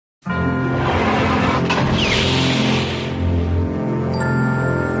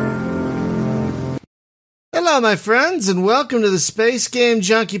Hello, my friends, and welcome to the Space Game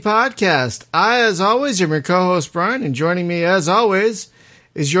Junkie Podcast. I, as always, am your co-host, Brian, and joining me, as always,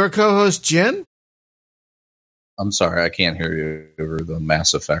 is your co-host, Jim. I'm sorry, I can't hear you over the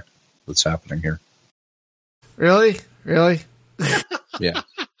Mass Effect that's happening here. Really? Yeah.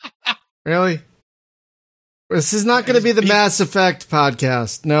 Really? This is not going to be the Mass Effect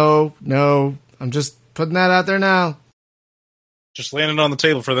podcast. No. I'm just putting that out there now. Just laying it on the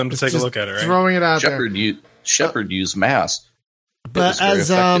table for them to take a look at it, right? Throwing it out Shepard used mass. But as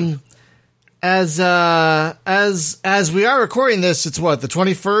we are recording this, it's what, the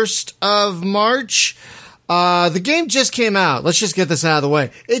 21st of March? The game just came out. Let's just get this out of the way.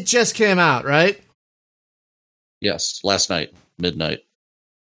 It just came out, right? Yes, last night, midnight.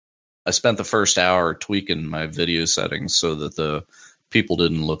 I spent the first hour tweaking my video settings so that the people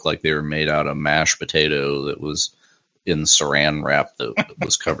didn't look like they were made out of mashed potato that was in saran wrap that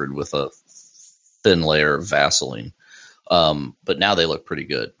was covered with a thin layer of Vaseline. But now they look pretty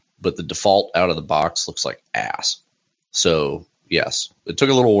good. But the default out of the box looks like ass. So yes, it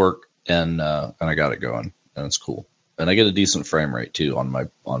took a little work and I got it going, and it's cool. And I get a decent frame rate too on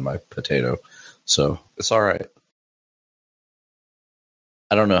my potato. So it's all right.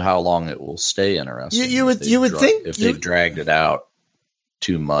 I don't know how long it will stay interesting. You would think if they've dragged it out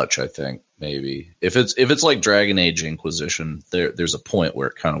too much, I think maybe if it's like Dragon Age Inquisition, there's a point where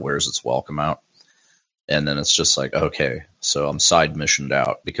it kind of wears its welcome out, and then it's just like, okay, so I'm side missioned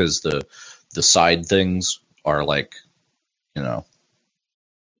out because the side things are like,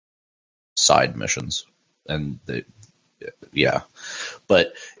 side missions, and yeah.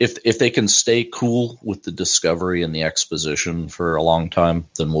 But if they can stay cool with the discovery and the exposition for a long time,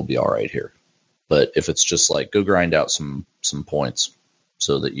 then we'll be all right here. But if it's just like, go grind out some points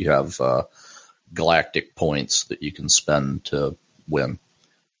so that you have galactic points that you can spend to win,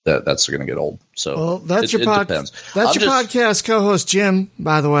 that's going to get old. So that's your depends. That's your podcast co-host, Jim,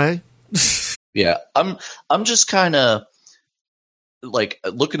 by the way. Yeah, I'm just kind of like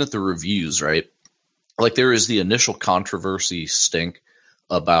looking at the reviews, right? Like there is the initial controversy stink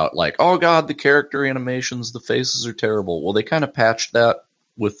about like, oh God, the character animations, the faces are terrible. Well, they kind of patched that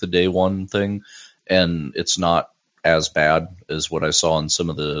with the day one thing, and it's not as bad as what I saw in some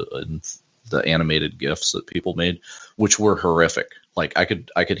of the animated GIFs that people made, which were horrific. Like I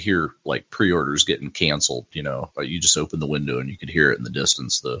could hear like pre-orders getting canceled. You just open the window and you could hear it in the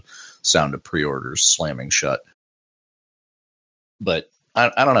distance, the sound of pre-orders slamming shut. But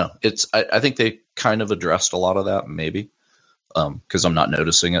I don't know. I think they kind of addressed a lot of that, maybe, because I'm not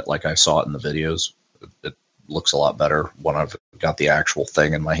noticing it like I saw it in the videos. It looks a lot better when I've got the actual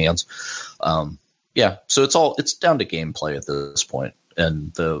thing in my hands. Yeah, so it's down to gameplay at this point.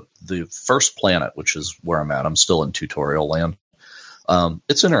 And the first planet, which is where I'm at, I'm still in tutorial land.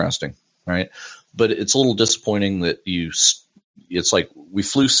 It's interesting, right? But it's a little disappointing that it's like we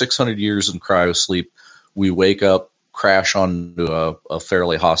flew 600 years in cryosleep. We wake up, crash onto a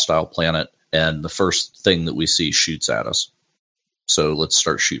fairly hostile planet, and the first thing that we see shoots at us. So let's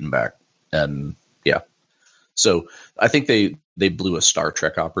start shooting back. And yeah. So I think they blew a Star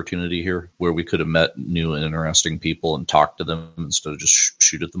Trek opportunity here where we could have met new and interesting people and talked to them instead of just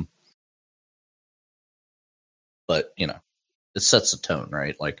shoot at them. But, it sets the tone,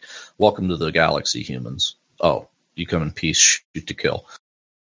 right? Like, welcome to the galaxy, humans. Oh, you come in peace, shoot to kill.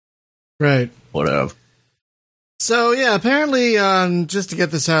 Right. Whatever. So yeah, apparently, just to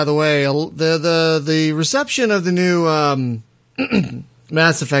get this out of the way, the reception of the new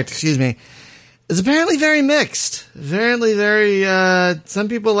Mass Effect, is apparently very mixed. Apparently, some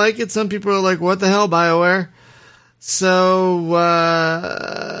people like it, some people are like, "What the hell, BioWare?" So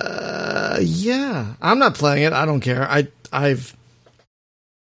yeah, I'm not playing it. I don't care.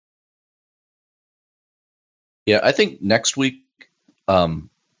 Yeah, I think next week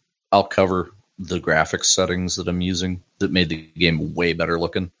I'll cover the graphics settings that I'm using that made the game way better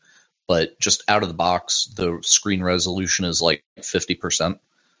looking. But just out of the box, the screen resolution is like 50%.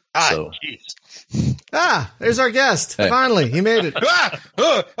 So, there's our guest. Hey. Finally, he made it.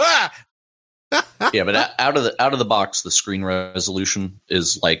 Yeah, but out of the box, the screen resolution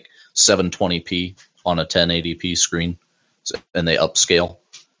is like 720p on a 1080p screen, and they upscale,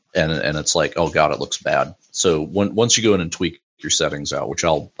 and it's like, oh God, it looks bad. So once you go in and tweak your settings out, which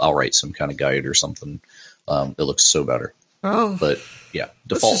I'll write some kind of guide or something, it looks so better. Oh, but yeah,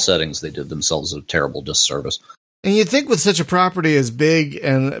 default settings, they did themselves a terrible disservice. And you'd think with such a property as big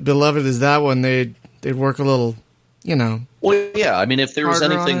and beloved as that one, they'd work a little, Well, yeah, I mean, if there was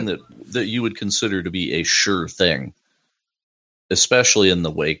anything that you would consider to be a sure thing, especially in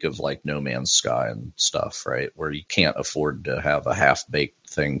the wake of like No Man's Sky and stuff, right, where you can't afford to have a half-baked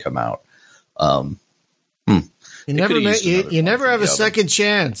thing come out. You never you never have a second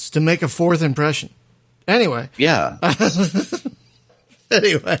chance to make a fourth impression. Anyway. Yeah.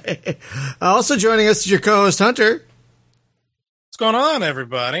 Anyway. Also joining us is your co-host, Hunter. What's going on,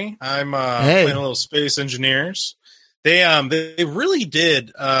 everybody? I'm playing a little Space Engineers. They really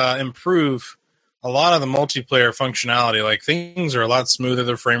did improve a lot of the multiplayer functionality. Like, things are a lot smoother.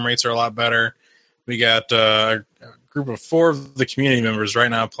 Their frame rates are a lot better. We got a group of 4 of the community members right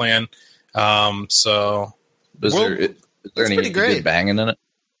now playing. So is there any good banging in it?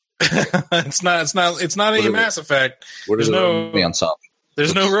 It's not any Mass Effect. What are the romance options?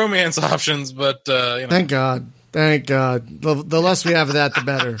 There's no romance options, but Thank God. The less we have of that, the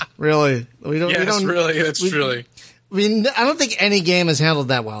better. Really, we don't. Truly. I mean, I don't think any game has handled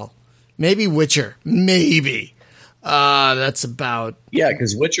that well. Maybe Witcher. Maybe. That's about. Yeah,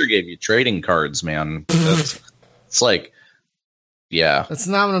 because Witcher gave you trading cards, man. It's like, yeah. That's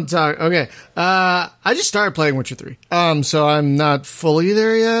not what I'm talking. Okay. I just started playing Witcher 3. So I'm not fully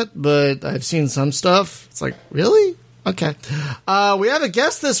there yet, but I've seen some stuff. It's like, really? Okay. We have a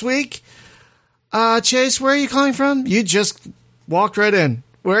guest this week. Chase, where are you calling from? You just walked right in.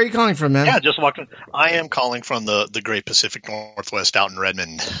 Where are you calling from, man? Yeah, just walked in. I am calling from the Great Pacific Northwest out in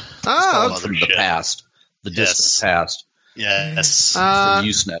Redmond. Oh, from the past. The distant past. Yes. From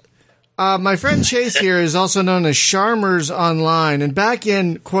Usenet. My friend Chase here is also known as Sharmers Online, and back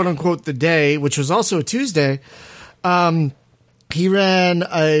in quote-unquote the day, which was also a Tuesday, he ran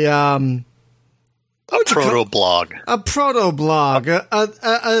a proto-blog. A proto-blog.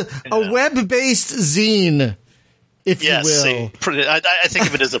 A web-based zine, if you will. I think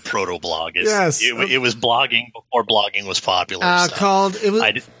of it as a proto-blog. Yes. It was blogging before blogging was popular.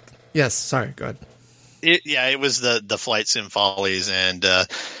 Yes, sorry, go ahead. It was the Flight Sim Follies, and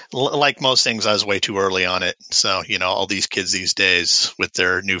like most things, I was way too early on it. So, all these kids these days with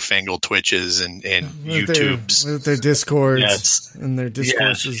their newfangled Twitches and YouTubes. With their Discords and their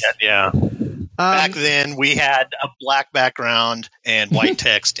discourses. Yeah. Back then, we had a black background and white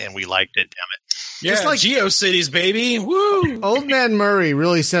text, and we liked it, damn it. Yeah, just like GeoCities, baby. Woo! Old Man Murray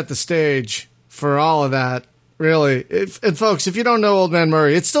really set the stage for all of that, really. And folks, if you don't know Old Man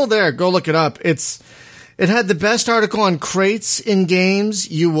Murray, it's still there. Go look it up. It had the best article on crates in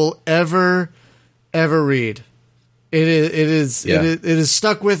games you will ever read. It is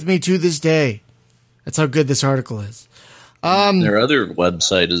stuck with me to this day. That's how good this article is. Their other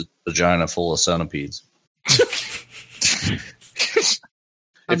website is Vagina Full of Centipedes.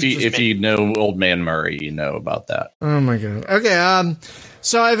 If you know Old Man Murray, you know about that. Oh my god. Okay.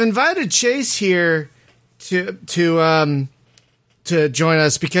 So I've invited Chase here to join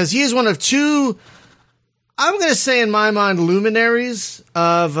us because he is one of 2. I'm going to say, in my mind, luminaries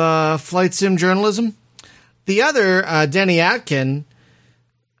of flight sim journalism. The other, Denny Atkin,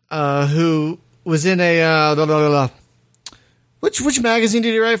 who was in a which magazine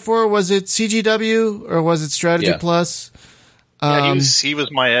did he write for? Was it CGW or was it Strategy Plus? He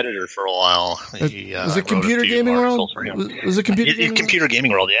was my editor for a while. Was it Computer Gaming World? Was it Computer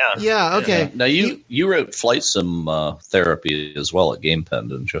Gaming World? Yeah. Yeah. Okay. Now you wrote flight sim therapy as well at GamePen,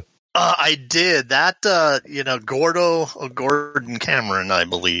 didn't you? I did that. Gordon Cameron, I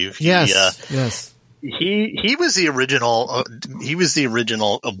believe. Yes. He was the original. He was the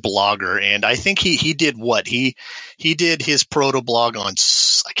original blogger, and I think he did what he did his proto blog on.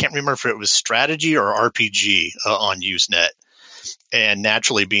 I can't remember if it was strategy or RPG on Usenet. And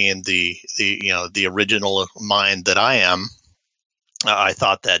naturally, being the original mind that I am, I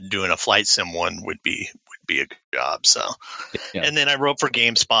thought that doing a flight sim one would be a good job. So, and then I wrote for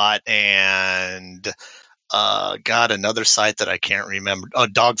GameSpot and got another site that I can't remember.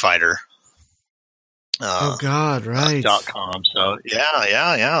 Dogfighter. Right. .com. So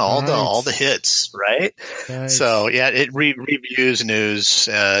all the hits, right? So it reviews, news,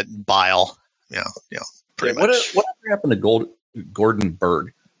 bile. Pretty much. Whatever happened to Gordon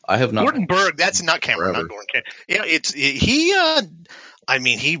Berg? I have not. Gordon Berg. That's not Cameron. Not Gordon Cameron.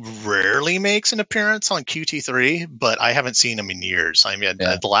 He rarely makes an appearance on QT3, but I haven't seen him in years. I mean,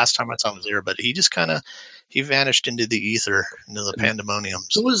 the last time I saw him was there, but he just he vanished into the ether, into the pandemonium.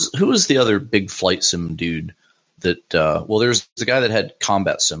 Who was the other big flight sim dude that? There's the guy that had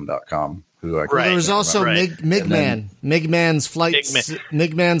combatsim.com. There was also Migman's flight.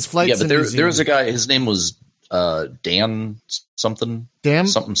 Migman's flight. Yeah, but there was a guy. His name was Dan something. Dan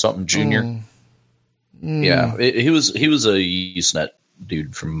something Junior. Yeah, he was a Usenet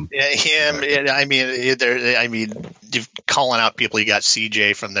dude from him. Calling out people. You got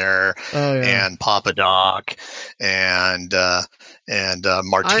CJ from there, and Papa Doc, and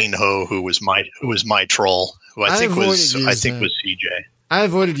Martin Ho, who was my troll, who I think was CJ. I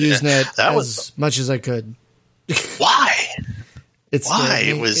avoided Usenet as much as I could. Why? It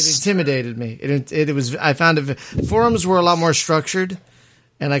intimidated me. It was. I found forums were a lot more structured,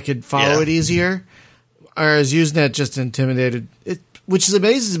 and I could follow it easier. Whereas Usenet just intimidated it, which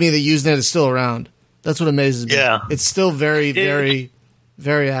amazes me that Usenet is still around. That's what amazes me. Yeah, it's still very, very,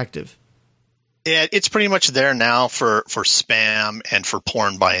 very active. Yeah, it's pretty much there now for spam and for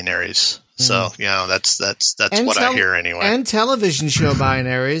porn binaries. So that's what I hear anyway. And television show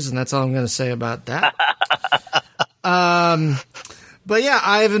binaries, and that's all I'm going to say about that. But yeah,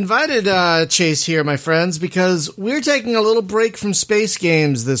 I've invited Chase here, my friends, because we're taking a little break from space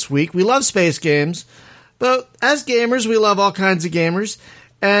games this week. We love space games, but as gamers, we love all kinds of gamers.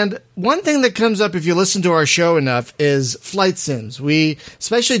 And one thing that comes up if you listen to our show enough is flight sims.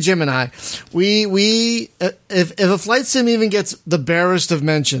 Especially Jim and I, if a flight sim even gets the barest of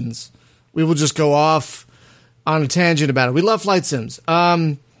mentions, we will just go off on a tangent about it. We love flight sims.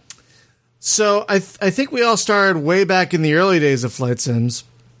 So I think we all started way back in the early days of flight sims.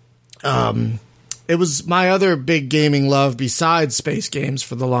 It was my other big gaming love besides space games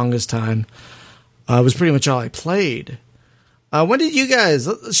for the longest time. It was pretty much all I played. When did you guys,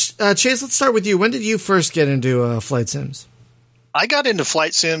 Chase, let's start with you. When did you first get into flight sims? I got into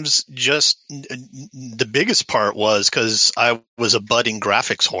flight sims the biggest part was because I was a budding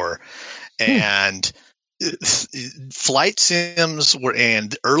graphics whore. And flight sims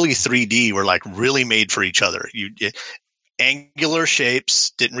and early 3D were like really made for each other. Angular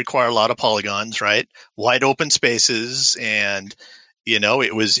shapes didn't require a lot of polygons, right? Wide open spaces, and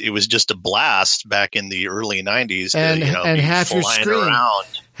it was just a blast back in the early 90s. And half your screen,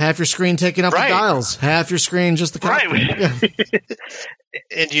 half your screen taking up the dials, half your screen just the cockpit. Right. Yeah.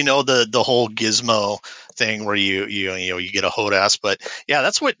 And the whole gizmo thing where you get a HOTAS, but yeah,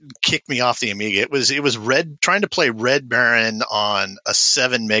 that's what kicked me off the Amiga. It was trying to play Red Baron on a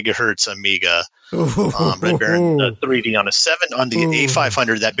 7 megahertz Amiga, Red Baron 3D on the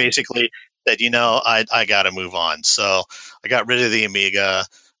A500. That basically said, I got to move on. So I got rid of the Amiga,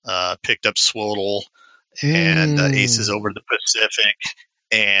 picked up Swodel and Aces Over the Pacific,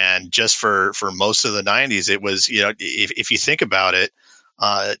 and just for most of the 90s, it was if you think about it.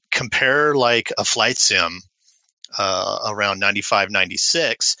 Compare like a flight sim around 95,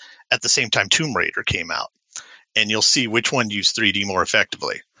 96. At the same time, Tomb Raider came out, and you'll see which one used 3D more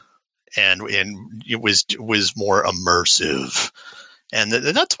effectively, and it was more immersive, and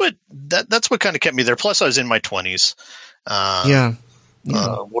that's what kind of kept me there. Plus, I was in my 20s. From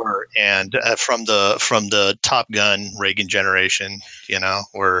the Top Gun Reagan generation,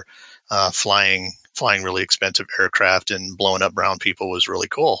 where flying really expensive aircraft and blowing up brown people was really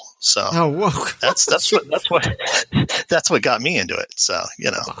cool. So that's what got me into it. So,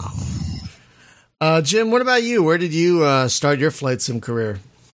 Jim, what about you? Where did you start your flight sim career?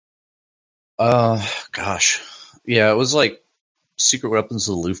 Gosh. Yeah, it was like Secret Weapons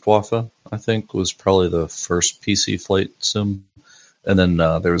of the Luftwaffe, I think, was probably the first PC flight sim. And then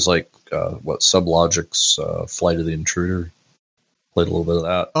there was like, Sublogic's Flight of the Intruder. Played a little bit of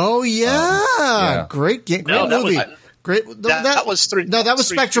that. Oh yeah, great game, great movie. That was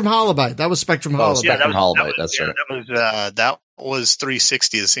Spectrum Holobyte. That was Spectrum Holobyte. Yeah, Holobyte. That's right. That was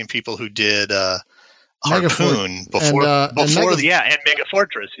 360. The same people who did Harpoon before, and Mega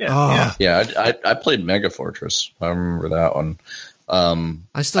Fortress. I played Mega Fortress. I remember that one.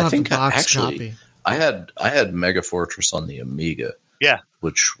 I still have the box copy. I had Mega Fortress on the Amiga. Yeah,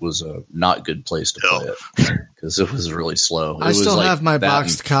 which was a not good place to play it because it was really slow. I still have my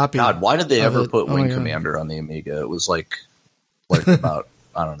boxed copy. God, why did they ever put Wing Commander on the Amiga? It was like about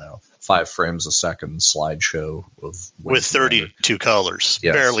I don't know 5 frames a second slideshow with 32 colors,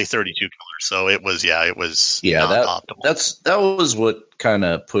 barely 32 colors. So it was not optimal. That was what kind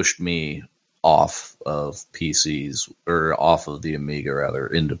of pushed me off of PCs or off of the Amiga rather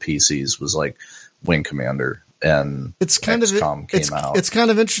into PCs was like Wing Commander. And it's kind XCOM came out. It's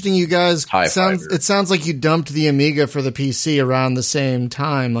kind of interesting, you guys. It sounds like you dumped the Amiga for the PC around the same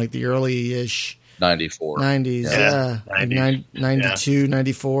time, like the early-ish 94. 90s, yeah. 90s. 92,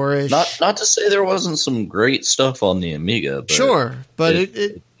 94-ish. Not to say there wasn't some great stuff on the Amiga. But sure, but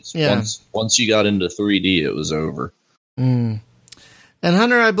once you got into 3D, it was over. Mm. And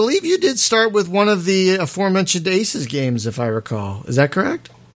Hunter, I believe you did start with one of the aforementioned Aces games, if I recall. Is that correct?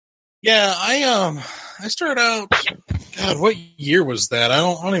 Yeah, I started out. God, what year was that? I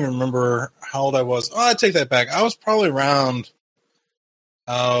don't even remember how old I was. Oh, I take that back. I was probably around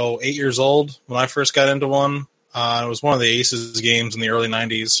 8 years old when I first got into one. It was one of the Aces games in the early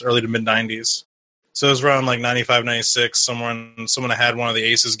 90s, early to mid 90s. So it was around like 95, 96. Someone had one of the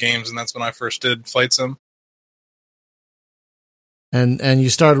Aces games, and that's when I first did Flight Sim. and you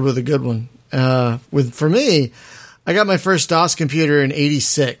started with a good one. For me, I got my first DOS computer in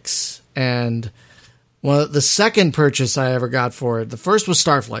 '86, and the second purchase I ever got for it. The first was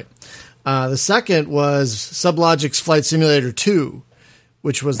Starflight. The second was Sublogic's Flight Simulator 2,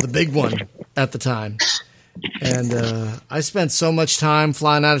 which was the big one at the time. And I spent so much time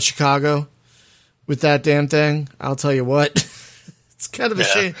flying out of Chicago with that damn thing. I'll tell you what, it's kind of a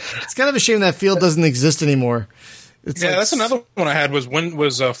shame. It's kind of a shame that field doesn't exist anymore. That's another one I had was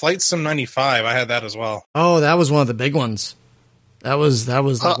Flight Sim 95. I had that as well. Oh, that was one of the big ones. That was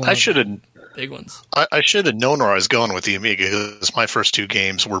like I should have big ones. I should have known where I was going with the Amiga because my first two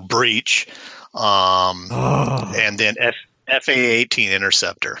games were Breach, and then FA-18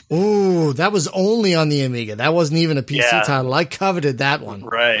 Interceptor. Ooh, that was only on the Amiga. That wasn't even a PC title. I coveted that one.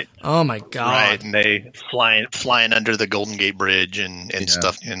 Right. Oh my god. Right, and they flying under the Golden Gate Bridge and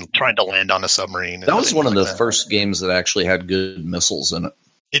stuff, and trying to land on a submarine. That was one of the first games that actually had good missiles in it.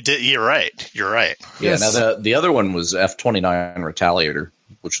 It did. You're right. Yeah. Yes. Now the other one was F-29 Retaliator,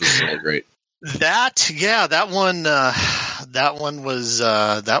 which was really great. That one was,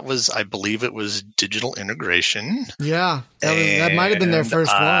 I believe it was Digital Integration. Yeah, that might have been their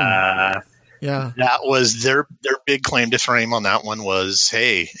first one. Yeah, that was their big claim to fame on that one was,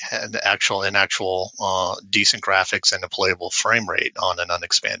 hey, an actual decent graphics and a playable frame rate on an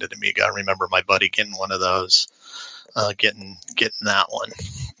unexpanded Amiga. I remember my buddy getting one of those, getting that one.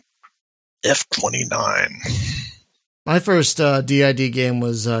 F-29. My first DID game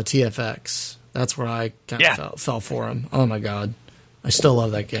was TFX. That's where I kind of fell for him. Oh my god, I still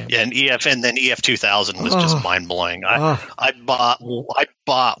love that game. Yeah, and then EF 2000 was just mind blowing. I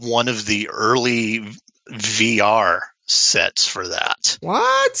bought one of the early VR sets for that.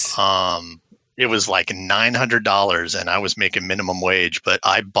 What? It was like $900, and I was making minimum wage, but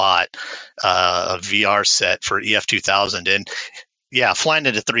I bought a VR set for EF 2000 and. Yeah, flying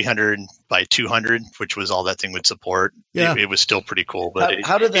it at 300 by 200, which was all that thing would support. Yeah. It was still pretty cool. But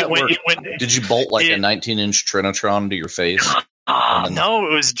how did that work? Did you bolt like a 19-inch Trinitron to your face? No,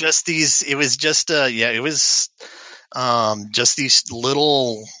 it was just these. It was just just these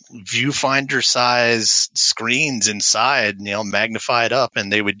little viewfinder size screens inside, magnified up,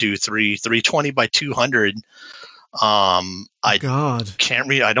 and they would do 320 by 200. God, can't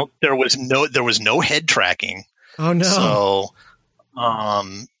read. There was no head tracking. Oh no. So.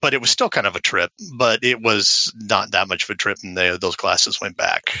 But it was still kind of a trip, but it was not that much of a trip, and those glasses went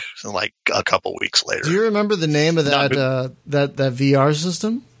back like a couple weeks later. Do you remember the name of that VR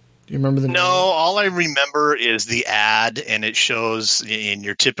system? Do you remember the name? No, all I remember is the ad, and it shows in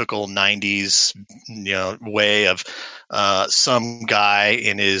your typical 90s way of some guy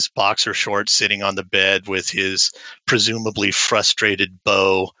in his boxer shorts sitting on the bed with his presumably frustrated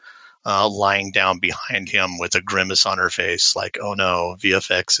beau lying down behind him with a grimace on her face, like, "Oh no,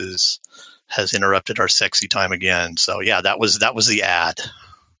 VFX has interrupted our sexy time again." So yeah, that was the ad,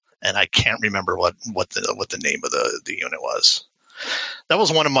 and I can't remember what the name of the unit was. That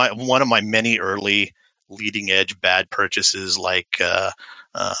was one of my many early leading edge bad purchases, like an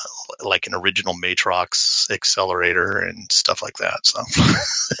original Matrox accelerator and stuff like that. So.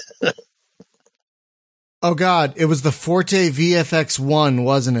 Oh God, it was the Forte VFX1,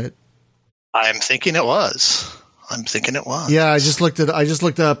 wasn't it? I'm thinking it was. Yeah, I just looked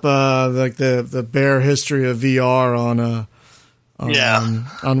up like the bare history of VR on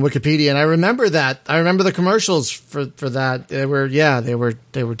Wikipedia, and I remember that. I remember the commercials for that. They were terrible.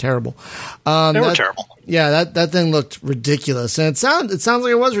 They were terrible. Yeah, that thing looked ridiculous, and it sounds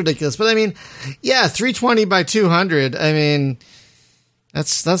like it was ridiculous. But I mean, yeah, 320 by 200. I mean,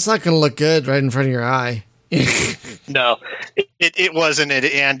 that's not going to look good right in front of your eye. No, it wasn't it,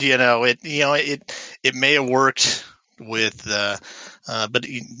 and it may have worked with, but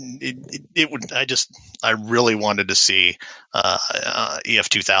it would. I really wanted to see EF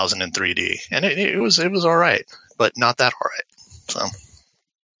 2000 in 3D, and it was all right, but not that all right. So,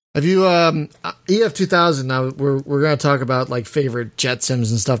 have you EF 2000? Now we're going to talk about like favorite jet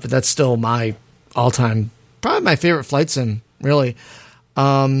sims and stuff, but that's still my all time, probably my favorite flight sim, really.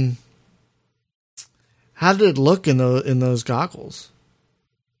 How did it look in those goggles?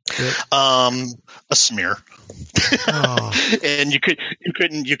 A smear. Oh. And you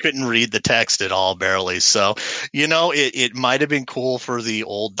couldn't read the text at all, barely. So, it might have been cool for the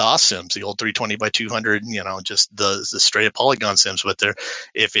old DOS sims, the old 320 by 200, just the straight up polygon sims. But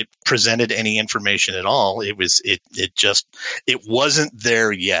if it presented any information at all, it wasn't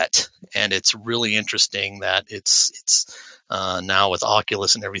there yet. And it's really interesting that it's now with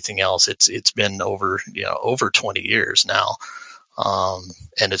Oculus and everything else, it's been over 20 years now.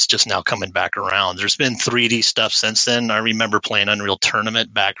 And it's just now coming back around. There's been 3D stuff since then. I remember playing Unreal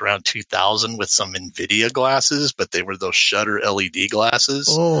Tournament back around 2000 with some NVIDIA glasses, but they were those shutter LED glasses.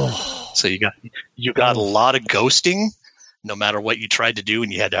 Oh. So you got a lot of ghosting no matter what you tried to do,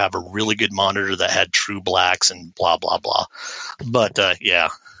 and you had to have a really good monitor that had true blacks and blah, blah, blah. But a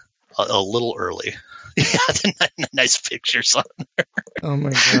little early. Yeah, nice pictures on there. Oh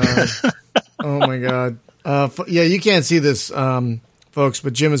my God. Oh my God. Yeah, you can't see this, folks,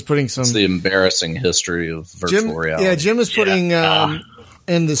 but Jim is putting some. It's the embarrassing history of virtual reality. Yeah, Jim is putting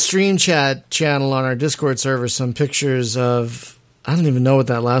in the stream chat channel on our Discord server some pictures of. I don't even know what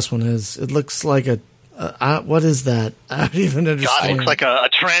that last one is. It looks like what is that? I don't even understand. God, it looks like a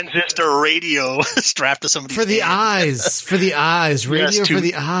transistor radio strapped to somebody's for the hand. eyes. For the eyes. Radio for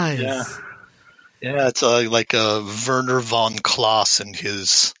the eyes. Yeah, it's like a Werner von Kloss and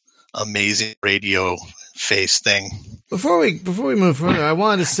his amazing radio face thing. Before we move further, I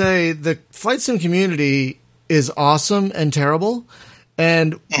wanted to say the Flight Sim community is awesome and terrible.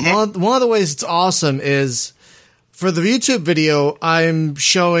 And one of the ways it's awesome is for the YouTube video, I'm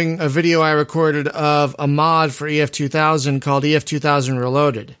showing a video I recorded of a mod for EF2000 called EF2000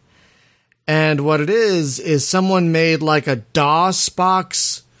 Reloaded. And what it is someone made like a DOS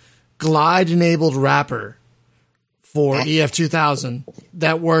box glide-enabled wrapper for EF2000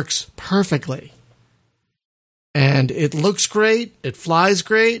 that works perfectly. And it looks great, it flies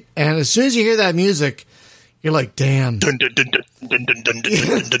great, and as soon as you hear that music, you're like, damn. But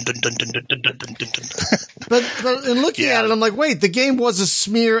in looking at it, I'm like, wait, the game was a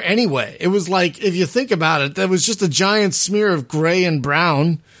smear anyway. It was like, if you think about it, that was just a giant smear of gray and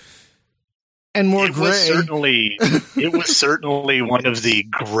brown. And more gray. It was certainly one of the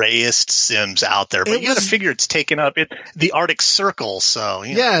grayest Sims out there. But you got to figure it's taken up the Arctic Circle, so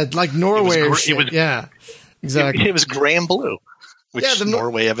like Norway. Yeah, exactly. It was gray and blue, which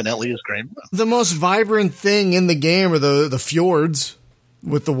Norway evidently is gray and blue. The most vibrant thing in the game are the fjords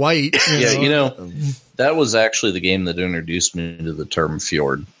with the white. That was actually the game that introduced me to the term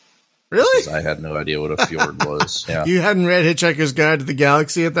fjord. Really? I had no idea what a fjord was. Yeah. You hadn't read Hitchhiker's Guide to the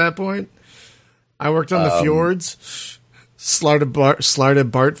Galaxy at that point? I worked on the fjords. Blartfast.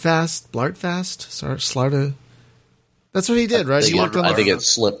 That's what he did, right? I think it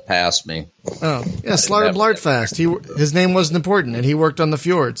slipped past me. Oh, yeah, Slarta Blartfast. His name wasn't important, and he worked on the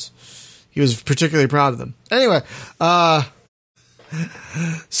fjords. He was particularly proud of them. Anyway,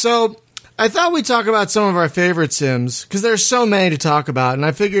 so I thought we'd talk about some of our favorite Sims, because there's so many to talk about, and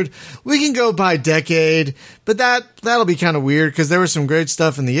I figured we can go by decade, but that'll be kind of weird, because there was some great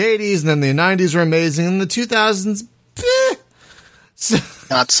stuff in the 80s, and then the 90s were amazing, and the 2000s,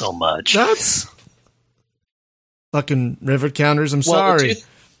 not so much. That's fucking rivet counters, I'm sorry.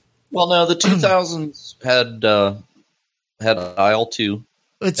 No, the 2000s had IL-2,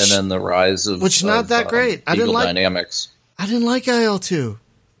 and then the rise of... Which not that great. I didn't like Dynamics. I didn't like IL-2.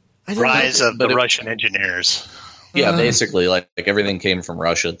 Rise of the Russian engineers. Yeah, basically, like everything came from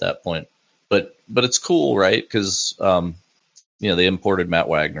Russia at that point. But it's cool, right? Because they imported Matt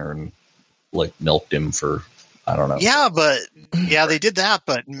Wagner and like milked him for I don't know. Yeah, they did that.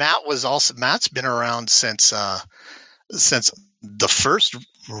 But Matt's been around since the first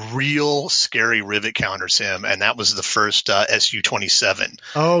real scary rivet counter sim, and that was the first SU-27.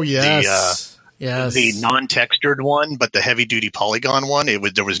 Oh yes. Yes. The non-textured one, but the heavy-duty polygon one,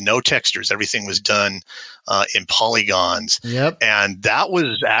 there was no textures. Everything was done in polygons. Yep. And that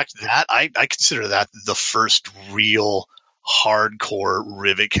was I consider that the first real hardcore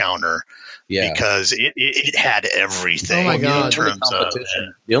rivet counter. Yeah. Because it had everything. Oh my God. In terms of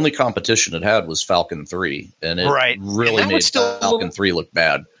the only competition it had was Falcon 3, and it really made Falcon 3 look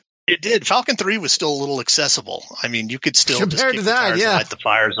bad. It did. Falcon 3 was still a little accessible. I mean, you could still compared to that, and light the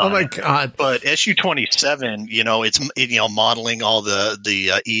fires on. Oh my God! But SU-27, it's modeling all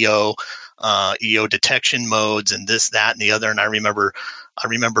the EO detection modes and this, that, and the other. And I remember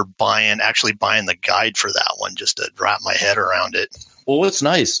buying the guide for that one just to wrap my head around it. Well, what's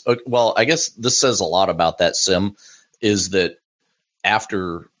nice? Well, I guess this says a lot about that sim, is that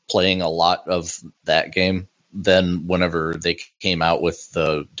after playing a lot of that game, then whenever they came out with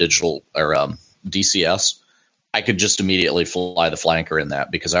the digital or DCS, I could just immediately fly the flanker in that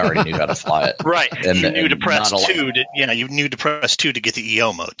because I already knew how to fly it. Right. And you knew to press 2 you knew to press 2 to get the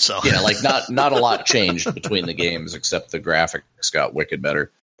EO mode. So yeah, like not a lot changed between the games except the graphics got wicked better.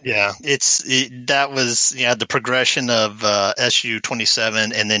 Yeah, that was the progression of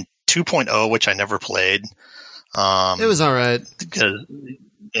SU-27 and then 2.0, which I never played. It was all right.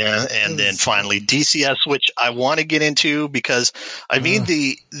 Yeah, and then finally DCS, which I want to get into because I mean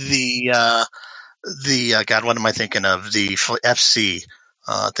the the God, what am I thinking of? The FC.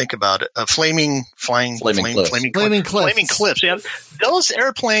 Think about it. Flaming cliffs. Yeah, those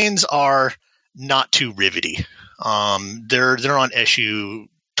airplanes are not too rivety. They're on SU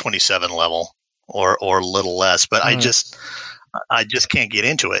 27 level or a little less, but I just can't get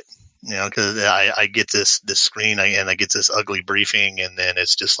into it. Because I get this screen and I get this ugly briefing, and then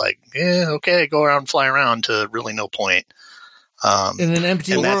it's just like, yeah, okay, go around, fly around to really no point. In an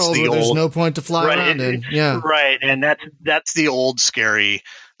empty world where there's no point to fly around in. Yeah. Right. And that's the old scary,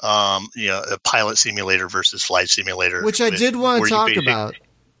 a pilot simulator versus flight simulator. Which I did want to talk about.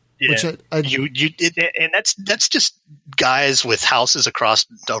 Yeah, and that's just guys with houses across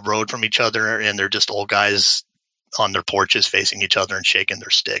the road from each other, and they're just old guys on their porches facing each other and shaking their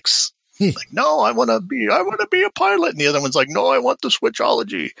sticks. Like, no, I want to be a pilot. And the other one's like, no, I want the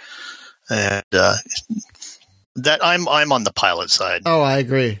switchology. And, that I'm on the pilot side. Oh, I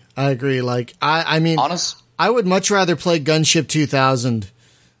agree. Like, I mean, I would much rather play Gunship 2000,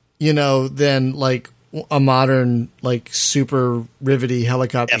 than like a modern, like super rivety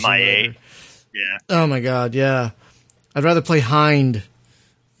helicopter MIA. Simulator. Yeah. Oh my God. Yeah. I'd rather play Hind,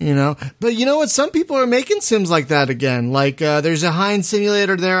 but you know what? Some people are making sims like that again. Like, there's a Hind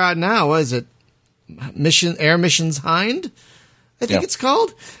simulator there out now. What is it? Air Missions Hind? I think it's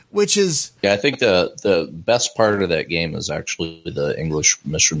called, which is... Yeah, I think the best part of that game is actually the English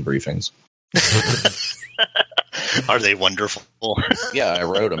mission briefings. Are they wonderful? Yeah, I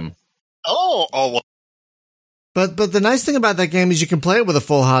wrote them. Oh. But the nice thing about that game is you can play it with a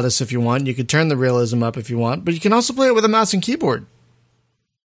full HOTAS if you want. You can turn the realism up if you want, but you can also play it with a mouse and keyboard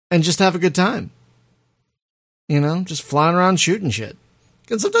and just have a good time. Just flying around shooting shit.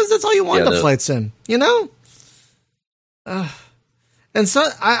 And sometimes that's all you want in a flight sim, And so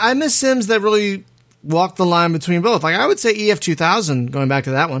I miss sims that really walk the line between both. Like I would say EF 2000, going back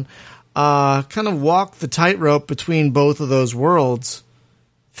to that one, kind of walk the tightrope between both of those worlds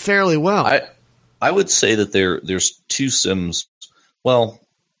fairly well. I would say that there's two sims, well,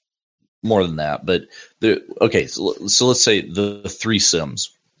 more than that, but so let's say the three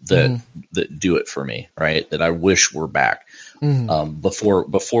sims that do it for me, right? That I wish were back.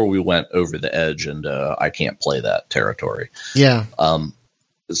 Before we went over the edge and I can't play that territory. Yeah.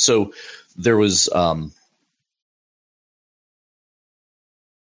 So there was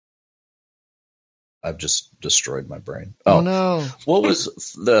I've just destroyed my brain. Oh no! What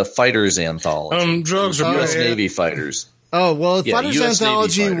was the Fighters Anthology? Drugs are U.S. Navy Fighters. Oh well, Fighters US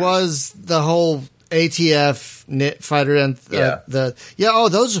Anthology was the whole ATF fighter and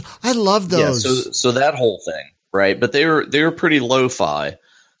those I love those. Yeah, so that whole thing. Right, but they were pretty lo-fi,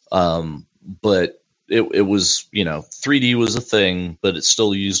 but it was 3D was a thing, but it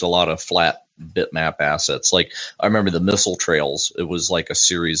still used a lot of flat bitmap assets. Like I remember the missile trails; it was like a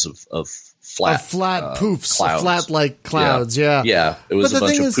series of flat poofs, clouds. Flat like clouds. Yeah. It was a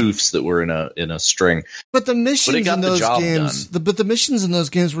bunch of poofs that were in a string. But the missions in those games, the missions in those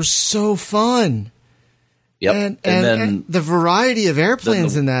games were so fun. Yep, and then the variety of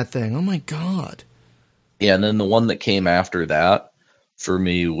airplanes in that thing. Oh my God. Yeah, and then the one that came after that for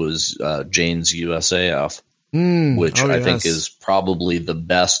me was Jane's USAF, which I think is probably the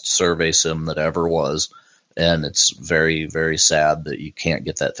best survey sim that ever was. And it's very, very sad that you can't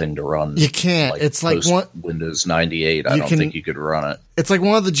get that thing to run. You can't. It's like Windows 98. I don't think you could run it. It's like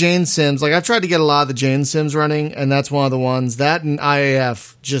one of the Jane sims. Like I've tried to get a lot of the Jane sims running, and that's one of the ones. That and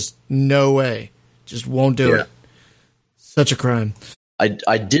IAF, just no way. Just won't do it. Such a crime.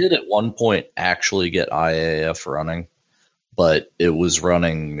 I did at one point actually get IAF running, but it was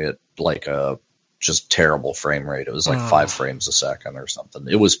running at like a just terrible frame rate. It was like 5 frames a second or something.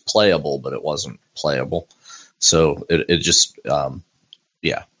 It was playable, but it wasn't playable. So it just, but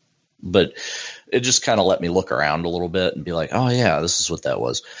it just kind of let me look around a little bit and be like, oh yeah, this is what that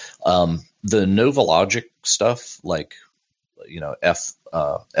was. The Nova Logic stuff, like,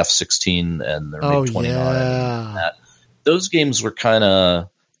 F-16 and their MiG-29 and that. Those games were they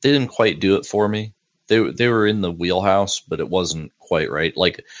didn't quite do it for me. They were in the wheelhouse, but it wasn't quite right.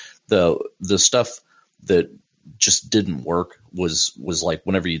 Like the stuff that just didn't work was like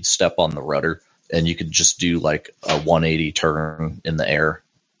whenever you'd step on the rudder and you could just do like a 180 turn in the air,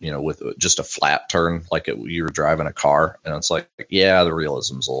 with just a flat turn, like you were driving a car. And it's like, yeah, the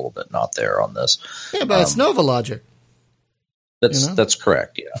realism's a little bit not there on this. Yeah, but it's Nova Logic. That's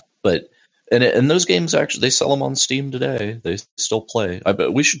correct. Yeah. But, and those games actually, they sell them on Steam today. They still play. I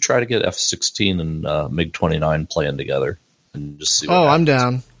bet we should try to get F-16 and MiG-29 playing together and just see what happens. I'm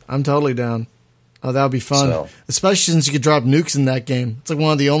down. I'm totally down. Oh, that would be fun. Especially since you could drop nukes in that game. It's like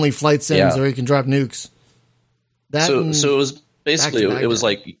one of the only flight sims where you can drop nukes. So it was Basically, it was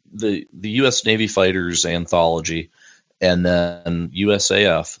like the U.S. Navy Fighters Anthology, and then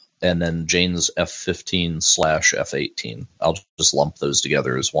USAF, and then Jane's F-15/F-18. I'll just lump those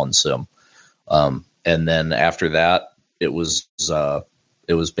together as one sim. And then after that, it was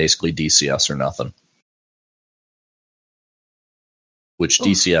basically DCS or nothing. Which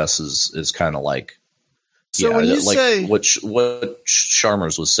DCS is kind of like. So when you say what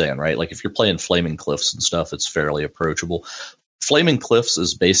Sharmers was saying, right? Like if you're playing Flaming Cliffs and stuff, it's fairly approachable. Flaming Cliffs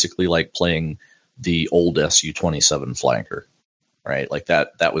is basically like playing the old Su-27 flanker, right? Like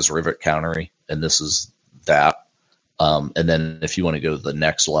that was rivet countery, and this is that. And then if you want to go to the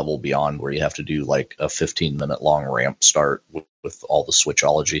next level beyond, where you have to do like a 15-minute long ramp start with all the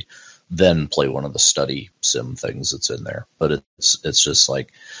switchology, then play one of the study sim things that's in there. But it's just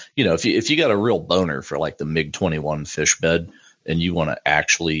like, if you got a real boner for like the MiG-21 fish bed, and you want to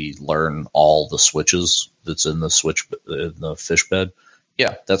actually learn all the switches that's in the fish bed,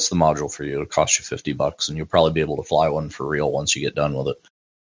 yeah, that's the module for you. It'll cost you $50, and you'll probably be able to fly one for real once you get done with it.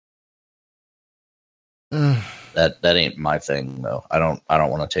 That ain't my thing though. I don't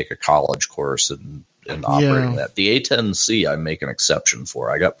want to take a college course in operating that. The A-10C I make an exception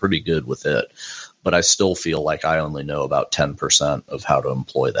for. I got pretty good with it, but I still feel like I only know about 10% of how to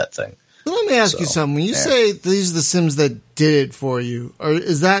employ that thing. Well, let me ask you something. When you say these are the sims that did it for you, or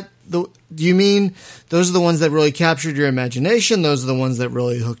is that do you mean those are the ones that really captured your imagination? Those are the ones that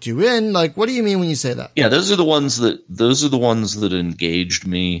really hooked you in? Like, what do you mean when you say that? Yeah, those are the ones that engaged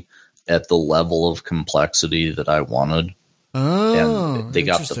me at the level of complexity that I wanted. Oh, and they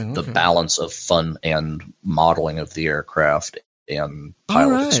got the balance of fun and modeling of the aircraft and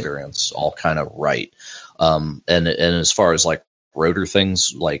pilot experience all kind of right. And as far as like rotor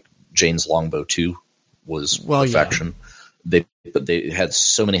things, like Jane's Longbow 2 was perfection. Yeah. They had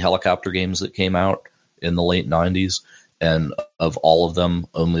so many helicopter games that came out in the late 90s, and of all of them,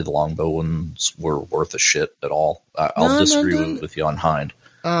 only the Longbow ones were worth a shit at all. I'll disagree with you on Hind.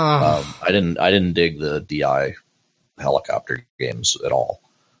 I didn't dig the DI helicopter games at all.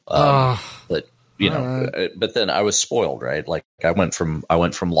 But but then I was spoiled, right? Like I went from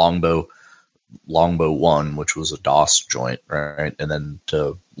Longbow 1, which was a DOS joint, right? And then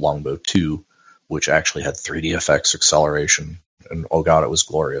to Longbow 2, which actually had 3D effects acceleration. And oh god, it was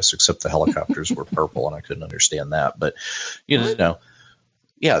glorious, except the helicopters were purple and I couldn't understand that. But they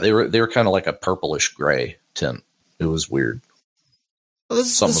were kind of like a purplish gray tint. It was weird. Well,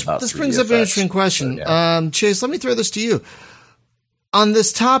 this brings up an interesting question. Chase, let me throw this to you. On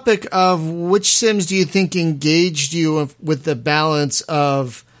this topic of which sims do you think engaged you with the balance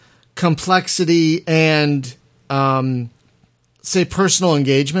of complexity and, say, personal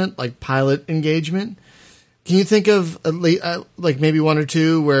engagement, like pilot engagement? Can you think of like maybe one or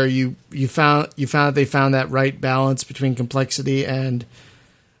two where you found that they found that right balance between complexity and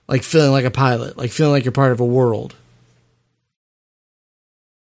like feeling like a pilot, like feeling like you're part of a world?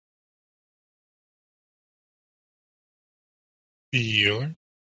 Bueller?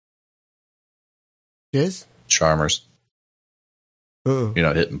 Yes? Charmers. Uh-oh. You're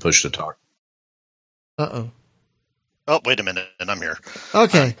not hitting push to talk. Uh-oh. Oh, wait a minute, and I'm here.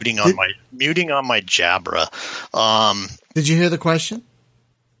 Okay. Muting on my Jabra. Did you hear the question?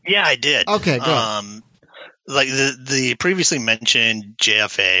 Yeah, I did. Okay, go ahead. Like the previously mentioned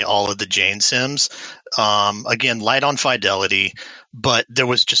JFA, all of the Jane Sims, again, light on fidelity, but it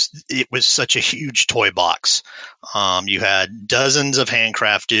was such a huge toy box. You had dozens of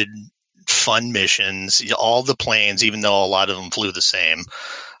handcrafted fun missions, all the planes, even though a lot of them flew the same.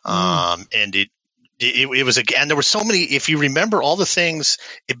 And it was, again, there were so many, if you remember all the things,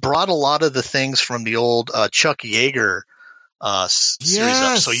 it brought a lot of the things from the old Chuck Yeager series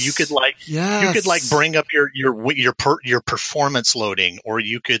up, so you could bring up your performance loading, or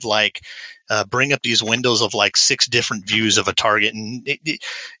you could bring up these windows of like 6 different views of a target, and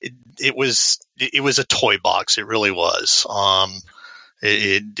it was a toy box. It really was.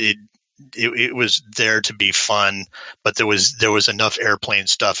 It was there to be fun, but there was enough airplane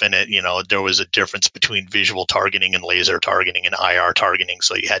stuff in it. There was a difference between visual targeting and laser targeting and IR targeting,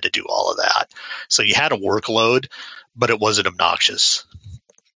 so you had to do all of that. So you had a workload, but it wasn't obnoxious.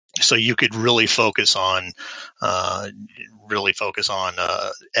 So you could really focus on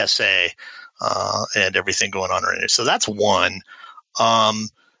SA and everything going on right there. So that's one.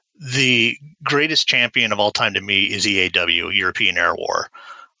 The greatest champion of all time to me is EAW, European Air War.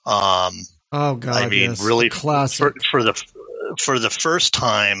 Oh God! I mean, yes. really, classic. For the first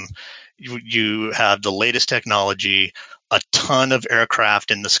time, you have the latest technology, a ton of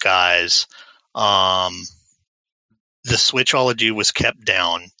aircraft in the skies. The switchology was kept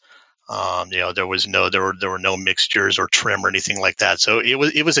down. There were no mixtures or trim or anything like that. So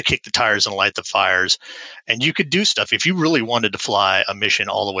it was a kick the tires and light the fires, and you could do stuff if you really wanted to fly a mission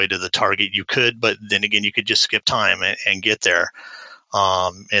all the way to the target. You could, but then again, you could just skip time and get there.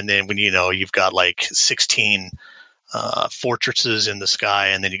 And then when you've got like 16 fortresses in the sky,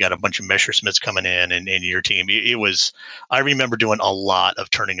 and then you got a bunch of Messerschmitts coming in your team. I remember doing a lot of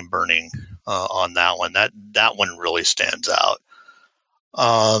turning and burning on that one. That one really stands out.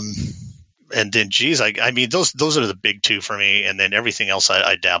 And then, I mean, those are the big two for me. And then everything else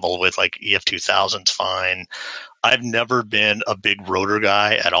I dabble with, like EF-2000's fine. I've never been a big rotor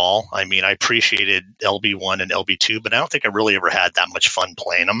guy at all. I mean, I appreciated LB1 and LB2, but I don't think I really ever had that much fun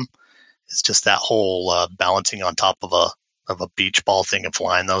playing them. It's just that whole balancing on top of a beach ball thing and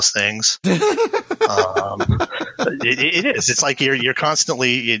flying those things. It is. It's like you're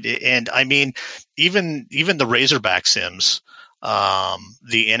constantly, and I mean, even the Razorback sims,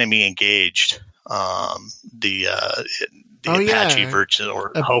 the enemy engaged, the Apache Virtue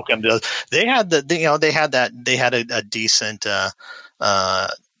or Hokum does. They had a decent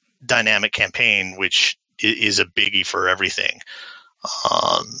dynamic campaign, which is a biggie for everything.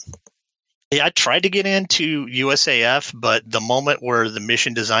 I tried to get into USAF, but the moment where the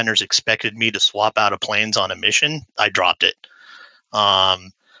mission designers expected me to swap out of planes on a mission, I dropped it.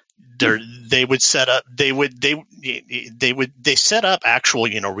 They set up actual,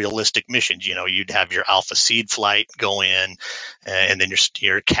 realistic missions. You'd have your Alpha Seed flight go in, and then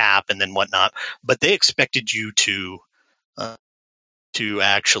your cap and then whatnot. But they expected you to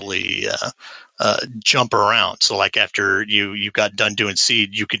actually jump around. So like after you got done doing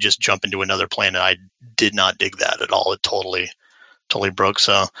seed, you could just jump into another plane. And I did not dig that at all. It totally broke.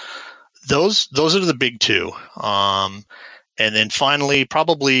 So those are the big two. And then finally,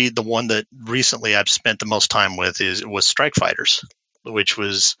 probably the one that recently I've spent the most time with was Strike Fighters, which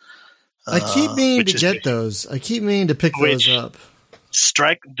was. I keep meaning to get those. I keep meaning to pick those up.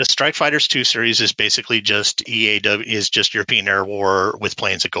 The Strike Fighters 2 series is basically just EAW, is just European Air War with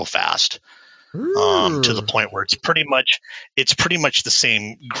planes that go fast. To the point where it's pretty much the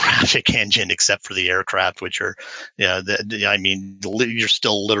same graphic engine except for the aircraft, which are, I mean, you're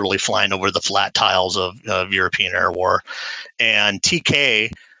still literally flying over the flat tiles of European Air War. And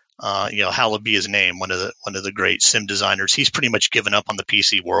TK, hallowed be his name, one of the great sim designers, he's pretty much given up on the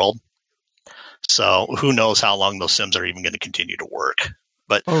PC world. So who knows how long those sims are even going to continue to work.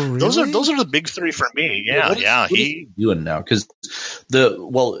 But really? those are the big three for me. Yeah, what is he doing now? Because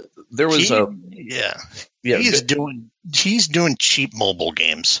he's doing cheap mobile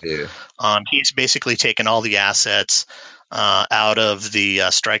games. Yeah. He's basically taken all the assets out of the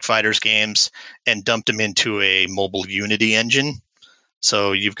Strike Fighters games and dumped them into a mobile Unity engine.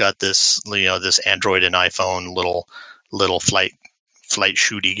 So you've got this Android and iPhone little flight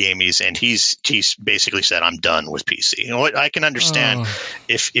shooty gamies, and he's basically said, I'm done with PC. I can understand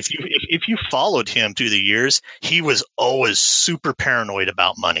if you followed him through the years, he was always super paranoid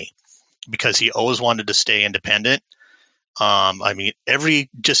about money because he always wanted to stay independent. I mean,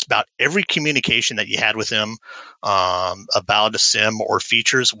 just about every communication that you had with him about a sim or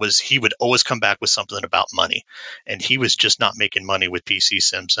features he would always come back with something about money, and he was just not making money with PC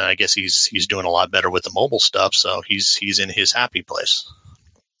sims. And I guess he's doing a lot better with the mobile stuff, so he's in his happy place.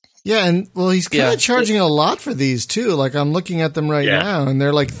 Yeah, and he's kind of charging a lot for these too. Like I'm looking at them right now, and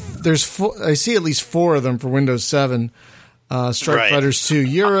they're like, I see at least 4 of them for Windows 7. Strike Fighters 2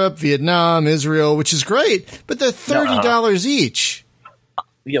 Europe, Vietnam, Israel, which is great, but they're $30 each.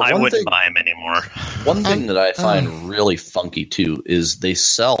 Yeah, I wouldn't buy them anymore. One thing that I find really funky too is they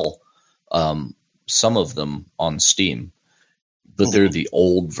sell some of them on Steam, but they're the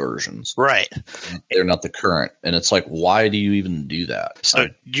old versions, right? They're not the current, and it's like, why do you even do that? So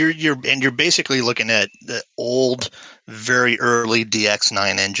you're basically looking at the old, very early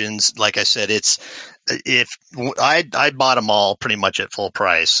DX9 engines. Like I said, if I bought them all pretty much at full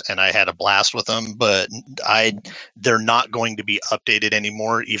price, and I had a blast with them, but they're not going to be updated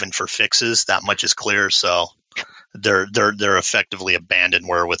anymore, even for fixes. That much is clear. So they're effectively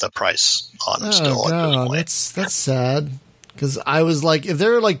abandonedware with a price on them still. No, that's sad. Because I was like, if they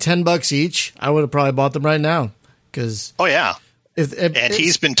were like $10 each, I would have probably bought them right now. Because and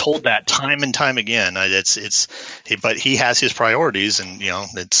he's been told that time and time again. But he has his priorities, and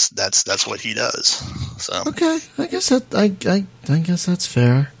that's what he does. So okay, I guess that's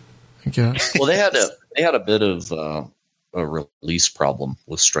fair. I guess. Well, they had a bit of a release problem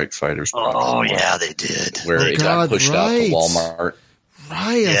with Strike Fighters. Oh yeah, they did. Where it got pushed out to Walmart.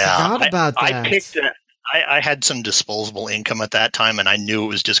 Right, I forgot about that. I picked it. I had some disposable income at that time, and I knew it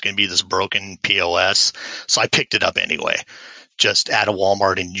was just going to be this broken POS, so I picked it up anyway, just at a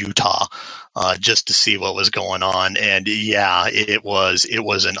Walmart in Utah, just to see what was going on. And yeah, it was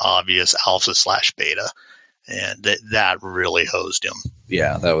an obvious alpha/beta, and that really hosed him.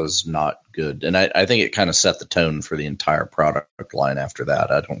 Yeah, that was not good. And I think it kind of set the tone for the entire product line after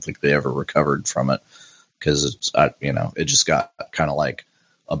that. I don't think they ever recovered from it because it just got kind of like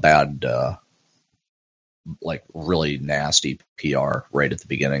a bad, like really nasty PR right at the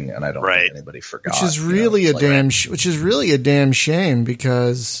beginning, and I don't think anybody forgot. Which is really a damn shame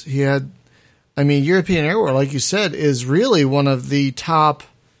because he had, European Air War, like you said, is really one of the top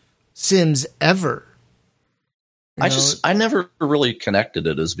sims ever. I never really connected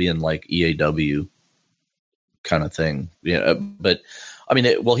it as being like EAW kind of thing. Yeah, but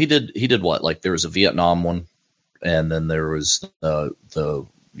he did what? Like there was a Vietnam one, and then there was the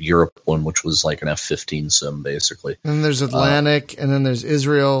Europe one, which was like an F-15 sim, basically. And then there's Atlantic, and then there's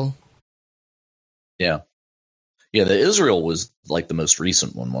Israel. Yeah. Yeah, the Israel was like the most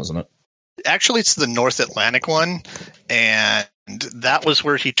recent one, wasn't it? Actually, it's the North Atlantic one, and that was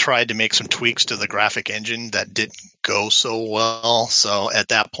where he tried to make some tweaks to the graphic engine that didn't go so well. So at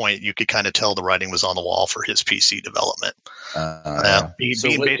that point, you could kind of tell the writing was on the wall for his PC development. Being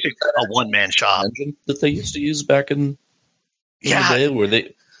basically a one-man shop. Engine that they used to use back in the day, where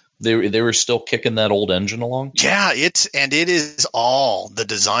they were still kicking that old engine along. Yeah, the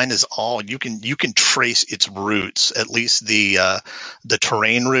design is all you can trace its roots, at least the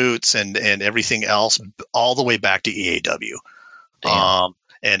terrain roots and everything else, all the way back to EAW.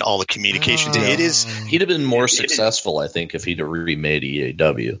 And all the communications. He'd have been more successful, I think, if he'd have remade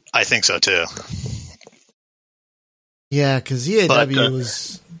EAW. I think so too. Yeah, because EAW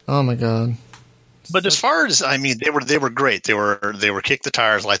was, oh my god. But as far as they were great. They were kick the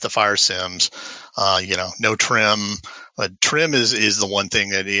tires, light the fire sims. No trim. Trim is the one thing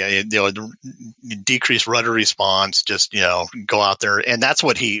that decrease rudder response. Just go out there, and that's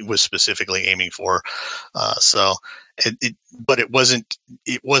what he was specifically aiming for. But it wasn't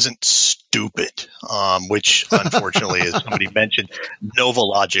stupid, which unfortunately, as somebody mentioned, Nova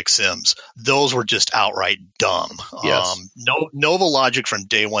Logic sims. Those were just outright dumb. Yes. Nova Logic from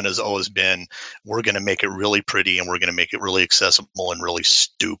day one has always been, we're going to make it really pretty and we're going to make it really accessible and really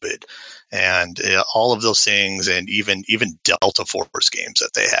stupid. And all of those things, and even Delta Force games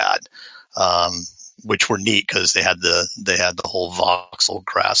that they had, which were neat because they had the whole voxel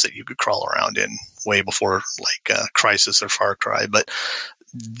grass that you could crawl around in way before like Crysis or Far Cry, but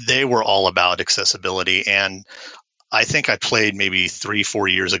they were all about accessibility. And I think I played maybe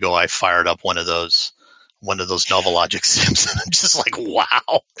 3-4 years ago. I fired up one of those Novalogic sims, and I'm just like,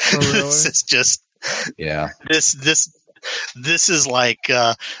 wow, really? This is just This is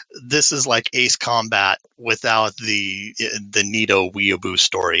like Ace Combat without the Nito Weeaboo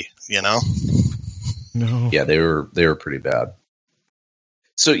story, No. Yeah, they were pretty bad.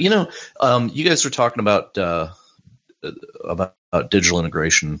 So you guys were talking about digital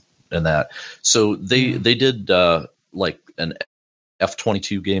integration and that. So they did like an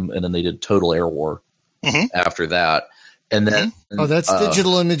F-22 game, and then they did Total Air War after that, and then that's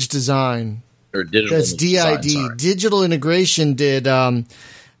digital image design. Or digital that's DID. Design, digital integration did. They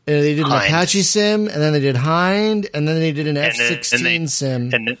did an Hind. Apache sim, and then they did Hind, and then they did an F-16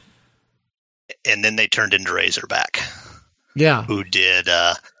 sim. And then they turned into Razorback. Yeah. Who did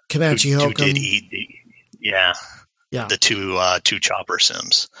Comanche Hokum. Who did the two chopper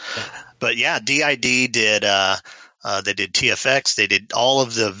sims. Yeah. But yeah, DID did they did TFX, they did all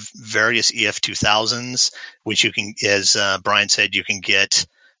of the various EF2000s, which you can, as Brian said, you can get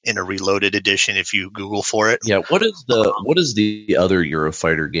in a reloaded edition if you Google for it. Yeah, what is the other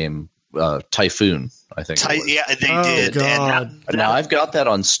Eurofighter game? Typhoon, I think. Yeah, they did. God. And now I've got that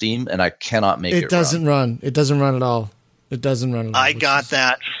on Steam, and I cannot make it. It doesn't run. It doesn't run at all. It doesn't run at all. I got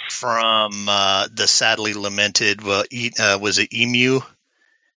that from the sadly lamented. Was it Emu?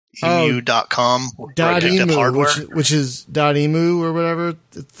 Emu.com. .emu, which is .emu or whatever.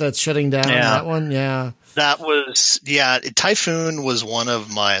 That's shutting down. Yeah. That one. Yeah. That was, Typhoon was one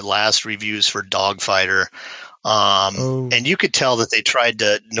of my last reviews for Dogfighter. And you could tell that they tried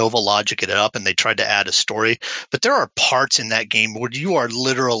to Nova Logic it up and they tried to add a story, but there are parts in that game where you are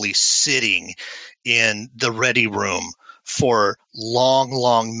literally sitting in the ready room for long,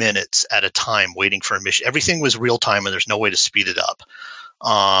 long minutes at a time waiting for a mission. Everything was real time and there's no way to speed it up.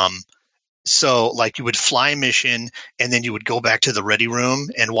 So like you would fly a mission and then you would go back to the ready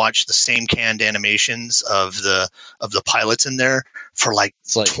room and watch the same canned animations of the pilots in there for like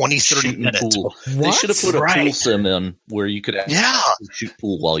 20, 30 minutes. They should have put a pool sim in where you could actually shoot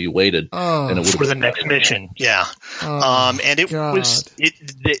pool while you waited. And it would for the next mission. Yeah. And it was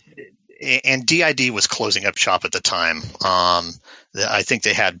and DID was closing up shop at the time. I think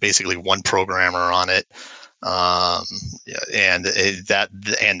they had basically one programmer on it. And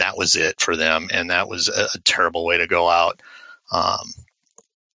that was it for them. And that was a terrible way to go out.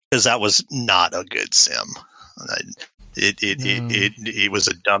 Because that was not a good sim. It was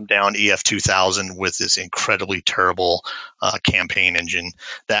a dumbed down EF2000 with this incredibly terrible campaign engine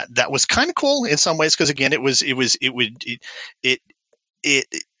that was kind of cool in some ways, because again it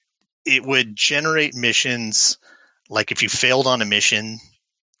would generate missions. Like if you failed on a mission,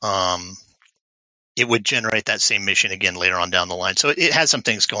 it would generate that same mission again later on down the line. So it had some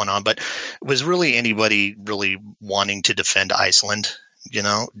things going on, but was really anybody really wanting to defend Iceland?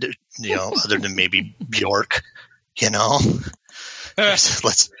 Other than maybe Bjork.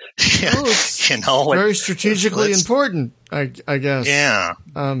 Let's very strategically important, I guess. Yeah.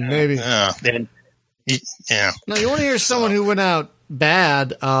 Maybe. Yeah. Now you want to hear someone who went out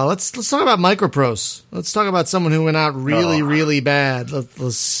bad? Let's talk about Microprose. Let's talk about someone who went out really, really bad. One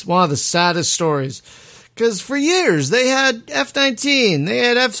of the saddest stories. Because for years they had F-19, they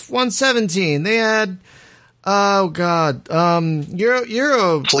had F-117, they had Euro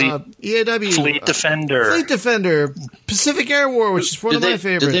EAW Fleet Defender, Pacific Air War, which is one of my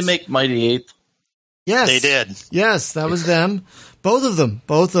favorites. Did they make Mighty Eighth? Yes, they did. Yes, that was them. Both of them,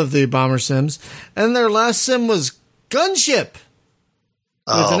 both of the bomber sims, and their last sim was Gunship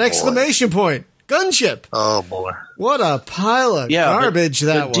with an exclamation point. Gunship. Oh boy! What a pile of garbage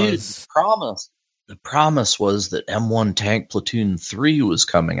that was. The promise was that M1 Tank Platoon 3 was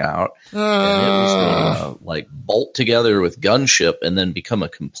coming out, and it was going to bolt together with Gunship and then become a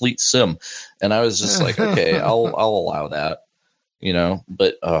complete sim. And I was just like, okay, I'll allow that,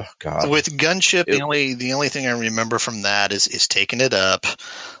 But oh god, with Gunship, the only thing I remember from that is taking it up,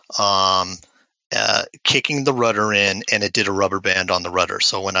 kicking the rudder in, and it did a rubber band on the rudder.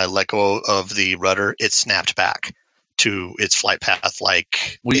 So when I let go of the rudder, it snapped back to its flight path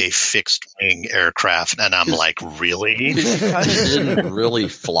like a fixed wing aircraft, and I'm like, really? You kind of didn't really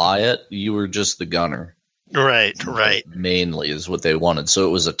fly it. You were just the gunner, right? Mainly is what they wanted. So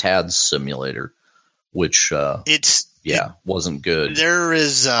it was a TAD simulator, which wasn't good. There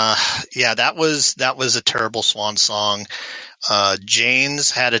is, that was a terrible swan song.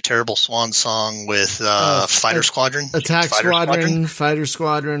 Jane's had a terrible swan song with Fighter Squadron, Fighter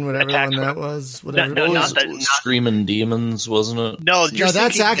Squadron, whatever one that was. Whatever. Not Screaming Demons, wasn't it? No,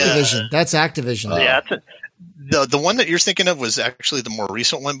 that's Activision. That's Activision. The one that you're thinking of was actually the more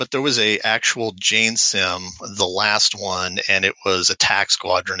recent one, but there was a actual Jane sim, the last one, and it was Attack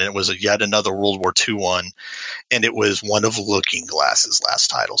Squadron, and it was yet another World War II one, and it was one of Looking Glass's last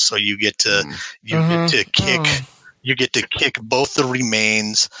titles. So you get to You get to kick both the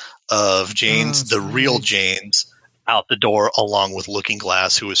remains of Jane's, the real Jane's, out the door, along with Looking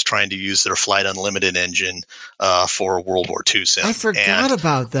Glass, who was trying to use their Flight Unlimited engine for a World War II sim. I forgot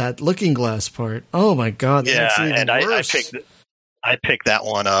about that Looking Glass part. Oh my god! I picked that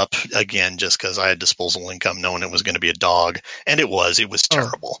one up again just because I had disposable income, knowing it was going to be a dog, and it was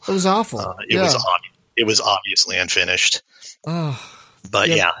terrible. It was awful. It was obviously unfinished. But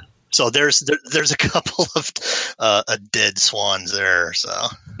yeah. So there's a couple of dead swans there. So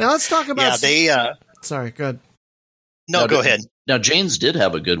now let's talk about. Sorry, go ahead. No, go ahead. Now Jane's did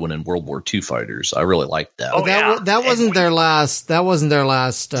have a good one in World War II fighters. I really liked that. That wasn't their last. That wasn't their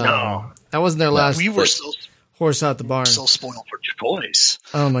last. No, that wasn't their last. We were horse out the barn. So spoiled for choice.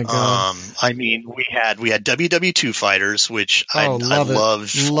 Oh my god! I mean, we had WW2 fighters, which I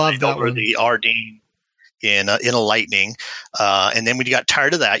loved. Loved that over one. the Ardeen in a Lightning, and then when you got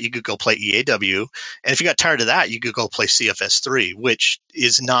tired of that, you could go play EAW, and if you got tired of that, you could go play CFS3, which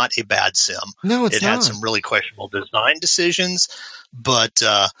is not a bad sim. No, it's not. It had some really questionable design decisions, but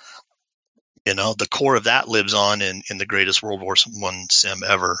the core of that lives on in the greatest World War I sim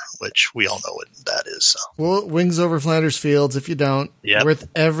ever, which we all know what that is. So. Well, Wings Over Flanders Fields. If you don't, worth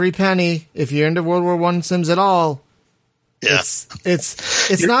every penny. If you're into World War I sims at all, it's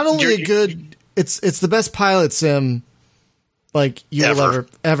not only a good. It's the best pilot sim you'll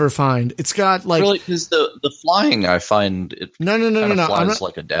ever find. It's got really, because the flying, I find it flies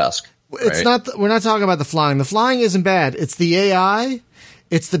like a desk. Right? It's not. We're not talking about the flying. The flying isn't bad. It's the AI.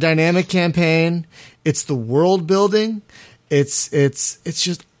 It's the dynamic campaign. It's the world building. It's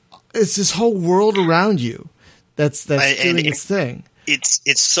this whole world around you that's doing its thing.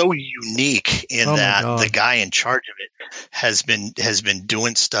 it's so unique in that the guy in charge of it has been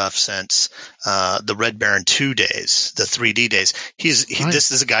doing stuff since the Red Baron 2 days, the 3D days.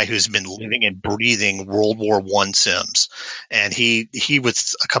 This is a guy who's been living and breathing World War I Sims, and he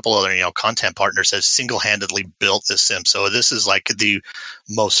with a couple other content partners has single-handedly built this sim. So this is like the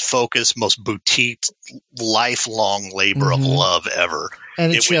most focused, most boutique, lifelong labor of love ever.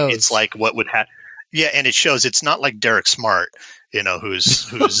 And it shows. It's like what would happen. Yeah, and it shows. It's not like Derek Smart,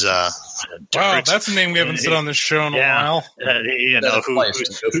 who's wow, that's a name we haven't said on this show in a while.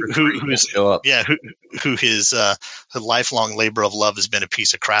 Who his lifelong labor of love has been a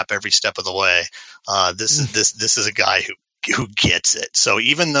piece of crap every step of the way. This is a guy who gets it. So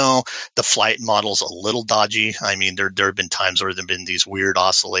even though the flight model's a little dodgy, I mean, there have been times where there have been these weird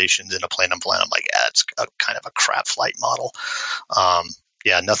oscillations in a plane. I'm like, it's a kind of a crap flight model.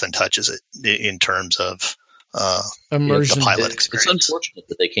 Nothing touches it in terms of immersion. The pilot experience. It's unfortunate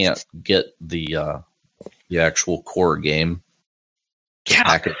that they can't get the actual core game to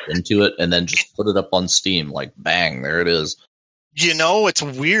pack it into it and then just put it up on Steam. Like, bang, there it is. What's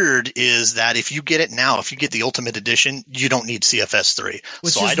weird is that if you get it now, if you get the Ultimate Edition, you don't need CFS3.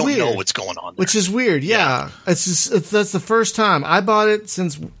 So I don't know what's going on there. Which is weird, yeah. That's the first time. I bought it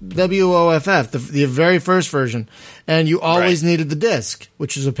since WOFF, the very first version, and you always needed the disc,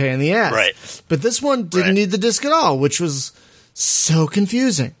 which was a pain in the ass. Right. But this one didn't need the disc at all, which was so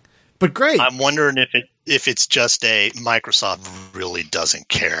confusing. But great. I'm wondering if it's just Microsoft really doesn't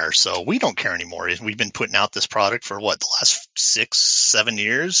care. So we don't care anymore. We've been putting out this product for the last 6-7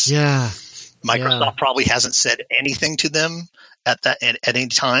 years. Yeah. Microsoft probably hasn't said anything to them at any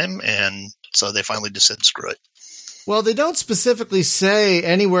time. And so they finally just said, screw it. Well, they don't specifically say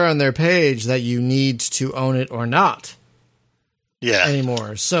anywhere on their page that you need to own it or not. Yeah.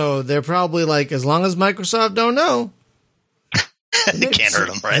 Anymore. So they're probably like, as long as Microsoft don't know, it can't hurt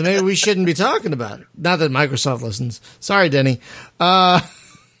them, right? Maybe we shouldn't be talking about it. Not that Microsoft listens. Sorry, Denny. I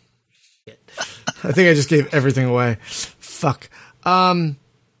think I just gave everything away. Fuck. What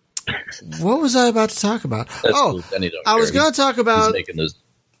was I about to talk about? I was going to talk about making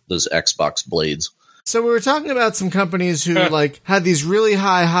those Xbox blades. So we were talking about some companies who had these really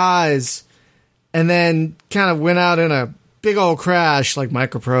high highs and then kind of went out in a big old crash, like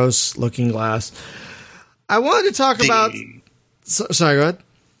Microprose, Looking Glass. I wanted to talk about. Sorry, go ahead.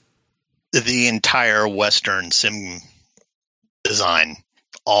 The entire Western sim design,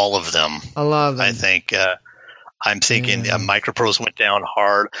 all of them. I love them. I think. I'm thinking Microprose went down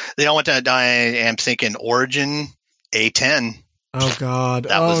hard. They all went down. I am thinking Origin A10. Oh God!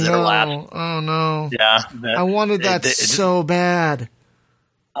 That was their last. Oh no! Yeah, I wanted that so bad.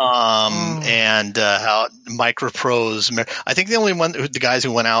 And how Microprose. I think the only the guys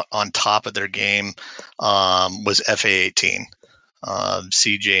who went out on top of their game was FA18.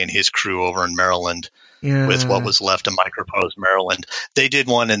 CJ and his crew over in Maryland with what was left of Microprose Maryland. They did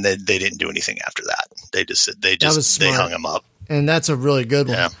one and they didn't do anything after that. They hung them up. And that's a really good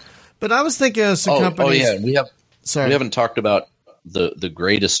one. But I was thinking of some companies. Oh yeah, we haven't talked about the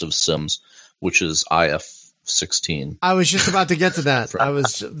greatest of Sims, which is IF-16. I was just about to get to that.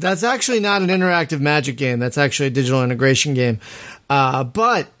 That's actually not an interactive magic game. That's actually a digital integration game.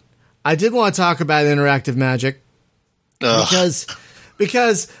 But I did want to talk about interactive magic.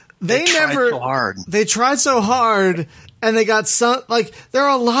 Because they never tried so hard. They tried so hard, and they got some there are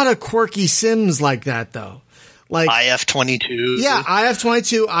a lot of quirky Sims like that though, like IF-22. Yeah,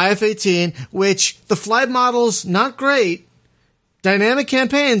 IF-22, IF-18, which the flight model's not great, dynamic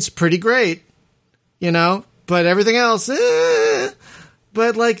campaigns pretty great, but everything else.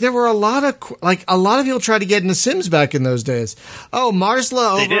 But there were a lot of people tried to get into Sims back in those days. Oh,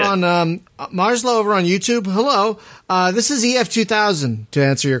 Marsla over on YouTube. Hello, this is EF2000 to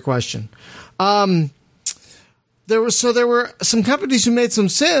answer your question. There were some companies who made some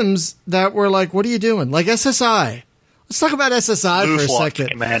Sims that were like, what are you doing? Like SSI. Let's talk about SSI for a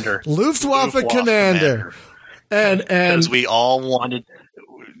second. Luftwaffe Commander. And because we all wanted.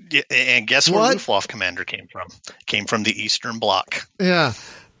 And guess where Luftwaffe Commander came from? Came from the Eastern Bloc. Yeah,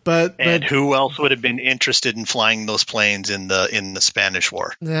 but who else would have been interested in flying those planes in the Spanish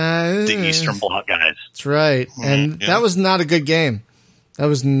War? The Eastern Bloc guys. That's right, and that was not a good game. That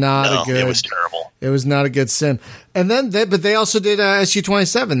was not a good. It was terrible. It was not a good sim. And then, they also did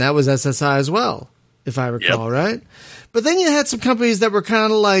SU-27. That was SSI as well, if I recall, right? But then you had some companies that were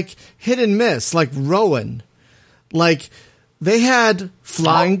kind of like hit and miss, like Rowan, They had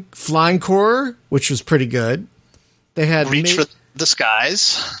Flying Corps, which was pretty good. They had Reach for the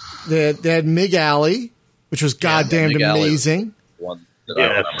Skies. They had Mig Alley, which was goddamn amazing. One that I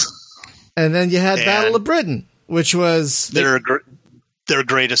remember. And then you had Battle of Britain, which was their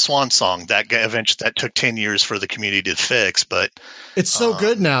greatest swan song. That took 10 years for the community to fix, but it's so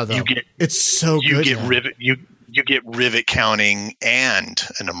good now, though. It's so good. You get rivet counting and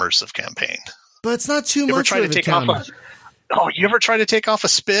an immersive campaign. But it's not too much rivet counting. You ever try to take off a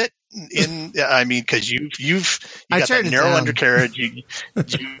spit? Because you've got that narrow undercarriage.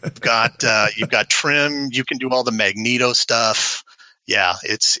 You've got trim. You can do all the magneto stuff. Yeah,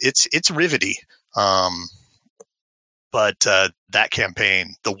 it's rivety. But that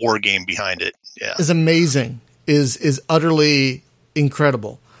campaign, the war game behind it, is amazing. Is utterly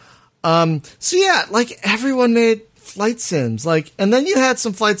incredible. So yeah, like everyone made flight sims, and then you had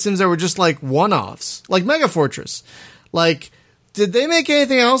some flight sims that were just like one-offs, like Mega Fortress. Like, did they make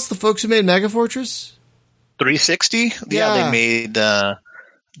anything else? The folks who made Mega Fortress 360, yeah,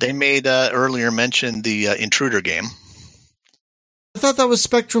 they made earlier mentioned the Intruder game. I thought that was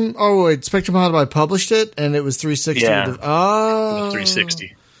Spectrum. Oh wait, Spectrum Holobyte published it, and it was 360. Yeah,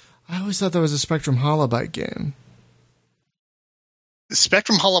 360. I always thought that was a Spectrum Holobyte game.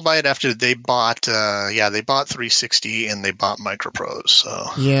 Spectrum Holobyte, after they bought 360 and they bought Microprose. So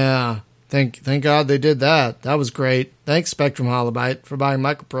yeah, thank God they did that. That was great. Thanks, Spectrum Holobyte, for buying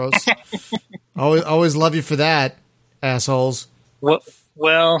Microprose. always love you for that, assholes.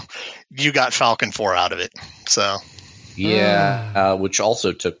 Well, you got Falcon 4 out of it, so yeah, which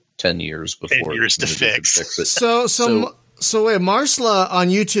also took 10 years before 10 years to fix it. So wait, Marsla on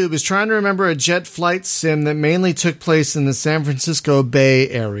YouTube is trying to remember a jet flight sim that mainly took place in the San Francisco Bay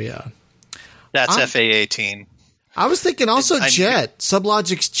Area. That's FA-18. I was thinking also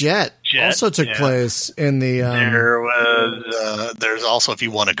Sublogic's Jet also took place in the. There's also, if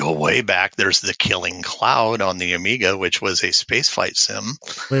you want to go way back, there's the Killing Cloud on the Amiga, which was a space flight sim.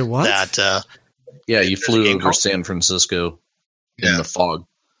 Wait, what? You flew over San Francisco in the fog.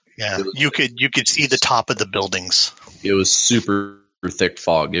 Yeah, you could see the top of the buildings. It was super thick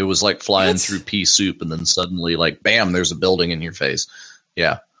fog. It was like flying through pea soup, and then suddenly, like, bam! There's a building in your face.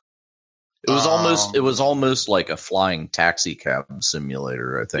 Yeah, it was almost like a flying taxi cab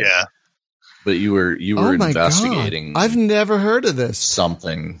simulator, I think. Yeah, but you were investigating. God. I've never heard of this.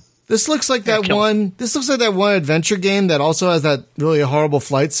 Something. This looks like that one. This looks like that one adventure game that also has that really horrible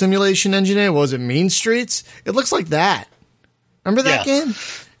flight simulation engine in it. What was it, Mean Streets? It looks like that. Remember that game?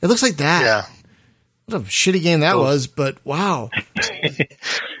 It looks like that. Yeah. What a shitty game that was, but wow. The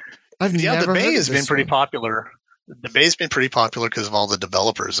Bay has been pretty popular. The Bay's been pretty popular because of all the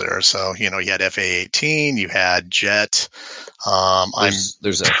developers there. So, you had FA-18, you had Jet.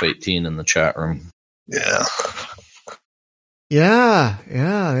 There's F-18 in the chat room. Yeah. Yeah,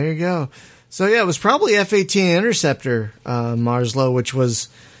 there you go. So yeah, it was probably F-18 Interceptor, Marslow, which was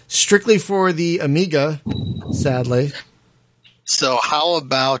strictly for the Amiga, sadly. So how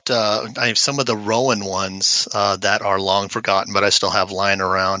about some of the Rowan ones that are long forgotten, but I still have lying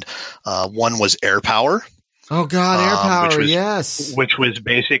around? One was Air Power. Oh God, Air Power, yes. Which was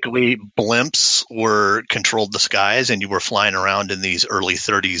basically blimps controlled the skies, and you were flying around in these early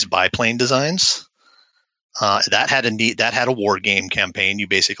 30s biplane designs. That had a war game campaign. You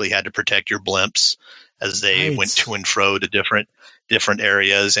basically had to protect your blimps as they went to and fro to different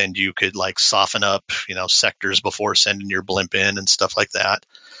areas, and you could like soften up, sectors before sending your blimp in and stuff like that.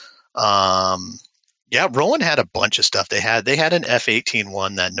 Rowan had a bunch of stuff. They had an F-18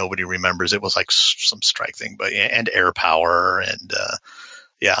 one that nobody remembers. It was like some strike thing, and Air Power and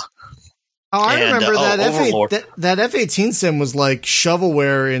Oh, I remember that F-18 sim was like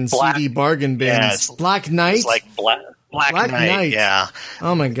shovelware in CD bargain bins. Black Knight? It's like Black Knight, yeah.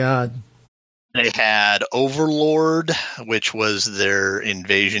 Oh my God. They had Overlord, which was their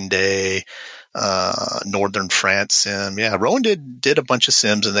Invasion Day, Northern France sim. Yeah, Rowan did a bunch of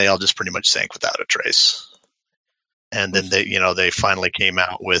sims, and they all just pretty much sank without a trace. And then they finally came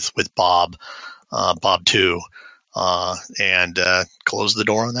out with Bob 2, and closed the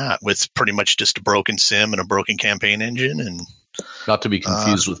door on that with pretty much just a broken sim and a broken campaign engine, and not to be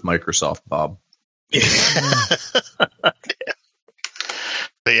confused with Microsoft Bob.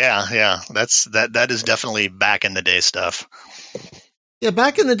 But yeah, that is definitely back in the day stuff. Yeah,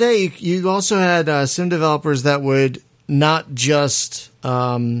 back in the day, you also had sim developers that would not just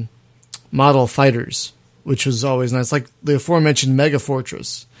model fighters, which was always nice, like the aforementioned Mega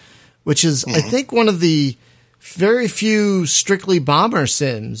Fortress, which is I think one of the very few strictly bomber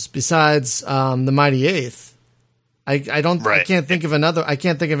sims besides the Mighty Eighth. I can't think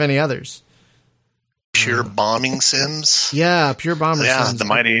of any others. Pure bombing sims. Yeah, pure bomber sims. The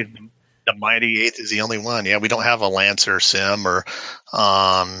Mighty Eighth is the only one. Yeah, we don't have a Lancer sim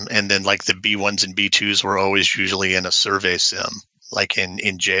and then like the B1s and B2s were always usually in a survey sim. Like in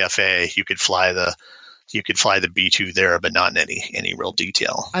JFA, you could fly the you could fly the B-2 there, but not in any real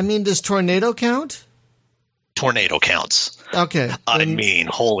detail. I mean, does Tornado count? Tornado counts. Okay. I mean,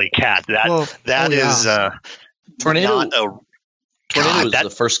 holy cat! Tornado Tornado is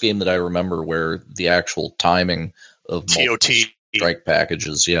the first game that I remember where the actual timing of TOT strike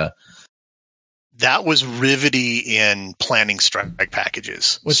packages. Yeah. That was rivety in planning strike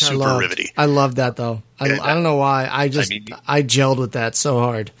packages. Which super I rivety. I love that though. I don't know why. I gelled with that so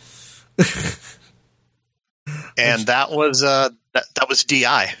hard. And that was DI.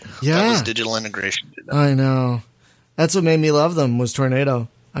 Yeah. That was digital integration. I know. That's what made me love them was Tornado.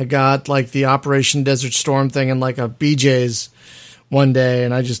 I got like the Operation Desert Storm thing in like a BJ's one day,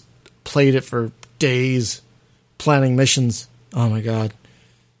 and I just played it for days, planning missions. Oh my God.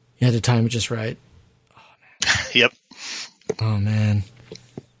 You had to time it just right. Oh, man. Yep. Oh man.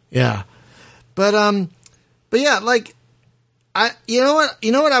 Yeah. But yeah, like you know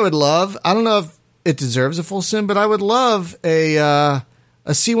what I would love? I don't know if it deserves a full sim, but I would love a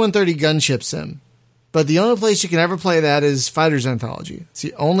C-130 gunship sim. But the only place you can ever play that is Fighters Anthology. It's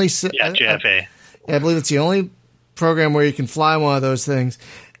the only JFA. I believe it's the only program where you can fly one of those things.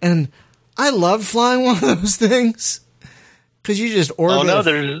 And I love flying one of those things because you just orbit.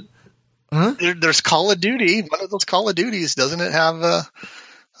 Oh no, there's Call of Duty. One of those Call of Duties, doesn't it have the?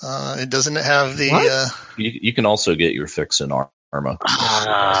 You can also get your fix in Arma.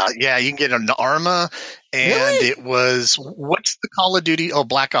 Yeah, you can get an Arma, and Really? it was what's the Call of Duty? Oh,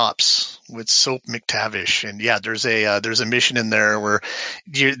 Black Ops with Soap McTavish, and yeah, there's a mission in there where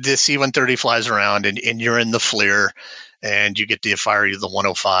the C-130 flies around, and you're in the FLIR, and you get to fire the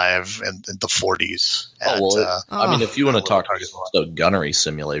 105 and the 40s. I mean, if you want to talk a gunnery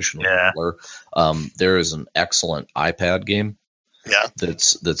simulation, there is an excellent iPad game. Yeah,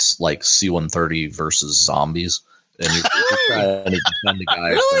 that's like C-130 versus zombies. And you're trying to defend the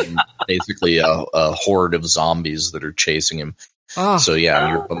guy from basically a horde of zombies that are chasing him. Oh, so yeah,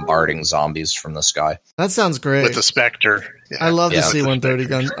 you're bombarding zombies from the sky. that sounds great. with the Spectre. Yeah. I love the C-130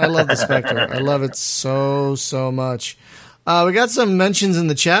 gun. I love the Spectre. I love it so much. We got some mentions in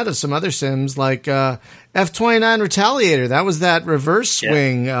the chat of some other sims like F-29 Retaliator. That was that reverse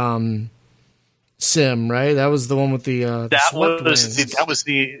swing sim, right? That was the one with the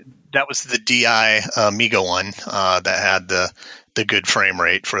that was the DI Amiga one that had the good frame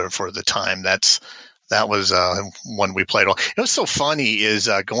rate for the time. That was one we played. It was so funny is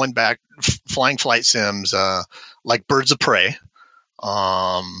going back flying flight sims like Birds of Prey,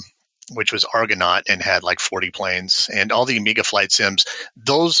 which was Argonaut and had like 40 planes, and all the Amiga flight sims.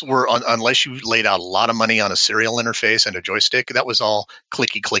 Those were unless you laid out a lot of money on a serial interface and a joystick, that was all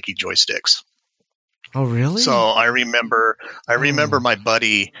clicky joysticks. Oh, really? So I remember my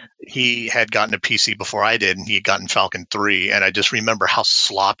buddy, he had gotten a PC before I did, and he had gotten Falcon 3, and I just remember how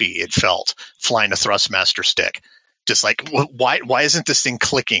sloppy it felt flying a Thrustmaster stick. Just like, why isn't this thing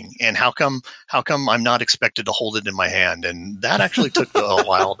clicking? And how come I'm not expected to hold it in my hand? And that actually took a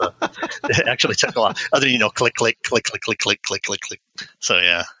while. It actually took a while. Other than, click, click, click, click, click, click, click, click, click. So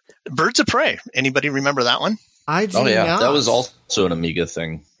yeah, Birds of Prey. Anybody remember that one? I do. Not. That was also an Amiga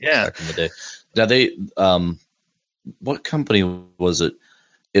thing. Yeah, back in the day. Now they, what company was it?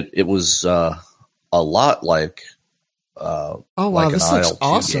 It was a lot like. Oh wow, like this looks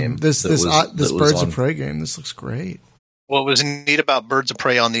awesome! This Birds of Prey game. This looks great. What was neat about Birds of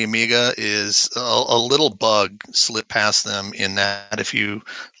Prey on the Amiga is a little bug slipped past them in that if you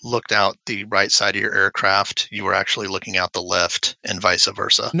looked out the right side of your aircraft, you were actually looking out the left, and vice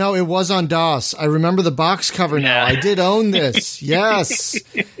versa. No, it was on DOS. I remember the box cover now. I did own this. Yes,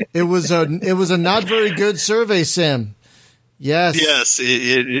 it was a not very good survey sim. Yes,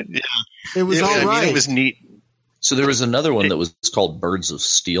 it was all right. It was neat. So there was another one that was called Birds of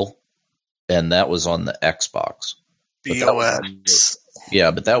Steel, and that was on the Xbox. BOX.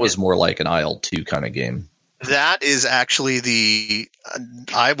 But that was more like an IL-2 kind of game. That is actually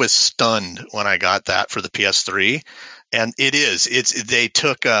I was stunned when I got that for the PS3, and they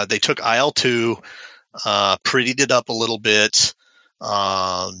took IL-2, prettied it up a little bit.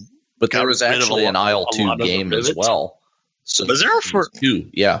 But there was actually an IL-2 game as well. So was there for two?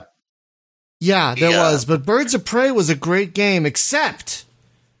 Yeah. Yeah, there was, but Birds of Prey was a great game, except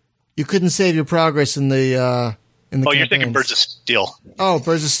you couldn't save your progress in the campaigns. You're thinking Birds of Steel. Oh,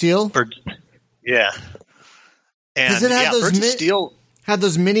 Birds of Steel? Yeah. Because it had Birds of Steel had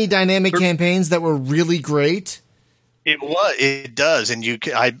those mini dynamic campaigns that were really great. It does, and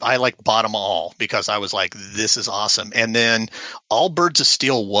I like bought them all because I was like, this is awesome. And then all Birds of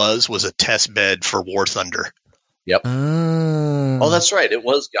Steel was a test bed for War Thunder. Yep. Oh, that's right. It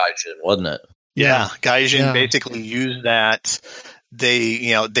was Gaijin, wasn't it? Yeah. Gaijin basically used that.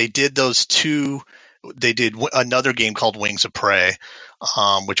 They did those two they did another game called Wings of Prey,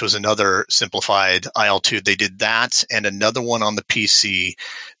 which was another simplified IL-2. They did that and another one on the PC.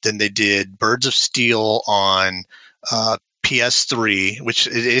 Then they did Birds of Steel on PS3, which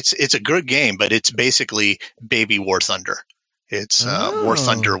it's a good game, but it's basically Baby War Thunder. It's War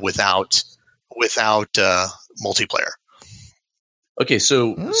Thunder without multiplayer. Okay,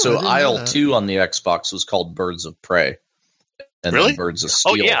 so IL-2 on the Xbox was called Birds of Prey, and then Birds of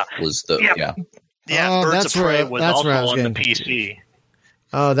Steel was the Birds of Prey was also on the PC.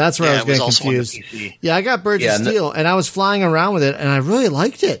 Oh, that's where I was getting confused. Yeah, I got Birds of Steel, and I was flying around with it, and I really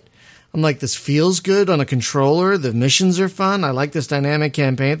liked it. I'm like, this feels good on a controller. The missions are fun. I like this dynamic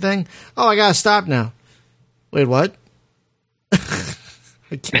campaign thing. Oh, I gotta stop now. Wait, what?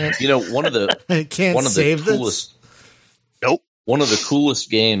 I can't. One of the coolest. Nope. One of the coolest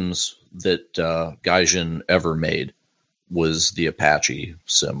games that Gaijin ever made was the Apache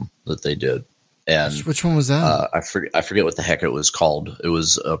sim that they did. And which one was that? I forget what the heck it was called. It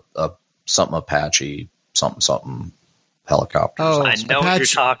was a something Apache something helicopter. Oh, I know what you're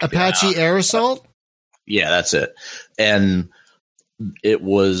talking about. Apache Air Assault? Yeah, that's it. And it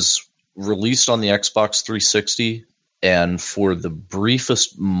was released on the Xbox 360, and for the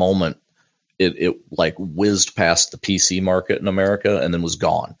briefest moment, it like whizzed past the PC market in America and then was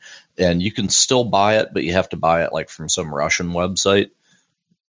gone. And you can still buy it, but you have to buy it like from some Russian website.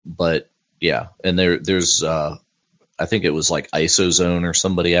 But yeah, and there's I think it was like IsoZone or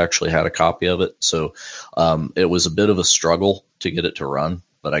somebody actually had a copy of it. So it was a bit of a struggle to get it to run,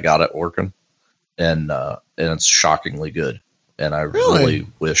 but I got it working, and it's shockingly good. And I really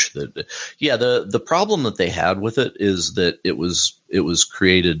wish that, the problem that they had with it is that it was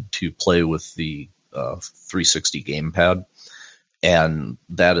created to play with the 360 gamepad, and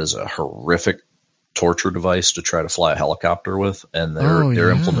that is a horrific torture device to try to fly a helicopter with. And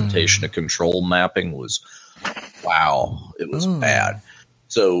their implementation of control mapping was, wow, it was bad.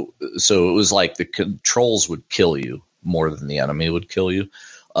 So it was like the controls would kill you more than the enemy would kill you.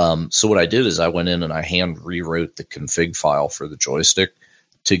 So what I did is I went in and I hand rewrote the config file for the joystick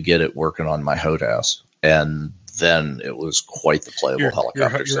to get it working on my HOTAS. And then it was quite the playable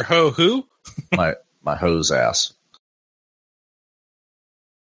helicopter. Your who? my hose ass.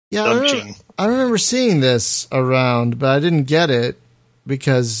 Yeah, I remember seeing this around, but I didn't get it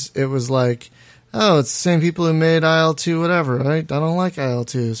because it was like, oh, it's the same people who made IL-2 whatever, right? I don't like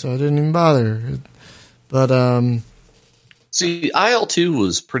IL-2, so I didn't even bother. But, see, IL-2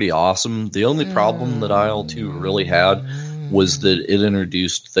 was pretty awesome. The only problem that IL-2 really had was that it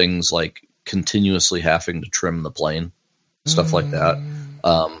introduced things like continuously having to trim the plane, stuff like that,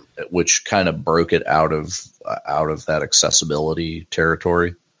 which kind of broke it out of that accessibility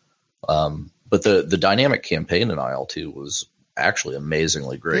territory. But the dynamic campaign in IL-2 was actually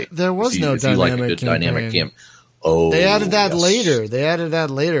amazingly great. There was no dynamic like a good campaign. Dynamic camp. Oh, they added that later. That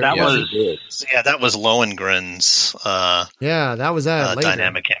was Lohengrin's. That was that later.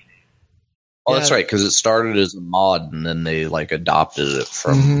 Dynamic campaign. Oh, that's right, because it started as a mod and then they like adopted it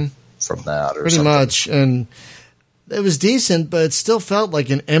from that or pretty something. much, and it was decent, but it still felt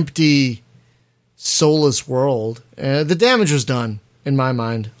like an empty, soulless world. The damage was done in my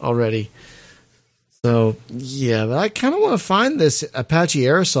mind already. So yeah, but I kind of want to find this Apache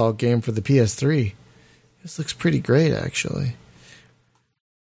Air Assault game for the PS3. This looks pretty great, actually.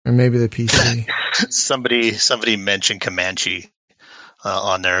 Or maybe the PC. Somebody mentioned Comanche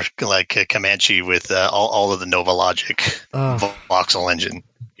on there, like Comanche with all of the Nova Logic voxel engine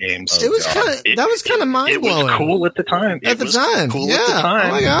games. It was that was kind of mind blowing. It was cool at the time. At the time. Oh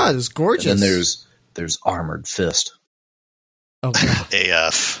my god, it was gorgeous. And then there's Armored Fist. Oh god.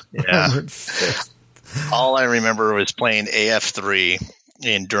 AF. Yeah. Armored Fist. All I remember was playing AF3.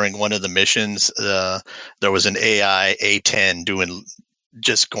 And during one of the missions, there was an AI A10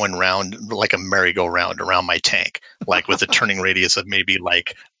 going round like a merry-go-round around my tank, like with a turning radius of maybe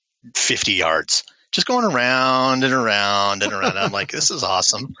like 50 yards, just going around and around and around. I'm like, this is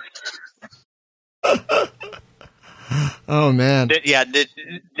awesome. Oh man,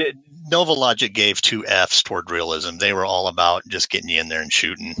 Nova Logic gave 2 Fs toward realism. They were all about just getting you in there and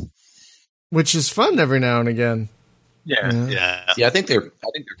shooting, which is fun every now and again. Yeah. I think their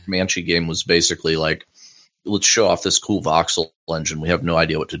Comanche game was basically like, let's show off this cool voxel engine. We have no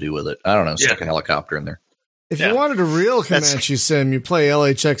idea what to do with it. I don't know. Stick a helicopter in there. If you wanted a real Comanche sim, you play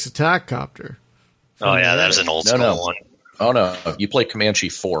LHX Attack Copter. Oh yeah, that was an old school one. Oh no, you play Comanche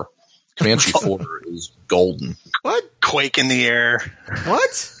 4. Comanche 4 is golden. What? Quake in the air.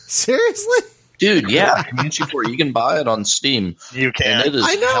 What? Seriously? Dude, yeah, Comanche 4, you can buy it on Steam. You can. And it is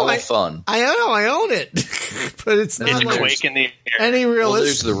hella fun. I know, I own it. But it's not like Quake in the air. any realistic. Well,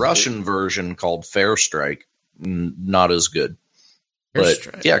 there's the Russian version called Fair Strike. Not as good.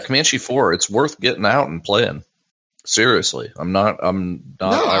 But yeah, Comanche 4, it's worth getting out and playing. Seriously. I'm not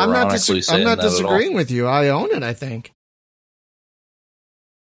ironically saying I'm not that disagreeing with you. I own it, I think.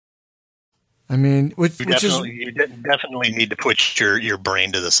 I mean, you definitely need to put your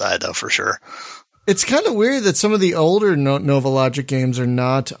brain to the side, though, for sure. It's kind of weird that some of the older Novalogic games are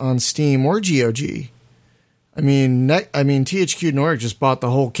not on Steam or GOG. I mean, THQ Nordic just bought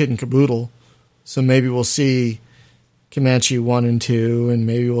the whole kit and caboodle, so maybe we'll see Comanche 1 and 2, and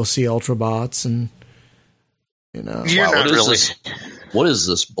maybe we'll see Ultrabots, and what is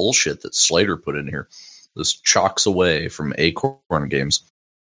this bullshit that Slater put in here? This chalks away from Acorn Games.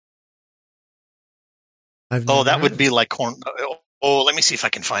 That would be like corn. Oh, let me see if I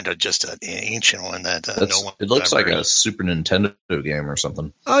can find just an ancient one that no one. It looks like a Super Nintendo game or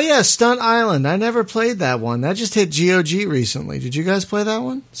something. Oh yeah, Stunt Island. I never played that one. That just hit GOG recently. Did you guys play that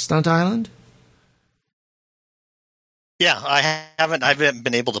one, Stunt Island? Yeah, I haven't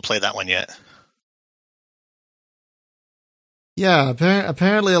been able to play that one yet. Yeah,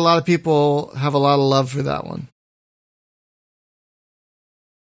 apparently a lot of people have a lot of love for that one.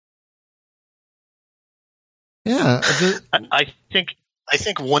 Yeah, I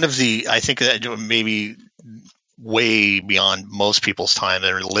think one of the that maybe way beyond most people's time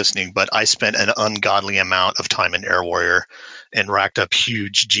that are listening, but I spent an ungodly amount of time in Air Warrior and racked up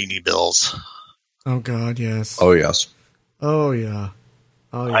huge genie bills. Oh God, yes. Oh yes. Oh yeah.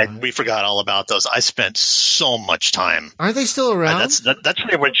 Oh yeah. We forgot all about those. I spent so much time. Aren't they still around? That's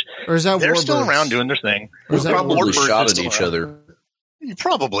pretty much. Or is that they're Warbirds? Still around doing their thing? We probably shot at each other.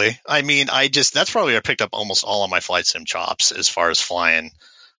 Probably. I mean, that's probably I picked up almost all of my flight sim chops as far as flying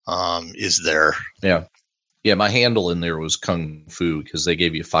is there. Yeah. Yeah, my handle in there was Kung Fu because they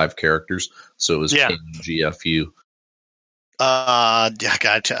gave you 5 characters. So it was KGFU. I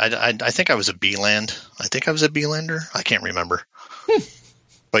think I was a B-Land. I think I was a B-Lander. I can't remember.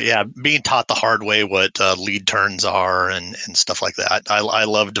 But yeah, being taught the hard way what lead turns are and stuff like that. I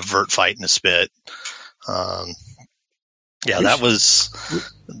love divert fight in a spit. That was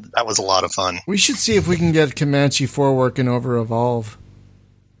a lot of fun. We should see if we can get Comanche 4 working over Evolve.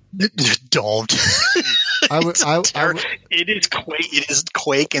 Don't. It is Quake. It is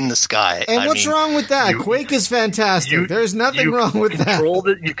Quake in the sky. And what's wrong with that? Quake is fantastic. There's nothing wrong with that.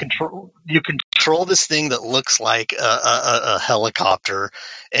 You control this thing that looks like a helicopter,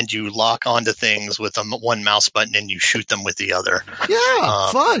 and you lock onto things with one mouse button, and you shoot them with the other.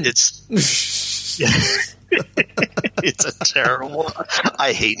 Yeah, fun. It's a terrible.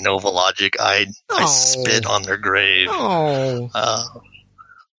 I hate Novalogic. I spit on their grave.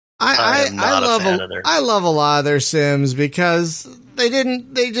 I love a lot of their sims because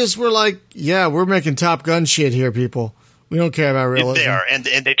they just were like, yeah, we're making Top Gun shit here, people. We don't care about realism. They are, and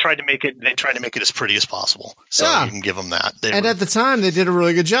they tried to make it as pretty as possible. So you can give them that. At the time, they did a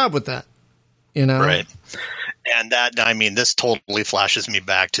really good job with that. Right. And that, I mean, this totally flashes me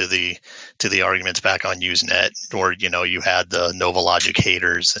back to the arguments back on Usenet, where you had the Novalogic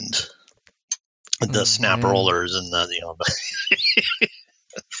haters and the snap rollers and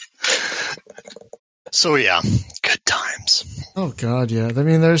So yeah, good times. Oh God, yeah. I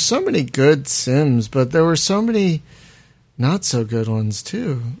mean, there's so many good sims, but there were so many not so good ones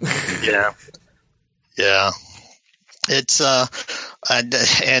too. Yeah. It's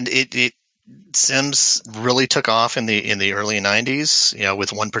and it Sims really took off in the early 90s,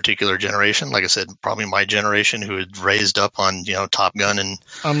 with one particular generation. Like I said, probably my generation who had raised up on, Top Gun and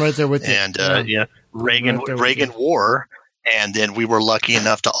I'm right there with you. And Reagan War. And then we were lucky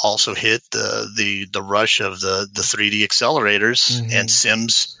enough to also hit the rush of the 3D accelerators, and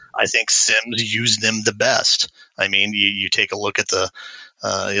Sims. I think Sims used them the best. I mean, you take a look at the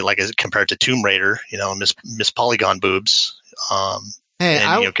like as compared to Tomb Raider, Miss Polygon boobs.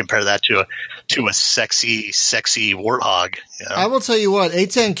 Compare that to a sexy warthog. I will tell you what,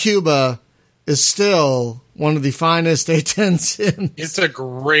 A10 Cuba is still one of the finest A10 Sims. It's a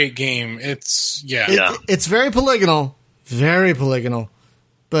great game. It's it's very polygonal. Very polygonal,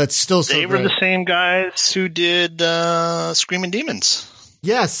 but still so They were the same guys who did Screaming Demons.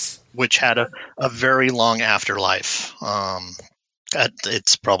 Yes. Which had a very long afterlife.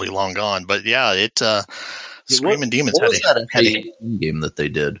 It's probably long gone, but yeah, Screaming Demons had a game that they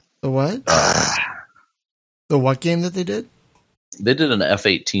did. The what? The what game that they did? They did an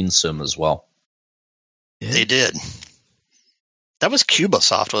F-18 sim as well. Yeah. They did. That was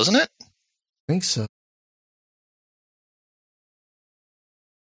Cubasoft, wasn't it? I think so.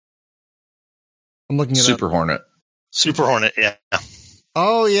 I'm looking at Super Hornet. Super Hornet, yeah.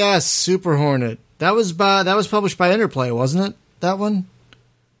 Oh yes, Super Hornet. That was published by Interplay, wasn't it? That one,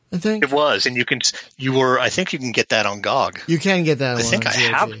 I think it was, and I think you can get that on GOG. You can get that. I think I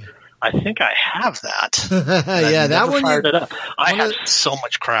have that. Yeah, that one. Fired it up. I have so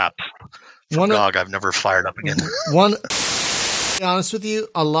much crap from GOG. I've never fired up again. To be honest with you,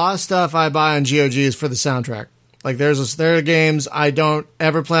 a lot of stuff I buy on GOG is for the soundtrack. Like there are games I don't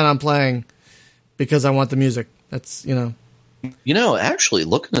ever plan on playing because I want the music. That's actually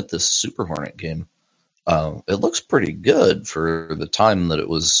looking at this Super Hornet game, it looks pretty good for the time that it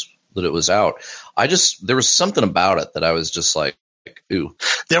was out. There was something about it that I was just like, ooh.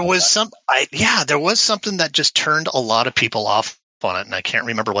 There was something that just turned a lot of people off on it, and I can't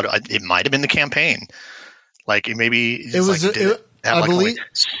remember what it might have been the campaign. Like I believe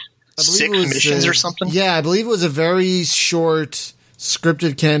 6 missions or something. Yeah, I believe it was a very short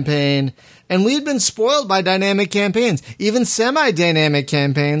scripted campaign, and we had been spoiled by dynamic campaigns, even semi-dynamic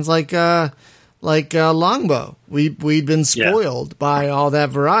campaigns like Longbow. We'd been spoiled by all that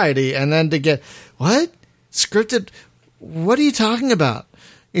variety, and then to get what scripted? What are you talking about?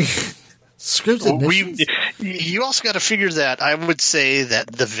 Scripted missions? You also got to figure that I would say that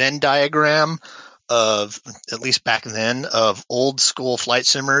the Venn diagram of, at least back then, of old school flight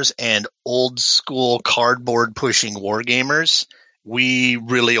simmers and old school cardboard pushing war gamers, we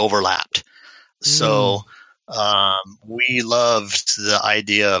really overlapped. So we loved the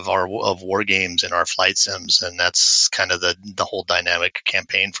idea of war games in our flight sims, and that's kind of the whole dynamic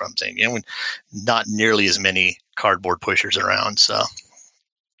campaign from saying, not nearly as many cardboard pushers around. So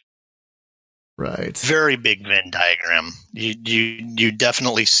right, very big Venn diagram. You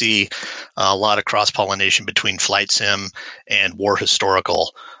definitely see a lot of cross pollination between flight sim and war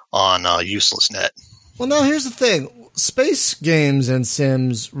historical on Useless.net. Well, no, here's the thing. Space games and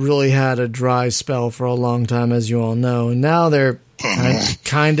sims really had a dry spell for a long time, as you all know, and now they're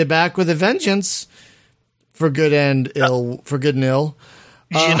kind of back with a vengeance, for good and ill.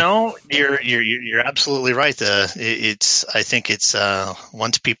 You're absolutely right. I think it's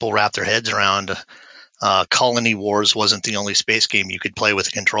once people wrap their heads around, Colony Wars wasn't the only space game you could play with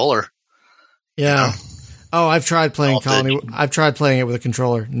a controller. Yeah. Oh, I've tried playing Colony. I've tried playing it with a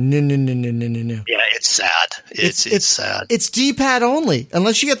controller. No. Yeah, it's sad. It's sad. It's D-pad only,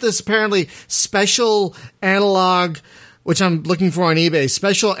 unless you get this apparently special analog, which I'm looking for on eBay.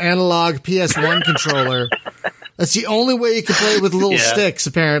 Special analog PS1 controller. That's the only way you can play with little sticks.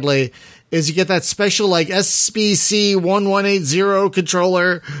 Apparently, is you get that special like SBC 1180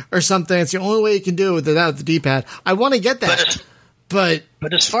 controller or something. It's the only way you can do it without the D-pad. I want to get that, but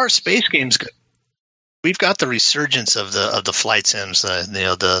as far as space games go, we've got the resurgence of the flight sims,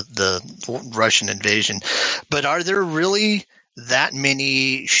 the Russian invasion. But are there really that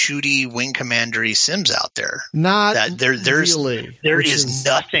many shooty wing commandery sims out there? Not that really. There is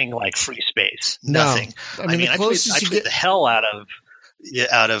nothing like free space. Nothing. No. I mean, I played the hell out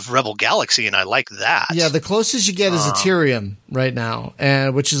of Rebel Galaxy, and I like that. Yeah, the closest you get is Ethereum right now,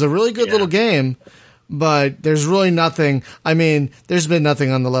 and which is a really good little game. But there's really nothing. I mean, there's been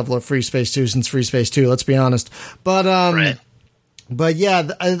nothing on the level of Free Space 2 since Free Space 2. Let's be honest. But right. But yeah,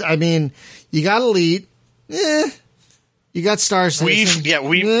 I mean, you got Elite. You got Star Citizen. We have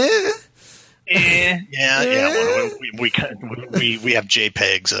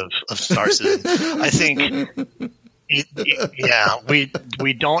JPEGs of Star Citizen. I think.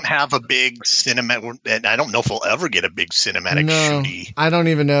 We don't have a big cinematic, and I don't know if we'll ever get a big cinematic shooty. I don't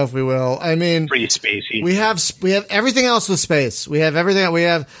even know if we will. I mean, pretty spacey. We have everything else with space. We have everything. We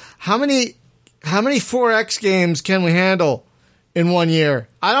have how many 4X games can we handle in 1 year?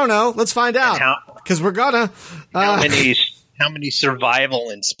 I don't know. Let's find out because we're gonna. How many survival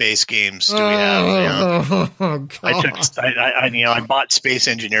in space games do we have? Oh God. I bought Space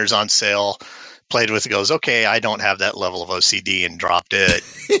Engineers on sale. Played with it, goes, okay, I don't have that level of OCD, and dropped it.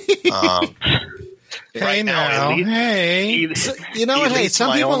 Right now, you know what? Hey,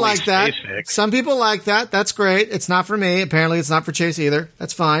 some people like that. Some people like that. That's great. It's not for me. Apparently, it's not for Chase either.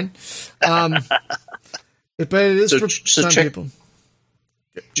 That's fine. But it is for some people.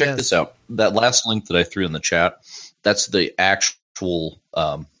 Check this out. That last link that I threw in the chat, that's the actual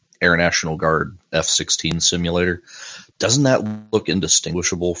Air National Guard F-16 simulator. Doesn't that look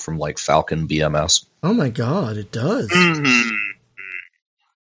indistinguishable from like Falcon BMS? Oh my God, it does. Mm-hmm.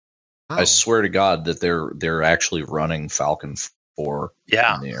 I swear to God that they're actually running Falcon 4 in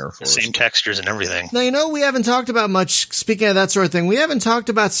the Air Force. Same textures and everything. Now, we haven't talked about much, speaking of that sort of thing, we haven't talked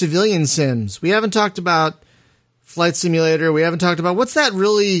about civilian sims. We haven't talked about Flight Simulator. We haven't talked about, what's that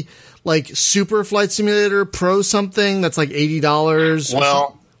really, like, Super Flight Simulator Pro something that's like $80?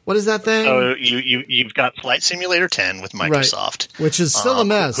 Well, What is that thing? So you've got Flight Simulator 10 with Microsoft, right. Which is still a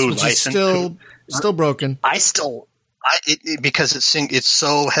mess, which is still broken. Because it's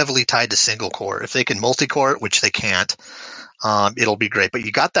so heavily tied to single core. If they can multi-core it, which they can't, it'll be great. But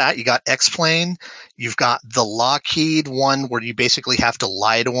you got that. You got X-Plane. You've got the Lockheed one where you basically have to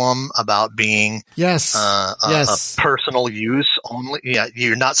lie to them about being a personal use only. Yeah,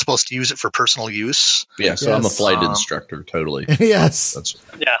 you're not supposed to use it for personal use. Yeah, so I'm a flight instructor, totally. Yes.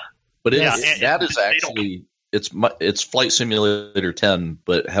 But that is actually it's Flight Simulator 10,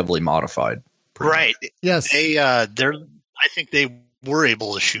 but heavily modified. Right. Yes. I think they were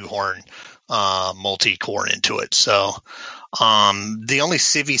able to shoehorn multi-core into it. So the only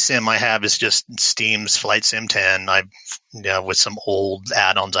Civi Sim I have is just Steam's Flight Sim 10. With some old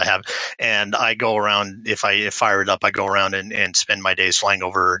add-ons I have, and I go around if I fire it up, I go around and spend my days flying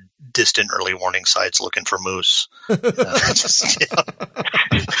over distant early warning sites looking for moose. I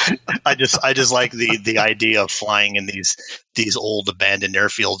just like the idea of flying in these old abandoned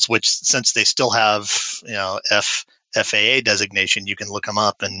airfields, which since they still have FAA designation, you can look them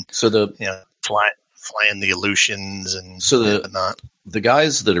up and flying the Aleutians and whatnot. The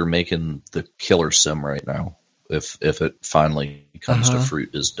guys that are making the killer sim right now, if it finally comes to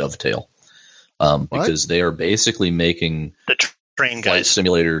fruit, is Dovetail, because they are basically making the train Flight guys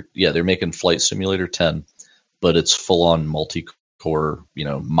Simulator. Yeah, they're making Flight Simulator 10, but it's full on multi-core,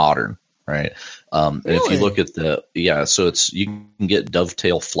 modern, right? And if you look at so you can get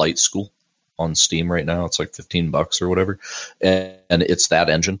Dovetail Flight School on Steam right now. It's like $15 or whatever, and it's that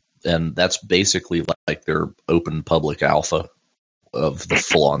engine, and that's basically like their open public alpha of the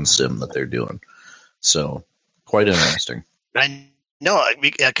full-on sim that they're doing. So quite interesting. I know,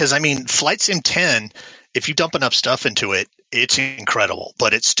 because Flight Sim 10, if you dump enough stuff into it, it's incredible,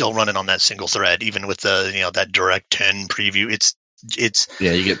 but it's still running on that single thread, even with the that Direct 10 preview. It's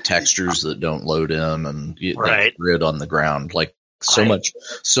you get textures that don't load in, and you get that grid on the ground. Like so much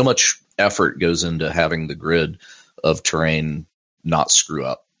effort goes into having the grid of terrain not screw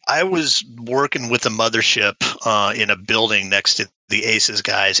up. I was working with a mothership in a building next to the Aces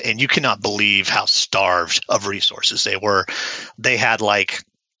guys, and you cannot believe how starved of resources they were. They had like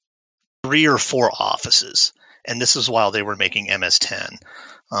 3 or 4 offices, and this is while they were making MS-10.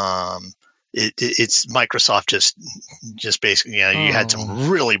 It's Microsoft just basically, you had some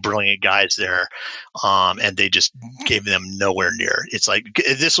really brilliant guys there, and they just gave them nowhere near. It's like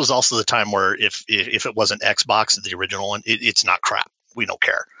this was also the time where if it wasn't Xbox, the original one, it's not crap. We don't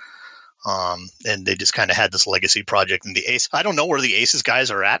care. And they just kind of had this legacy project. And the Ace, I don't know where the Aces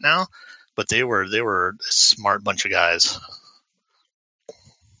guys are at now, but they were a smart bunch of guys.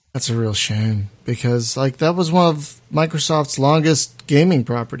 That's a real shame, because that was one of Microsoft's longest gaming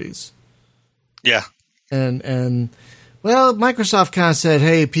properties. Yeah. And well, Microsoft kind of said,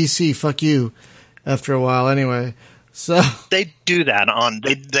 "Hey, PC, fuck you," after a while anyway. So they do that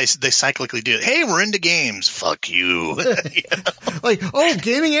they cyclically do it. Hey, we're into games. Fuck you.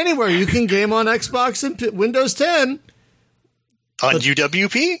 Gaming anywhere. You can game on Xbox and Windows 10 on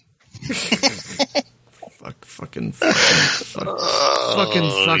UWP. Fuck.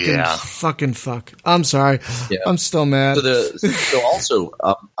 I'm sorry. Yeah. I'm still mad. So also,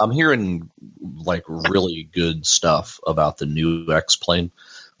 I'm hearing really good stuff about the new X-Plane.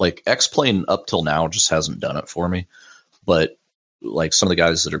 X-Plane up till now just hasn't done it for me. But some of the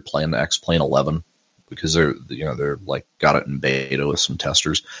guys that are playing the X-Plane 11, because they're got it in beta with some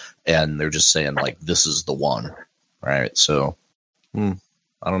testers, and they're just saying this is the one, right? So I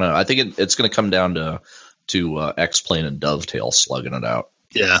don't know. I think it's going to come down to X-Plane and Dovetail slugging it out.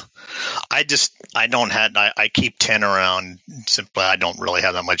 Yeah, I keep 10 around. Simply, I don't really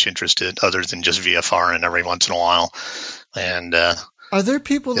have that much interest in other than just VFR and every once in a while. And are there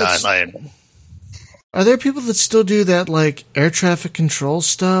people Are there people that still do that, air traffic control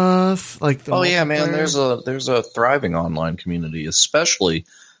stuff? Yeah, man. There's a thriving online community, especially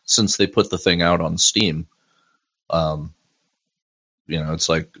since they put the thing out on Steam. It's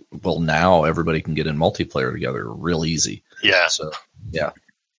now everybody can get in multiplayer together real easy. Yeah. So, yeah.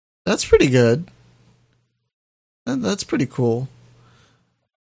 That's pretty good. That's pretty cool.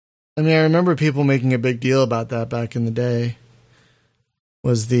 I remember people making a big deal about that back in the day.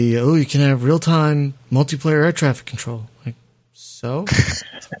 Was you can have real-time multiplayer air traffic control. So?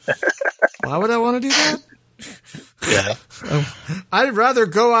 Why would I want to do that? Yeah. I'd rather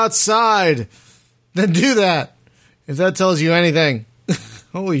go outside than do that, if that tells you anything.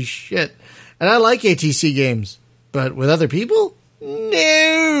 Holy shit. And I like ATC games, but with other people?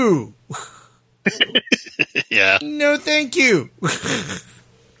 No! Yeah. No, thank you.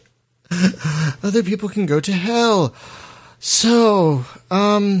 Other people can go to hell. So,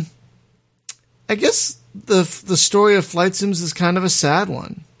 I guess the story of flight sims is kind of a sad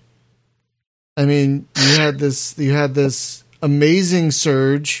one. I mean, you had this amazing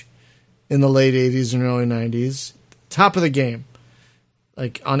surge in the late 80s and early 90s, top of the game,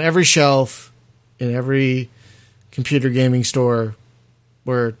 like on every shelf in every computer gaming store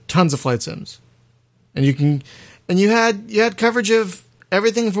were tons of flight sims, and you had coverage of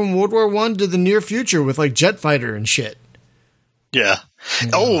everything from World War I to the near future with like Jet Fighter and shit. Yeah.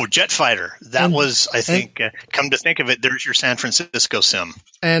 Oh, Jet Fighter. That was, I think, come to think of it, there's your San Francisco sim.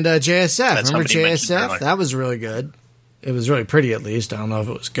 And JSF. Remember JSF? That was really good. It was really pretty, at least. I don't know if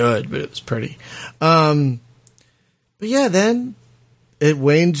it was good, but it was pretty. But yeah, then it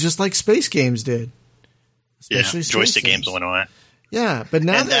waned just like space games did. Especially joystick games went away. Yeah, but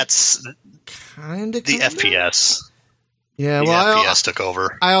now that's kind of the FPS. Yeah, the FPS took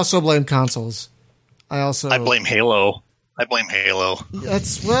over. I also blame consoles. I blame Halo.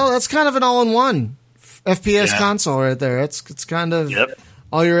 That's kind of an all-in-one FPS console right there. It's kind of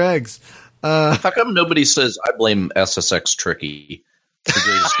all your eggs. How come nobody says I blame SSX Tricky, the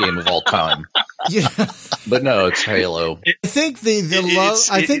greatest game of all time? Yeah, but no, it's Halo. I think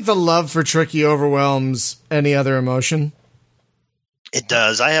the love for Tricky overwhelms any other emotion. It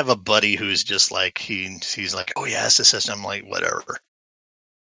does. I have a buddy who's just like he's like, oh yeah, SSX. I'm like, whatever.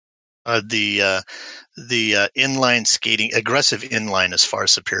 The inline skating, aggressive inline is far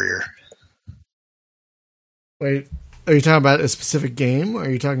superior. Wait, are you talking about a specific game, or are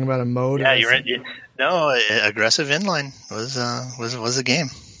you talking about a mode? Yeah, you're right. No, aggressive inline was a game.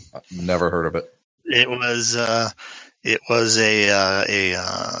 Never heard of it. It was a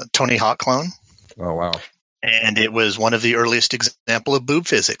Tony Hawk clone. Oh wow! And it was one of the earliest example of boob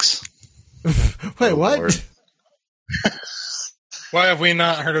physics. Wait, what? Why have we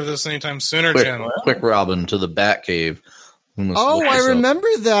not heard of this anytime sooner, Jim? Quick Robin to the Batcave. Oh, I remember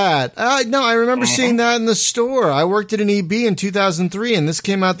that. No, I remember seeing that in the store. I worked at an EB in 2003, and this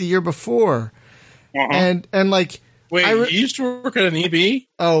came out the year before. And like, wait, you used to work at an EB?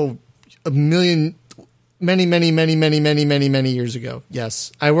 Oh, many years ago.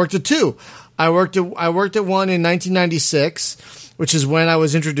 Yes, I worked at two. I worked at one in 1996. Which is when I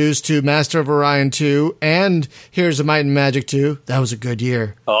was introduced to Master of Orion 2 and Heroes of Might and Magic 2. That was a good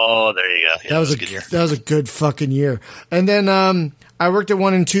year. Oh, there you go. Yeah, that was a good year. That was a good fucking year. And then I worked at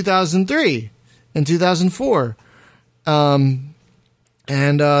one in 2003 and 2004. And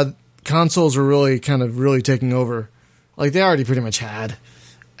consoles were really taking over. Like they already pretty much had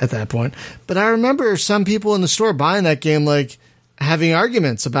at that point. But I remember some people in the store buying that game, like having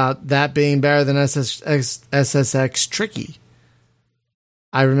arguments about that being better than SSX Tricky.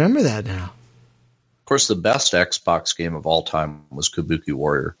 I remember that now. Of course, the best Xbox game of all time was Kabuki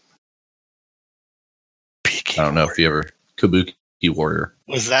Warrior. I don't know if you ever... Kabuki Warrior.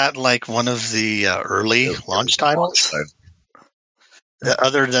 Was that like one of the early launch titles?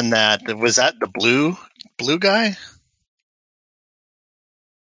 Other than that, was that the blue guy?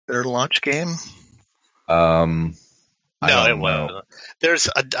 Their launch game? No, it wasn't.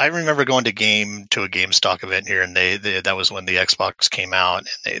 I remember going to a GameStop event here, and they that was when the Xbox came out,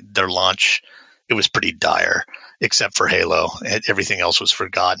 and their launch, it was pretty dire, except for Halo. Everything else was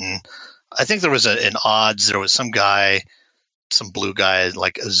forgotten. I think there was an odds. There was some guy, some blue guy,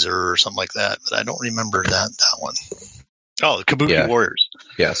 like Azure or something like that, but I don't remember that one. Oh, the Kabuki Warriors.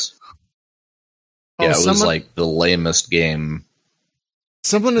 Yes. Yeah, it was like the lamest game.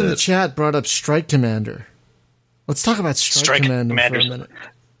 Someone in the chat brought up Strike Commander. Let's talk about Strike Commander for a minute.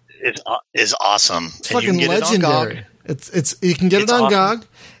 Is awesome. It's fucking legendary. It's you can get it on GOG,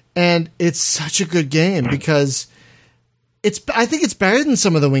 and it's such a good game because I think it's better than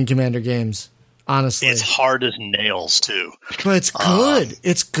some of the Wing Commander games. Honestly, it's hard as nails too, but it's good.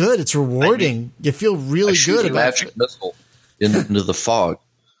 It's good. It's rewarding. You feel really good about magic missile into the fog.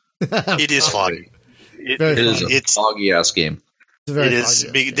 It is foggy. It is a foggy ass game. It is.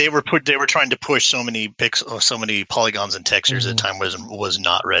 They were trying to push so many polygons and textures at time was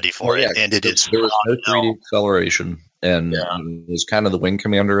not ready for it, and it is. There was no 3D acceleration, and it was kind of the Wing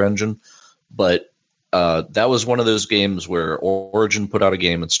Commander engine, but that was one of those games where Origin put out a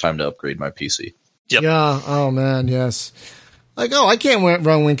game. It's time to upgrade my PC. Yep. Yeah. Oh man. Yes. Like, I can't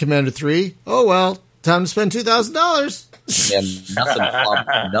run Wing Commander 3. Oh well, time to spend $2,000.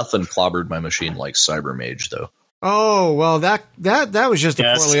 And nothing clobbered my machine like Cybermage though. Oh, well, that was just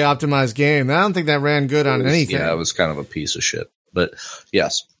a poorly optimized game. I don't think that ran good on anything. Yeah, it was kind of a piece of shit. But,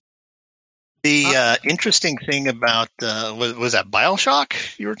 yes. The interesting thing about, was that Bioshock?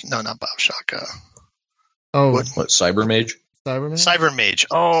 No, not Bioshock. What, Cybermage? Cybermage.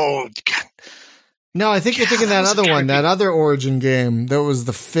 Oh, God. No, I think you're thinking that other one, that other Origin game. That was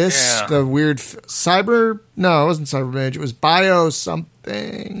the Fist, the weird Cyber. No, it wasn't Cyber Mage. It was Bio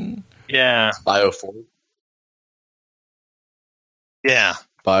something. Yeah. Bioforge. Yeah.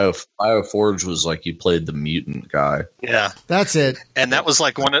 Bioforge was like you played the mutant guy. Yeah. That's it. And that was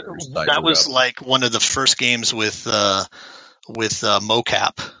like one of the first games with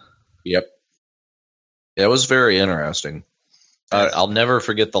mocap. Yep. Yeah, it was very interesting. I'll never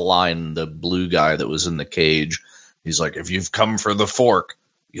forget the line, the blue guy that was in the cage. He's like, if you've come for the fork,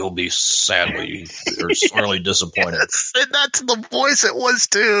 you'll be sadly or sorely disappointed. Yes, and that's the voice it was,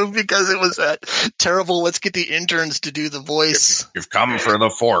 too, because it was that terrible, let's get the interns to do the voice. If you've come for the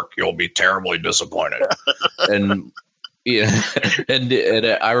fork, you'll be terribly disappointed. And yeah, and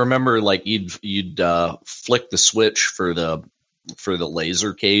I remember like you'd flick the switch for the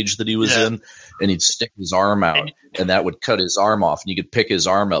laser cage that he was in, and he'd stick his arm out, and that would cut his arm off, and you could pick his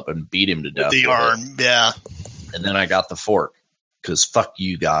arm up and beat him to death. The arm, yeah. And then I got the fork, because fuck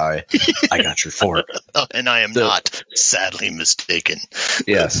you, guy. I got your fork. And I am not sadly mistaken.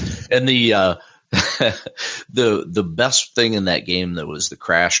 Yes. And the best thing in that game that was the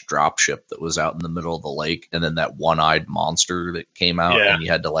crash dropship that was out in the middle of the lake, and then that one-eyed monster that came out, and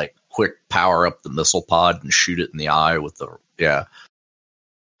you had to like quick power up the missile pod and shoot it in the eye with the man,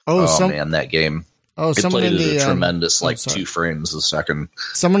 that game. Oh, it someone played in the a tremendous 2 frames a second.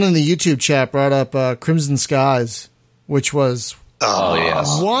 Someone in the YouTube chat brought up Crimson Skies, which was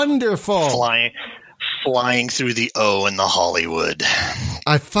wonderful. Flying through the O in the Hollywood.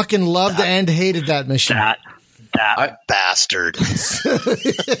 I fucking loved and hated that mission. That bastard.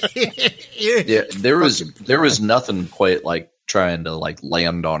 Yeah, there was nothing quite like trying to like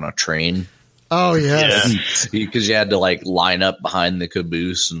land on a train. Oh yes, because you had to like line up behind the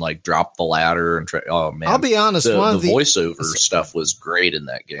caboose and like drop the ladder and try. Oh man, I'll be honest. The voiceover stuff was great in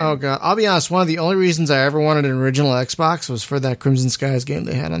that game. Oh god, I'll be honest. One of the only reasons I ever wanted an original Xbox was for that Crimson Skies game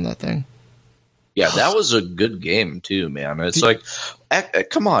they had on that thing. Yeah, that was a good game too, man. It's like,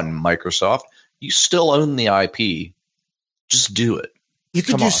 come on, Microsoft, you still own the IP. Just do it. You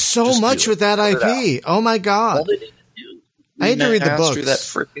could do so much with that IP. Oh my god. All they need to do, I had to read the books. That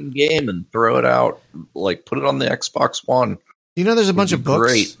freaking game and throw it out, like put it on the Xbox One. You know, there's a bunch of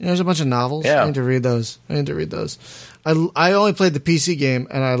books. Great. There's a bunch of novels. Yeah. I need to read those. I only played the PC game,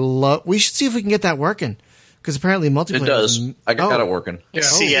 and I love. We should see if we can get that working, because apparently multiplayer. It does. I got it working. Yeah,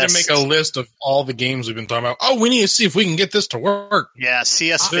 we're going to make a list of all the games we've been talking about. Oh, we need to see if we can get this to work. Yeah,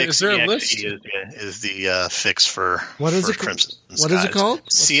 CS Fix is there a list? is the fix for what is for it? Crimson Skies. What is it called?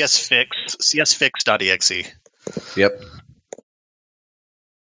 CSFix.exe. Yep.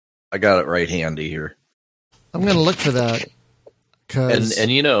 I got it right handy here. I'm going to look for that.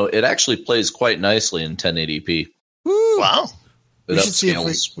 And you know, it actually plays quite nicely in 1080p. Woo. Wow. We should see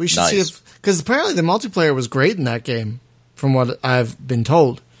if because apparently the multiplayer was great in that game, from what I've been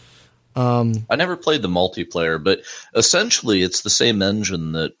told. I never played the multiplayer, but essentially it's the same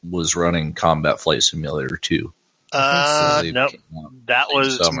engine that was running Combat Flight Simulator 2. Nope. That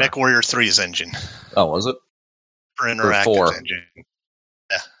was MechWarrior 3's engine. Oh, was it? For interactive engine.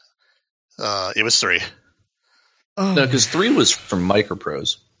 Yeah. It was 3. Oh. No, because 3 was from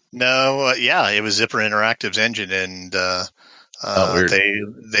Microprose. No, it was Zipper Interactive's engine, and they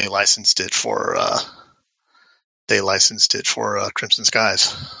licensed it for Crimson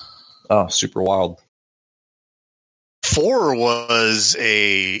Skies. Oh, super wild. 4 was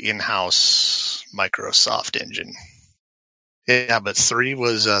a in-house Microsoft engine. Yeah, but 3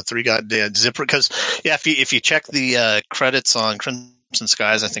 was 3 got dead. Zipper, because if you check the credits on Crimson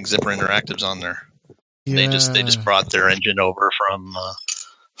Skies, I think Zipper Interactive's on there. Yeah. They just brought their engine over from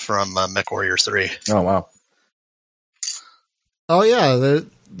MechWarrior 3. Oh wow! Oh yeah, the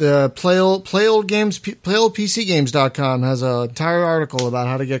playoldPCgames.com has an entire article about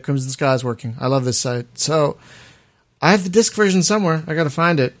how to get Crimson Skies working. I love this site. So I have the disc version somewhere. I got to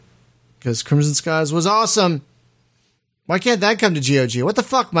find it because Crimson Skies was awesome. Why can't that come to GOG? What the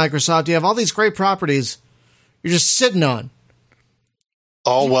fuck, Microsoft? You have all these great properties you're just sitting on.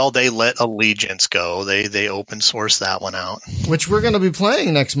 Oh, well, they let Allegiance go. They open source that one out. Which we're going to be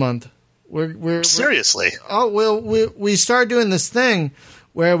playing next month. Seriously? We start doing this thing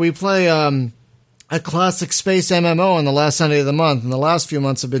where we play a classic space MMO on the last Sunday of the month, and the last few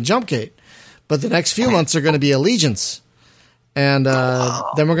months have been Jumpgate. But the next few months are going to be Allegiance. And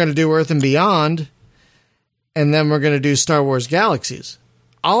then we're going to do Earth and Beyond, and then we're going to do Star Wars Galaxies.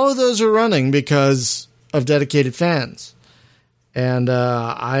 All of those are running because of dedicated fans. And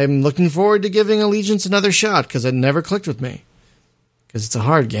I'm looking forward to giving Allegiance another shot because it never clicked with me. Because it's a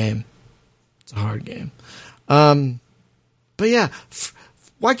hard game. But yeah,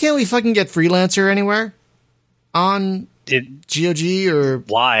 Why can't we fucking get Freelancer anywhere on GOG or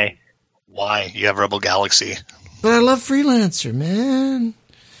why? You have Rebel Galaxy. But I love Freelancer, man.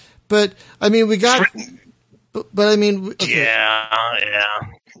 But I mean, we got. But I mean, okay. Yeah.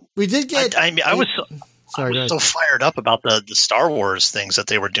 We did get. I was so fired up about the Star Wars things that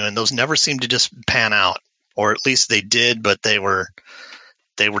they were doing. Those never seemed to just pan out, or at least they did, but they were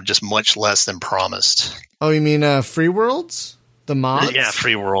just much less than promised. Oh, you mean Free Worlds? The mods? Yeah,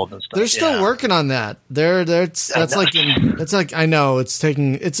 Free World and stuff. They're still working on that. I know it's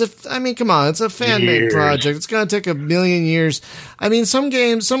taking. I mean, come on, it's a fan made project. It's gonna take a million years. I mean, some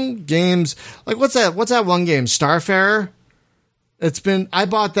games, like what's that one game, Starfarer? I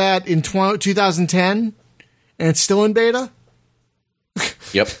bought that in 2010, and it's still in beta.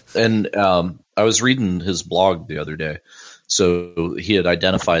 Yep, and I was reading his blog the other day. So he had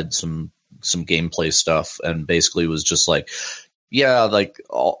identified some gameplay stuff, and basically was just like, yeah, like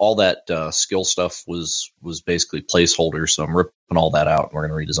all that skill stuff was basically placeholder. So I'm ripping all that out, and we're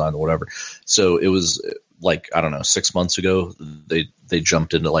going to redesign the whatever. So it was like, I don't know, 6 months ago, they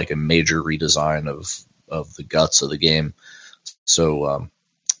jumped into like a major redesign of the guts of the game. So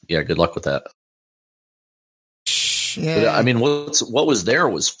yeah, good luck with that. Yeah. But, I mean, what was there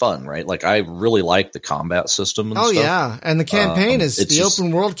was fun, right? Like, I really like the combat system and stuff. Yeah, and the campaign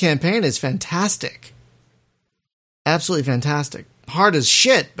open world campaign is fantastic. Absolutely fantastic. Hard as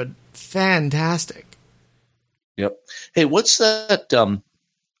shit, but fantastic. Yep. Hey, what's that?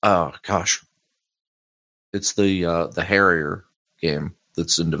 Oh gosh, it's the Harrier game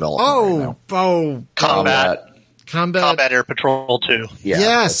that's in development right now. Combat Air Patrol 2. Yeah,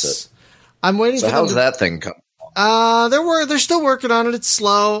 yes, I'm waiting. So for how's that thing come? They're still working on it. It's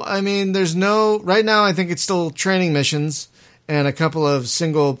slow. I mean, right now I think it's still training missions and a couple of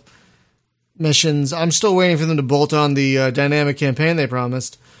single missions. I'm still waiting for them to bolt on the dynamic campaign they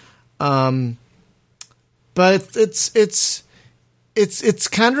promised. But it's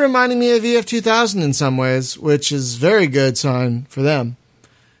kind of reminding me of EF 2000 in some ways, which is very good sign for them.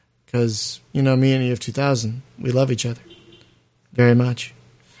 Because, me and EF 2000, we love each other very much.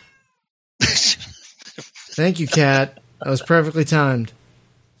 Thank you, Kat. That was perfectly timed.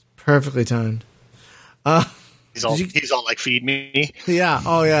 Perfectly timed. He's all like, feed me. Yeah.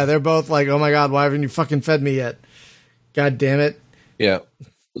 Oh, yeah. They're both like, oh my God, why haven't you fucking fed me yet? God damn it. Yeah. It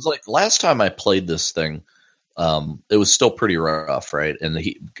was like last time I played this thing, it was still pretty rough, right? And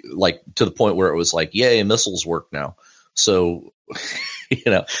he, like, to the point where it was like, yay, missiles work now. So,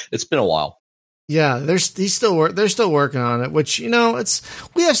 it's been a while. Yeah, they're still working on it, which, we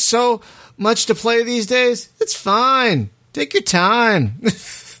have so much to play these days. It's fine. Take your time.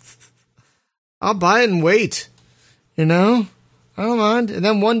 I'll buy it and wait. I don't mind. And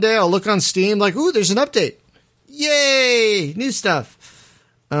then one day I'll look on Steam like, ooh, there's an update. Yay! New stuff.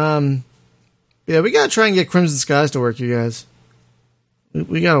 Yeah, we gotta try and get Crimson Skies to work, you guys.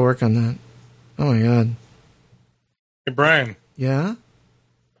 We gotta work on that. Oh my God. Hey, Brian. Yeah?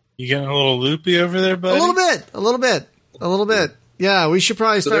 You getting a little loopy over there, buddy? A little bit. Yeah, we should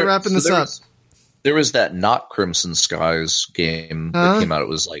probably start wrapping this up. There was that not Crimson Skies game that came out.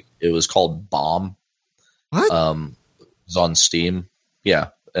 It was called Bomb. What? It was on Steam. Yeah,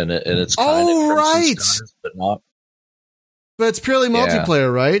 and it's kind of Crimson Skies, but not. But it's purely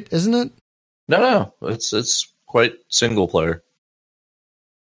multiplayer, right? Isn't it? No. It's quite single player.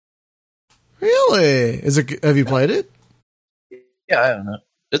 Really? Have you played it? Yeah, I don't know.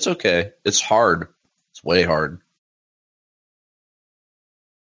 It's okay. It's hard. It's way hard.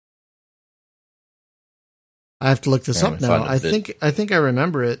 I have to look this up now. I think I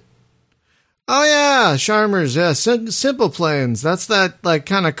remember it. Oh yeah, Charmers. Yeah, Simple Planes. That's that like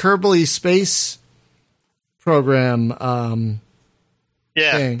kind of Kerbal space program.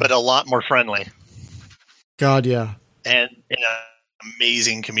 Thing. But a lot more friendly. God, yeah, and in an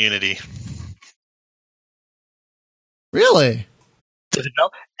amazing community. Really.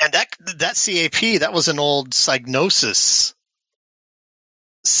 And that CAP, that was an old Psygnosis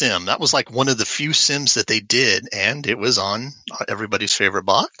sim. That was like one of the few sims that they did, and it was on everybody's favorite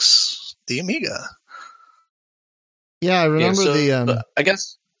box, the Amiga. Yeah, I remember I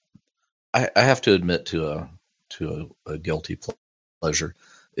guess I have to admit to a guilty pleasure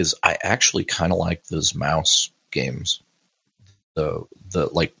is I actually kind of like those mouse games. The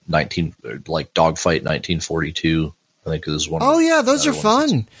Dogfight 1942. I think it was one. Oh yeah, those are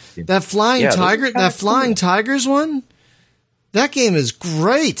fun. That Flying Tigers one. That game is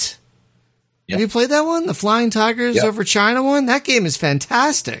great. Yep. Have you played that one? The Flying Tigers over China one? That game is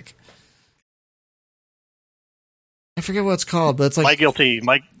fantastic. I forget what it's called, but it's like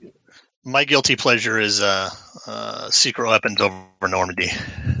my guilty pleasure is Secret Weapons Over Normandy.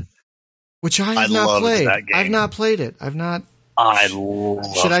 Which I have not played. I've not played it. I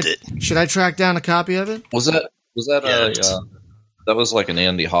loved it. Should I track down a copy of it? Was that that was like an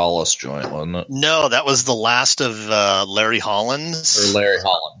Andy Hollis joint, wasn't it? No, that was the last of Larry Holland's. Or Larry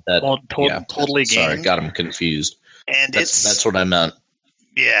Holland. Totally game. Sorry, got him confused. And that's what I meant.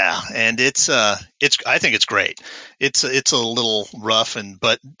 Yeah, and it's I think it's great. It's a little rough,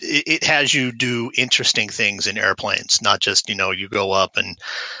 but it has you do interesting things in airplanes, not just you go up and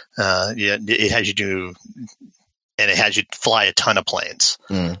it has you do. And it has you fly a ton of planes,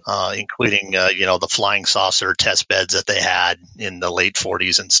 including the flying saucer test beds that they had in the late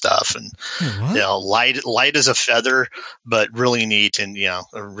 40s and stuff. And light as a feather, but really neat and a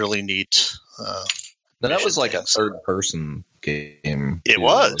really neat. That was like a third person game. It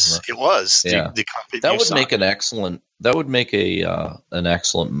was. Yeah. That would make an excellent. That would make an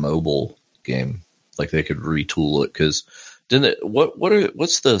excellent mobile game. Like they could retool it because didn't it?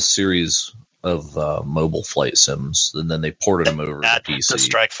 What's the series of mobile flight sims, and then they ported them over to PC. The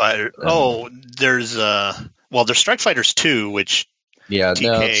Strike Fighter. There's Strike Fighters 2, which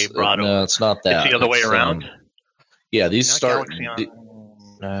TK brought over. No, it's not that. It's the other way around. These start.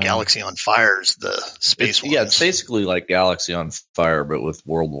 Galaxy on Fire's the space one. Yeah, it's basically like Galaxy on Fire, but with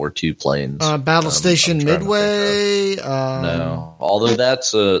World War II planes. Battle Station Midway. No, although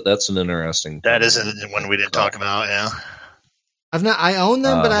that's an interesting. That isn't one we didn't talk about. Yeah. I own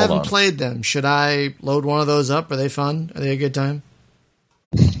them, but I haven't played them. Should I load one of those up? Are they fun? Are they a good time?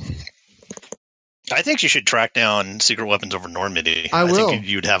 I think you should track down Secret Weapons Over Normandy. I will. think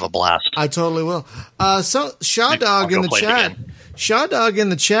you'd have a blast. I totally will. So Shaw Dog in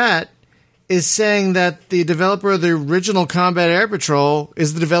the chat is saying that the developer of the original Combat Air Patrol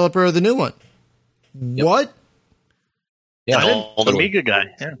is the developer of the new one. Yep. What? Yeah, the Amiga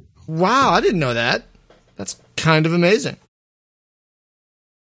guy. Yeah. Wow, I didn't know that. That's kind of amazing.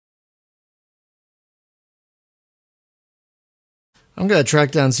 I'm going to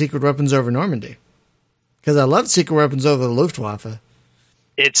track down Secret Weapons Over Normandy. Because I loved Secret Weapons Over the Luftwaffe.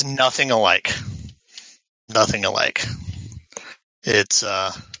 It's nothing alike. Nothing alike. It's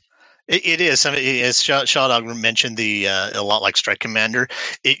it is. I mean, as Shawdog mentioned, a lot like Strike Commander.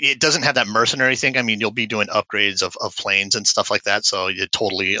 It doesn't have that mercenary thing. I mean, you'll be doing upgrades of planes and stuff like that. So it's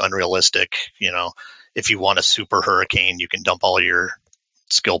totally unrealistic. If you want a super Hurricane, you can dump all your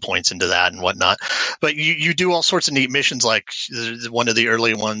skill points into that and whatnot. But you do all sorts of neat missions. Like one of the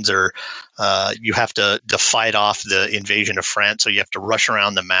early ones, or you have to fight off the invasion of France. So you have to rush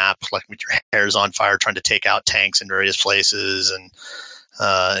around the map like with your hair's on fire, trying to take out tanks in various places, and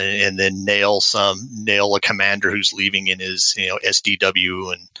then nail a commander who's leaving in his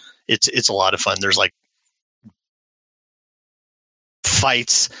SDW, and it's a lot of fun. There's like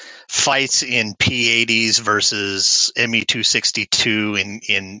fights in P-80s versus ME-262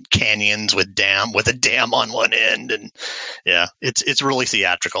 in canyons with a dam on one end, and yeah, it's really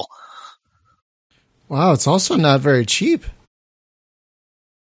theatrical. Wow, it's also not very cheap.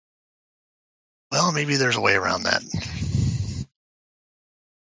 Well, maybe there's a way around that.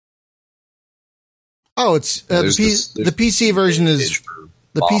 Oh, it's the PC version is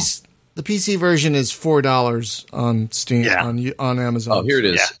the PC version is $4 on Steam on Amazon. Oh, here it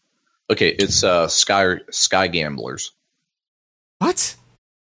is. Yeah. Okay, it's Sky Gamblers. What?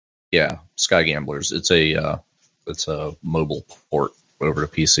 Yeah, Sky Gamblers. It's a mobile port over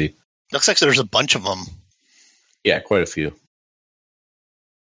to PC. Looks like there's a bunch of them. Yeah, quite a few.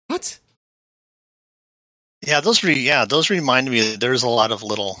 What? Yeah, those remind me. There's a lot of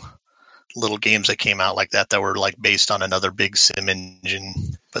little games that came out like that were like based on another big sim engine.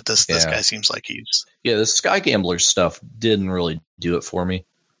 But this guy seems like he's the Sky Gamblers stuff didn't really do it for me.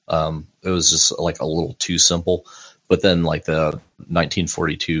 It was just like a little too simple. But then like the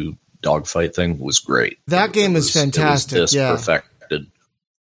 1942 dogfight thing was great. That game is fantastic. It was perfected.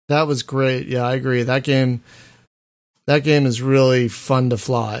 That was great. Yeah, I agree. That game is really fun to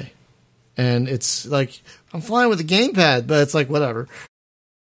fly. And it's like I'm flying with a gamepad, but it's like whatever.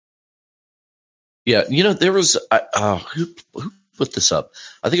 Yeah, there was who put this up?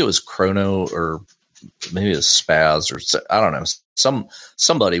 I think it was Chrono, or maybe it was Spaz, or I don't know.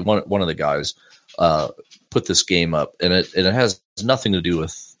 Somebody, one of the guys, put this game up, and it has nothing to do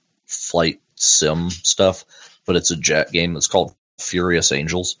with flight sim stuff, but it's a jet game. It's called Furious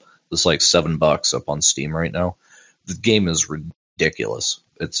Angels. It's like $7 up on Steam right now. The game is ridiculous.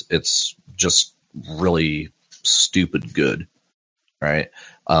 It's just really stupid good, right?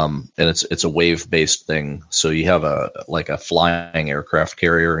 And it's a wave based thing. So you have a flying aircraft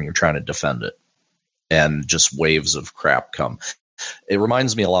carrier, and you're trying to defend it, and just waves of crap come. It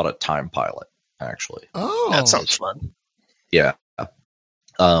reminds me a lot of Time Pilot. actually. Oh, that sounds fun. Yeah.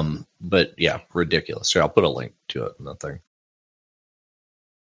 But yeah, ridiculous. Here, I'll put a link to it in the thing.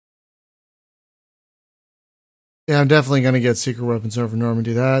 Yeah, I'm definitely going to get Secret Weapons over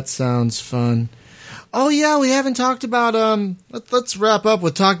Normandy. That sounds fun. Oh yeah, we haven't talked about let's wrap up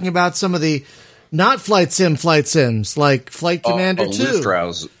with talking about some of the not flight sims like Flight Commander 2.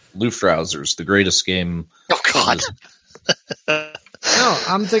 Luftrausers, the greatest game. Oh God. No,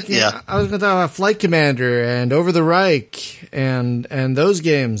 I'm thinking I was going to talk about Flight Commander and Over the Reich and those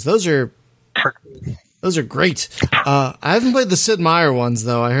games. Those are great. I haven't played the Sid Meier ones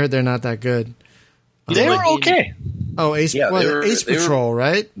though. I heard they're not that good. They were okay. Oh, Ace Patrol,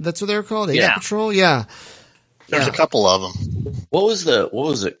 right? That's what they were called? Ace Patrol? Yeah. There's a couple of them. What was it?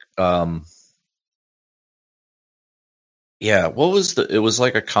 It was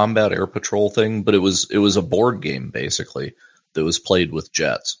like a combat air patrol thing, but it was a board game basically that was played with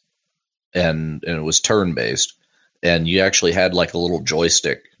jets. And it was turn based. And you actually had like a little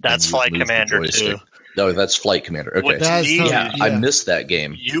joystick. That's Flight Commander 2. No, that's Flight Commander. Okay. I missed that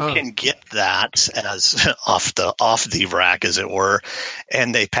game. You can get that as off the rack, as it were,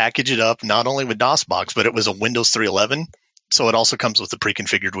 and they package it up not only with DOSBox, but it was a Windows 3.11, so it also comes with the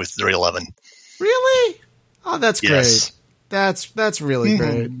pre-configured with 3.11. Really? Oh, that's great. That's really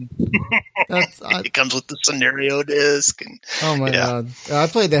great. It comes with the scenario disc. Oh my God! I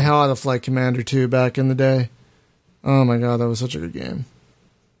played the hell out of Flight Commander 2 back in the day. Oh my God, that was such a good game.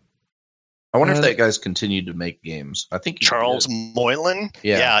 I wonder if that guy's continued to make games. I think Charles Moylan.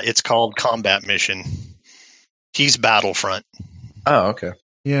 Yeah, it's called Combat Mission. He's Battlefront. Oh, okay.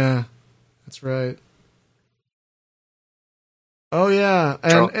 Yeah, that's right. Oh yeah,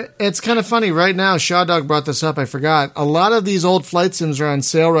 and it's kind of funny right now. Shaw Dog brought this up. I forgot. A lot of these old flight sims are on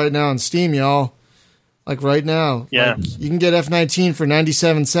sale right now on Steam, y'all. Like right now. Yeah, like, you can get F-19 for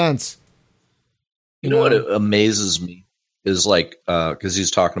 97 cents. You know what amazes me? Is like, because he's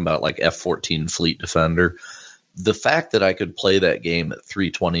talking about like F-14 Fleet Defender. The fact that I could play that game at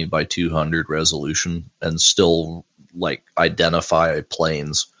 320 by 200 resolution and still like identify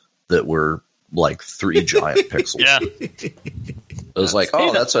planes that were like 3 giant pixels. Yeah. I was like,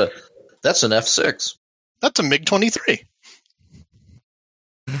 oh, that's an F6. That's a MiG-23.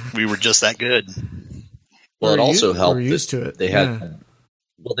 We were just that good. Well, it also helped. We're used to it. They had,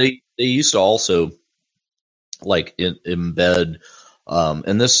 well, they used to also like embed,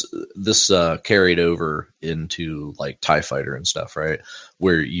 and this carried over into like TIE Fighter and stuff, right?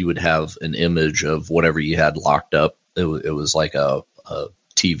 Where you would have an image of whatever you had locked up. It was like a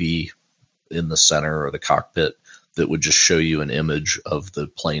TV in the center or the cockpit that would just show you an image of the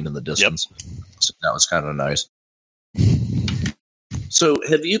plane in the distance. Yep. So that was kind of nice. So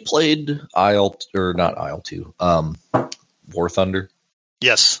have you played not IL-2, War Thunder?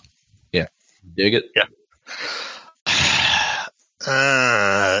 Yes. Yeah. Dig it? Yeah.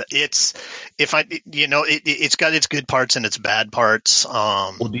 It's got its good parts and its bad parts.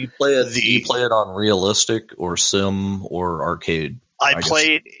 Well, do you play it? Do you play it on realistic or sim or arcade? I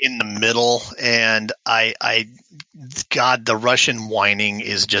play it in the middle, and God, the Russian whining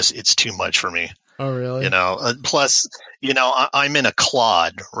is it's too much for me. Oh, really? Plus, I'm in a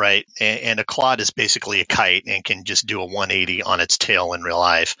Claude, right? And a Claude is basically a kite and can just do a 180 on its tail in real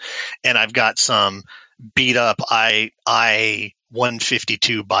life. And I've got some beat up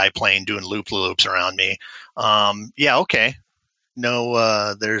I-152 biplane doing loops around me. Okay.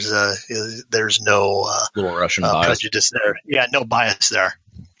 No, there's no little Russian bias. Prejudice there. Yeah, no bias there.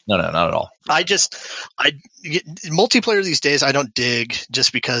 No, not at all. Multiplayer these days I don't dig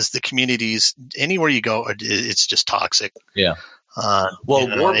just because the communities anywhere you go, it's just toxic. Yeah.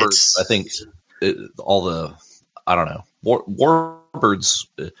 Warbirds, I think I don't know. Warbirds.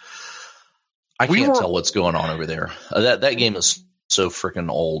 I can't tell what's going on over there. That game is so freaking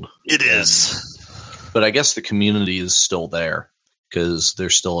old. It is. But I guess the community is still there because they're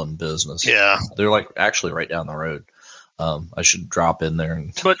still in business. Yeah. They're like actually right down the road. I should drop in there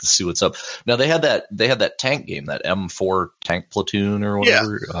and see what's up. Now they had that tank game, that M4 tank platoon or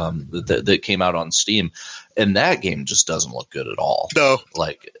whatever, that came out on Steam, and that game just doesn't look good at all. No.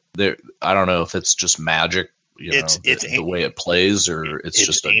 Like I don't know if it's just magic. It's the way it plays, or it's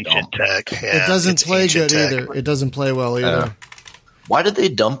just a dump. Tech. Yeah, it doesn't play good either. It doesn't play well either. Why did they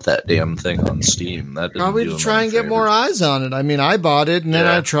dump that damn thing on Steam? That probably to try and get more eyes on it. I mean, I bought it and then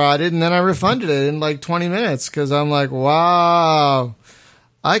I tried it and then I refunded it in like 20 minutes because I'm like, wow,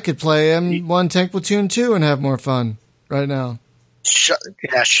 I could play M1 Tank Platoon 2 and have more fun right now.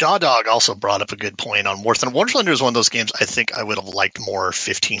 Shaw Dog also brought up a good point on War Thunder. War Thunder is one of those games I think I would have liked more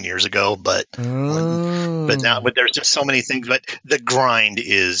 15 years ago, but now there's just so many things. But the grind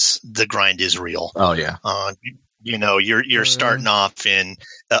is real. Oh yeah. You're starting off in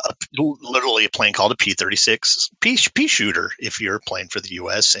literally a plane called a P-36 P shooter if you're playing for the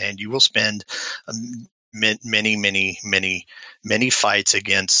U.S., and you will spend many fights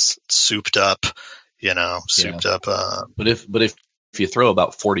against souped up. But if you throw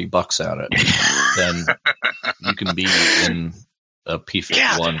about $40 at it, then you can be in a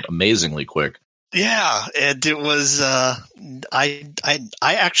P-51 amazingly quick. Yeah, and it was. I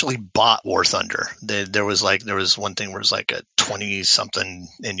actually bought War Thunder. There was one thing where it was like a 20 something,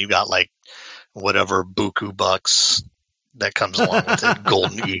 and you got like whatever buku bucks that comes along with it,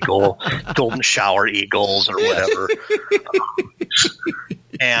 golden shower eagles or whatever.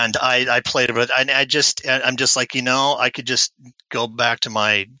 And I played it, but I'm just like, I could just go back to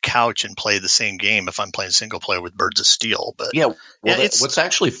my couch and play the same game if I'm playing single player with Birds of Steel. But what's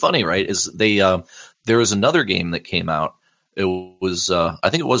actually funny, right, is there was another game that came out. It was I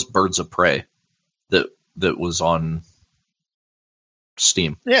think it was Birds of Prey that was on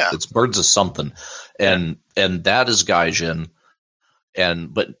Steam. Yeah, it's Birds of something, and that is Gaijin,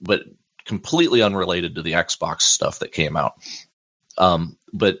 but completely unrelated to the Xbox stuff that came out.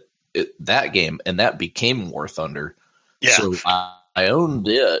 But that game, and that became War Thunder. Yeah. So I owned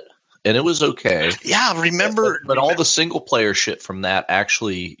it, and it was okay. Yeah, but all the single player shit from that,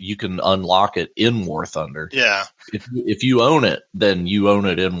 actually, you can unlock it in War Thunder. Yeah. If you own it, then you own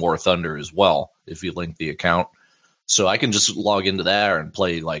it in War Thunder as well, if you link the account. So I can just log into that and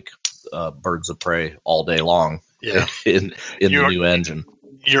play like Birds of Prey all day long. Yeah. in the new engine.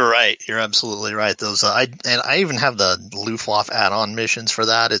 You're right. You're absolutely right. Those I even have the Luftwaffe add-on missions for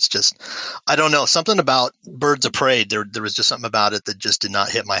that. It's just, I don't know, something about Birds of Prey. There was just something about it that just did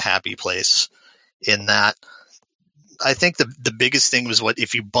not hit my happy place. In that, I think the biggest thing was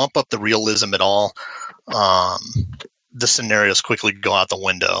if you bump up the realism at all, the scenarios quickly go out the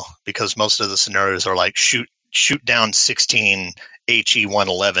window, because most of the scenarios are like shoot down 16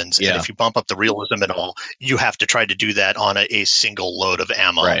 HE-111s, and if you bump up the realism at all, you have to try to do that on a single load of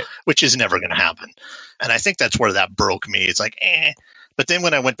ammo, which is never going to happen. And I think that's where that broke me. It's like, But then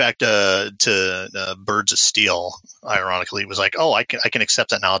when I went back to Birds of Steel, ironically, it was like, oh, I can accept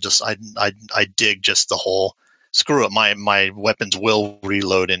that now. I dig just the whole screw it. My weapons will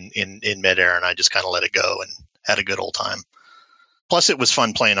reload in midair, and I just kind of let it go and had a good old time. Plus, it was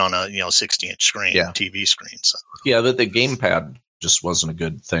fun playing on a 60-inch screen, TV screen. So. Yeah, the gamepad just wasn't a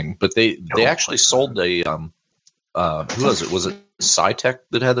good thing. But they actually sold a who was it? Was it Cytec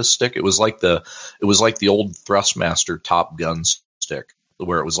that had a stick? It was like the old Thrustmaster Top Gun stick,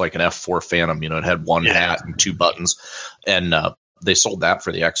 where it was like an F4 Phantom. It had one hat and two buttons, and they sold that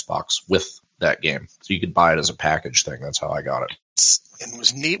for the Xbox with that game, so you could buy it as a package thing. That's how I got it. And it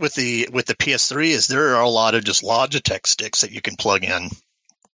was neat with the PS3 is there are a lot of just Logitech sticks that you can plug in.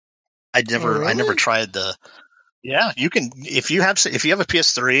 I never tried the. Yeah, you can if you have a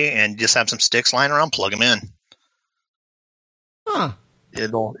PS3 and just have some sticks lying around, plug them in. Huh.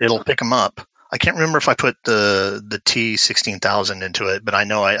 It'll pick them up. I can't remember if I put the T16000 into it, but I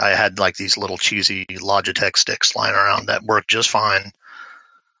know I had like these little cheesy Logitech sticks lying around that work just fine.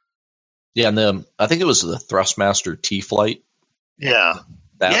 Yeah, and I think it was the Thrustmaster T-Flight. Yeah.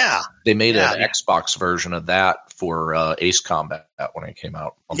 They made an Xbox version of that for Ace Combat when it came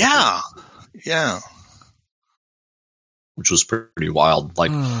out. Yeah. Which was pretty wild.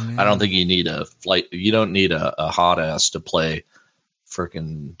 Like, I don't think you need you don't need a hot ass to play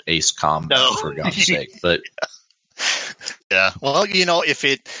freaking Ace Combat, for God's sake. But yeah, well, if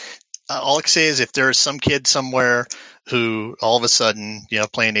it, all I can say is if there's some kid somewhere who all of a sudden,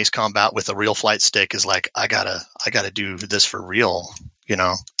 playing Ace Combat with a real flight stick is like, I gotta do this for real, get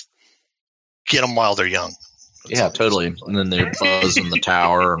them while they're young. That's totally. And then they buzz in the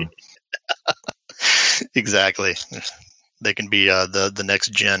tower. Exactly. They can be the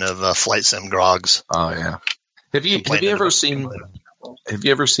next gen of flight sim grogs. Oh yeah. Have you ever seen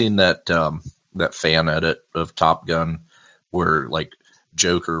that that fan edit of Top Gun where like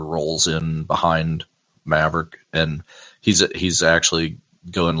Joker rolls in behind Maverick and he's actually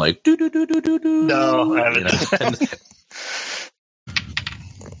going like do do do do do do. No, I haven't.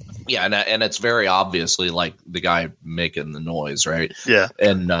 Yeah, and it's very obviously like the guy making the noise, right? Yeah,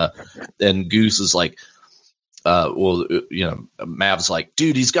 and Goose is like, Mav's like,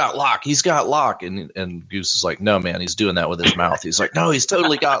 dude, he's got lock, and Goose is like, no, man, he's doing that with his mouth. He's like, no, he's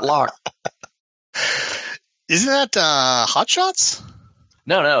totally got lock. Isn't that Hot Shots?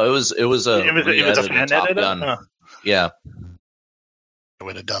 No, it was a fan edit. Yeah.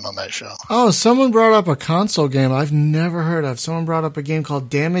 would have done on that show. Oh, someone brought up a console game I've never heard of. Someone brought up a game called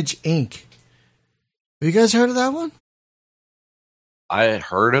Damage Inc. Have you guys heard of that one? I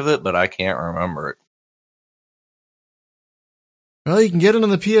heard of it, but I can't remember it. Well, you can get it on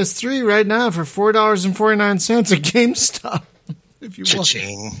the PS3 right now for $4.49 at GameStop. If you want.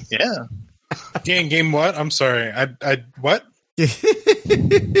 Cha-ching. Yeah. Game what? I'm sorry. I what?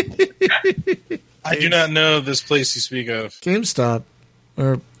 I do not know this place you speak of. GameStop.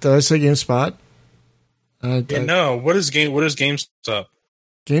 Or did I say GameSpot? No. What is GameStop?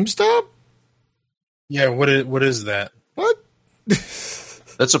 GameStop? Yeah. What is that? What?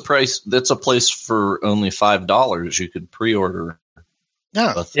 That's a place for only $5. You could pre-order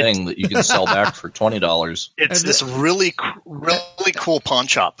a thing that you can sell back for $20. It's this really cool pawn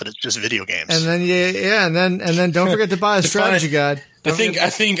shop, but it's just video games. And then and then don't forget to buy a strategy guide. I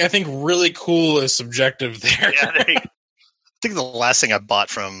think really cool is subjective there. Yeah, I think the last thing I bought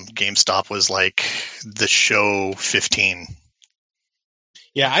from GameStop was like the Show 15.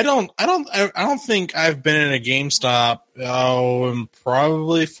 Yeah, I don't think I've been in a GameStop in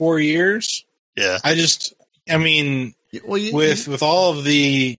probably 4 years. Yeah. With all of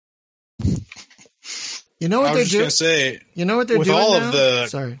the, you know what they're doing? You know what they're doing all now? of the.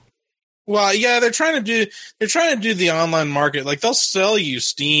 Sorry. Well, yeah, they're trying to do the online market. Like they'll sell you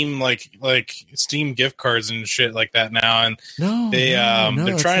Steam like Steam gift cards and shit like that now, and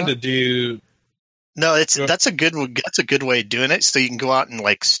they're trying to do. No, that's a good way of doing it. So you can go out and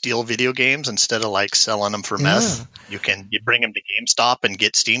like steal video games instead of like selling them for meth. You bring them to GameStop and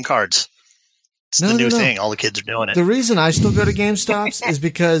get Steam cards. It's the new thing. All the kids are doing it. The reason I still go to GameStops is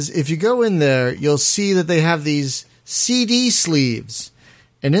because if you go in there, you'll see that they have these CD sleeves.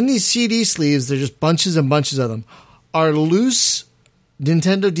 And in these CD sleeves, there's just bunches and bunches of them, are loose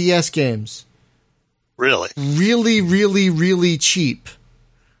Nintendo DS games. Really? Really, really, really cheap.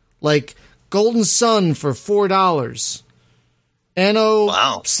 Like Golden Sun for $4. Anno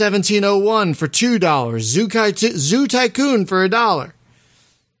 1701 for $2. Zoo Tycoon for $1.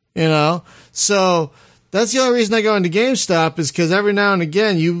 You know? So that's the only reason I go into GameStop is because every now and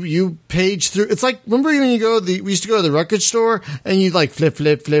again you page through. It's like, remember when we used to go to the record store and you'd like flip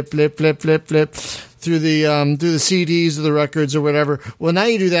through the CDs or the records or whatever. Well, now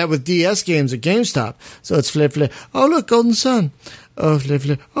you do that with DS games at GameStop. So it's flip. Oh, look, Golden Sun. Oh,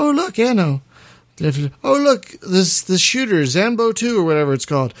 flip. Oh, look, Anno. Flip. Oh, look, this shooter, Zambo 2 or whatever it's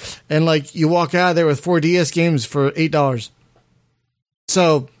called. And like you walk out of there with 4 DS games for $8.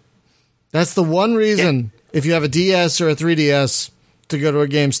 So that's the one reason, if you have a DS or a 3DS, to go to a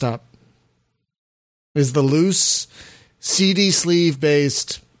GameStop, is the loose CD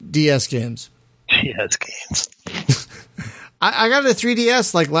sleeve-based DS games. DS games. I got a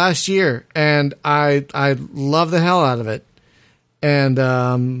 3DS like last year, and I love the hell out of it.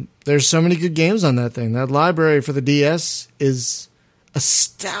 And there's so many good games on that thing. That library for the DS is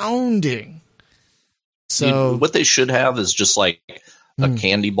astounding. So what they should have is just like a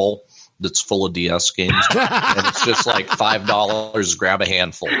candy bowl that's full of DS games, and it's just like $5. Grab a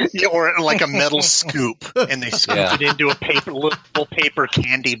handful, or like a metal scoop, and they scoop it into a little paper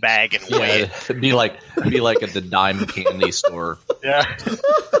candy bag and weigh it. It'd be like at the dime candy store. Yeah,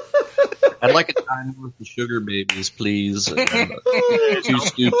 I'd like a dime worth of sugar babies, please. 2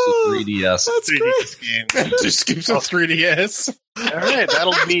 scoops of 3DS. That's 3DS games. 2 scoops of 3DS. All right,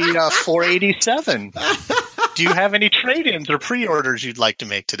 that'll be $487. Do you have any trade-ins or pre-orders you'd like to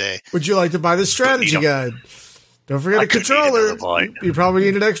make today? Would you like to buy the strategy guide? Don't forget a controller. You probably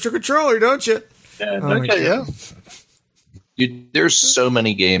need an extra controller, don't you? Yeah. Dude, there's so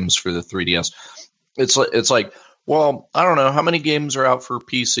many games for the 3DS. It's like, well, I don't know how many games are out for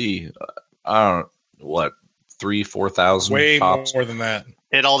PC. I don't know, what, 3,000-4,000 way tops? More than that.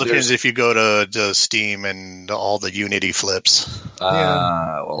 It all depends if you go to Steam and all the Unity flips.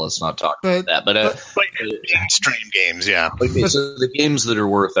 Well, let's not talk about that. But mainstream games, yeah. Okay, so the games that are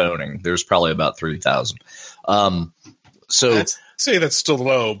worth owning, there's probably about 3,000. So I'd say that's still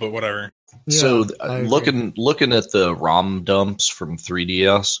low, but whatever. So looking at the ROM dumps from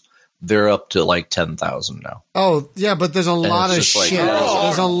 3DS, they're up to like 10,000 now. Oh yeah, but there's a lot of shit.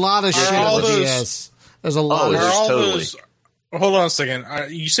 There's a lot of shit with DS. There's a lot. Hold on a second.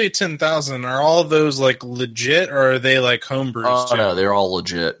 You say 10,000. Are all of those like legit, or are they like homebrews? Oh no, they're all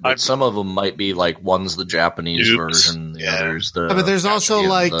legit. But some of them might be like one's the Japanese version, the other's the. But there's also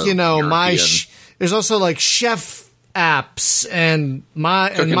like there's also like chef apps and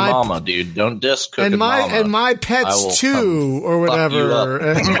my Mama, dude. Don't diss Cooking Mama. And my pets too, or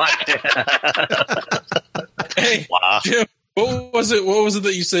whatever. Hey, wow. Jim, what was it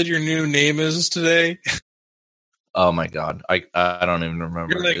that you said your new name is today? Oh my god, I don't even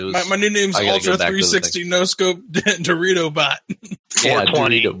remember. Like, it was, my new name's Ultra 360 No Scope Dorito Bot. Yeah,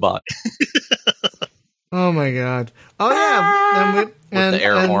 Dorito Bot. Oh my god. Oh yeah, with the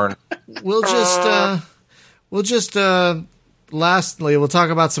air horn. We'll just lastly we'll talk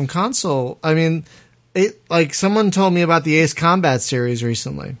about some console. I mean, someone told me about the Ace Combat series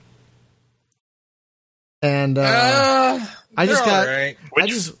recently, and I just got right.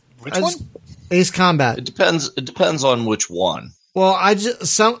 Which one? Ace Combat. It depends on which one. Well,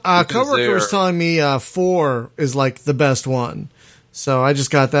 coworker was telling me 4 is like the best one, so I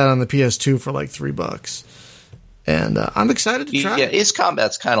just got that on the PS2 for like $3, and I'm excited to try. Yeah, Ace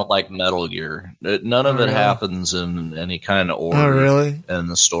Combat's kind of like Metal Gear. None of it happens in any kind of order. Oh, really? And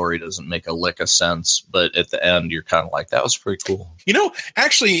the story doesn't make a lick of sense. But at the end, you're kind of like, that was pretty cool. You know,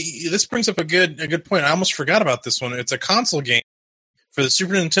 actually, this brings up a good point. I almost forgot about this one. It's a console game. For the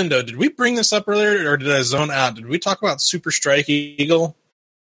Super Nintendo, did we bring this up earlier, or did I zone out? Did we talk about Super Strike Eagle?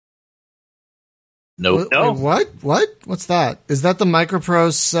 Nope. No. Wait, what? What's that? Is that the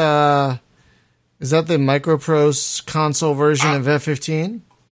Microprose? Is that the Microprose console version of F-15?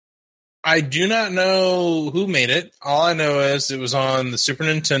 I do not know who made it. All I know is it was on the Super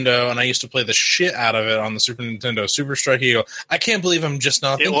Nintendo, and I used to play the shit out of it on the Super Nintendo. Super Strike Eagle. I can't believe I'm just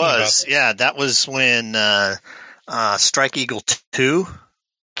not thinking about this. Yeah, that was when Strike Eagle 2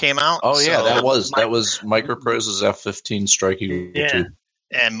 came out. Oh yeah, that was Microprose's F-15 Strike Eagle 2.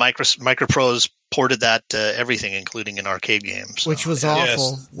 And Microprose ported that to everything, including an arcade game. So. Which was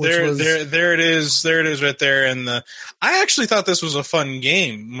awful. Yes. There it is. There it is right there. And I actually thought this was a fun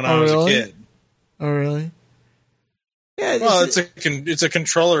game when I was a kid. Oh, really? Yeah. Well, it's a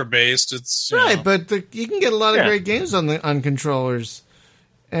controller based. It's right, but you can get a lot of great games on controllers.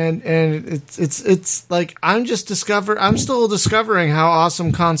 And it's like I'm still discovering how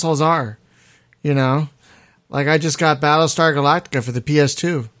awesome consoles are, you know? Like I just got Battlestar Galactica for the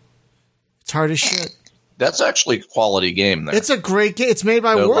PS2. It's hard as shit. That's actually a quality game there. It's a great game. It's made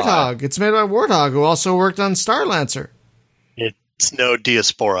by Warthog. Lie. It's made by Warthog, who also worked on Starlancer. It's no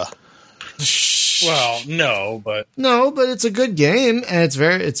Diaspora. Well, no, but it's a good game, and it's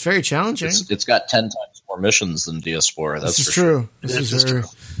very challenging. It's got 10 times more missions than Diaspora. That's this is true. This is true.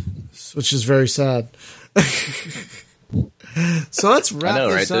 Which is very sad. So let's wrap I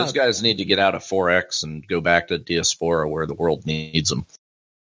know, this right? up. Those guys need to get out of 4X and go back to Diaspora where the world needs them.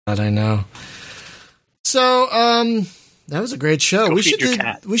 That I know. So, that was a great show. We should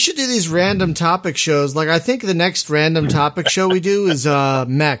do these random topic shows. Like I think the next random topic show we do is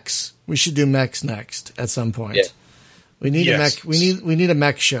mechs. We should do mechs next at some point. Yeah. We need a mech. We need a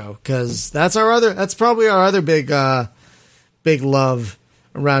mech show because that's probably our other big love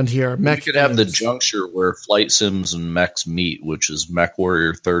around here. We could have the juncture where flight sims and mechs meet, which is Mech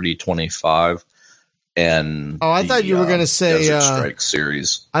Warrior 3025 and I thought you were going to say Desert Strike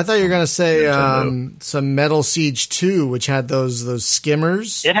series. I thought you were going to say some Metal Siege 2, which had those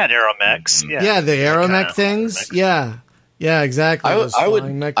skimmers. It had aeromechs. Yeah, the aeromech things. Yeah, exactly. I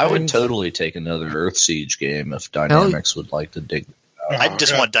would totally take another Earth Siege game if Dynamics would like to dig. I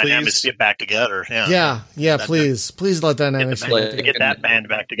just want Dynamics to get back together. Yeah. Please let Dynamics get that band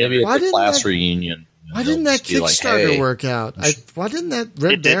back together. Maybe at the class reunion. Why didn't that Kickstarter work out? Why didn't that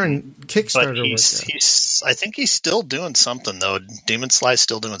Red Baron Kickstarter work out? I think he's still doing something, though. Demon Sly's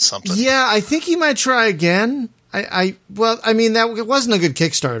still doing something. Yeah, I think he might try again. It wasn't a good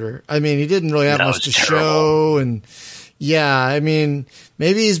Kickstarter. I mean, he didn't really have much to show. And yeah, I mean,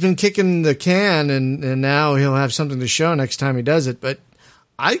 maybe he's been kicking the can and now he'll have something to show next time he does it. But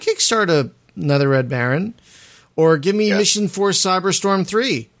I'd kickstart another Red Baron or give me Mission Force Cyberstorm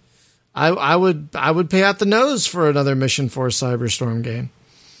 3. I would pay out the nose for another Mission Force Cyberstorm game.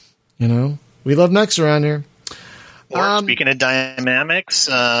 You know, we love mechs around here. Or speaking of Dynamics,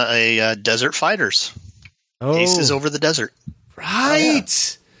 Desert Fighters. Aces over the desert.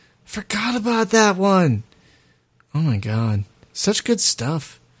 Right. Forgot about that one. Oh my god, such good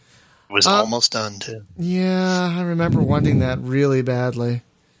stuff. It was almost done too. Yeah, I remember wanting that really badly.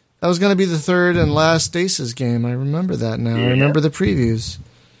 That was going to be the third and last Aces game. I remember that now. Yeah. I remember the previews.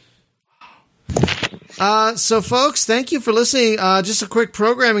 So, folks, thank you for listening. Just a quick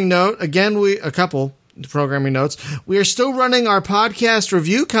programming note. Again, a couple programming notes. We are still running our podcast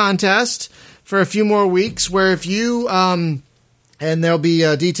review contest for a few more weeks, where if you, and there'll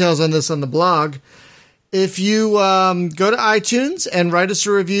be details on this on the blog, if you go to iTunes and write us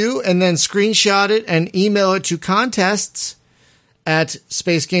a review and then screenshot it and email it to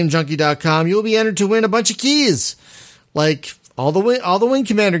contests@spacegamejunkie.com, you'll be entered to win a bunch of keys, like all the Wing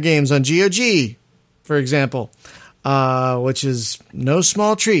Commander games on GOG, for example. which is no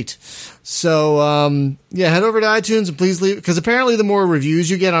small treat. So, head over to iTunes and please leave, because apparently the more reviews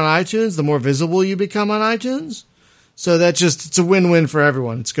you get on iTunes, the more visible you become on iTunes. So it's a win-win for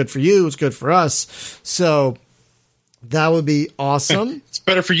everyone. It's good for you. It's good for us. So that would be awesome. It's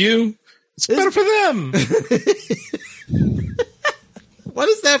better for you. It's better for them. What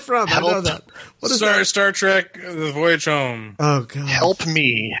is that from? I know that. What is that? Star Trek: The Voyage Home. Oh God! Help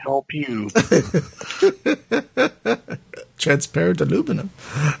me, help you. Transparent aluminum.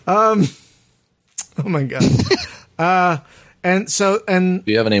 Oh my God. And do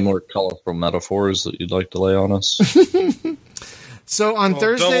you have any more colorful metaphors that you'd like to lay on us? So on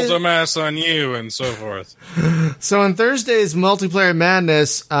Thursday, double dumbass on you, and so forth. So on Thursday's Multiplayer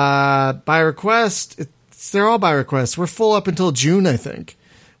Madness, by request, they're all by request. We're full up until June, I think,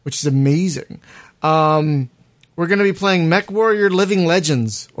 which is amazing. We're going to be playing Mech Warrior Living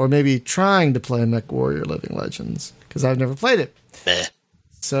Legends, or maybe trying to play Mech Warrior Living Legends, because I've never played it.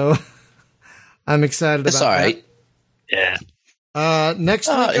 So I'm excited about all right. that. Yeah. Next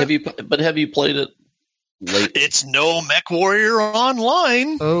week, have you played it late? It's no Mech Warrior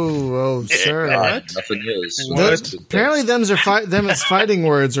Online. Oh, sir. Nothing is. Apparently, them is fighting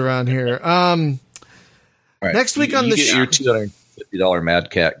words around here. Right. Next week on the show, your $250 Mad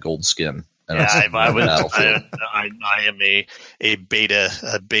Cat gold skin. I am a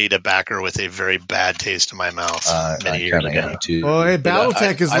beta backer with a very bad taste in my mouth many years ago. Too. Oh, hey,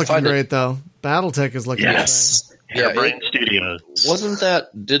 BattleTech is looking great, though. BattleTech is looking great. Brain Studios.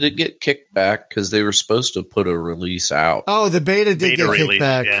 Did it get kicked back because they were supposed to put a release out? Oh, the beta did get kicked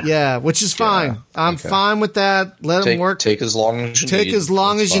back. Yeah, which is fine. I'm fine with that. Let them work. Take as long as you need. Take as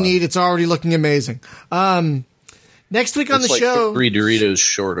long as you need. It's already looking amazing. Next week on the show, 3 Doritos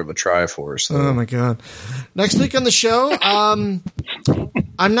short of a Triforce. Oh my God! Next week on the show, I'm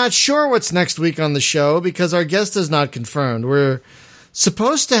not sure what's next week on the show because our guest is not confirmed. We're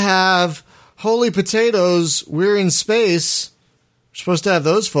supposed to have Holy Potatoes, We're in Space. We're supposed to have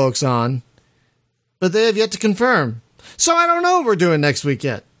those folks on, but they have yet to confirm. So I don't know what we're doing next week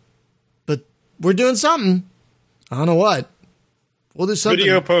yet, but we're doing something. I don't know what. We'll do something.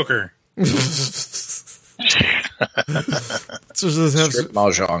 Video poker. Strip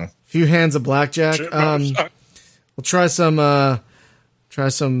mahjong. A few hands of blackjack. We'll try some.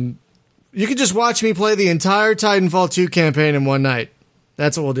 You can just watch me play the entire Titanfall 2 campaign in one night.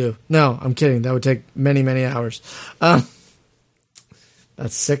 That's what we'll do. No, I'm kidding. That would take many, many hours. That's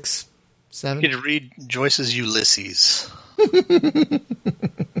 6, 7. You could read Joyce's Ulysses.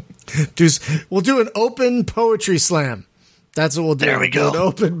 We'll do an open poetry slam. That's what we'll do. There we go. An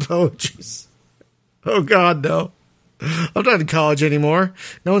open poetry. Oh God, no! I'm not in college anymore.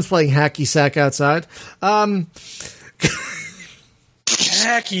 No one's playing hacky sack outside.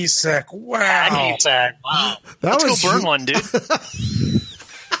 Hacky sack. Wow. Hacky sack. Wow. Let's go burn one, dude.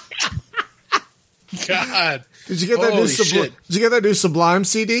 God. Did you get that Did you get that new Sublime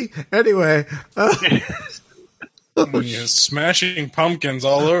CD? Anyway. Smashing pumpkins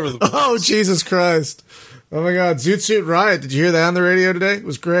all over the place. Oh, Jesus Christ. Oh, my God. Zoot Suit Riot. Did you hear that on the radio today? It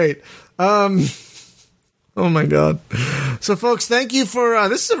was great. Oh, my God. So, folks, thank you for...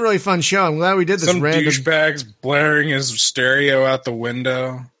 this is a really fun show. I'm glad we did this. Some douchebags blaring his stereo out the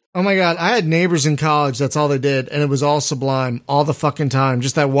window. Oh, my God. I had neighbors in college. That's all they did. And it was all Sublime. All the fucking time.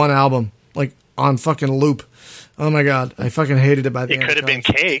 Just that one album. Like, on fucking loop. Oh, my God. I fucking hated it by the end. It could have been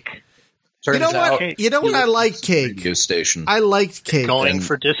Cake. You know what? I like Cake. Radio station. I liked Cake. Going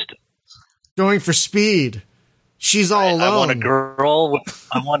for distance. Going for speed. She's all alone. I want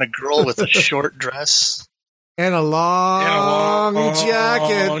a girl with a short dress. And a long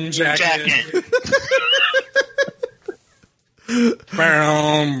jacket.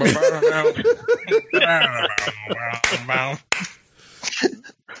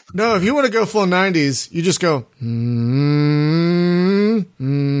 No, if you want to go full 90s, you just go. You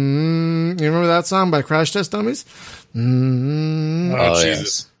remember that song by Crash Test Dummies? Oh,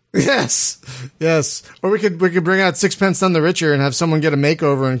 Jesus. Yes. Or we could bring out Sixpence None the Richer and have someone get a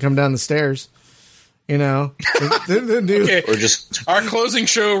makeover and come down the stairs. You know, okay. Or just our closing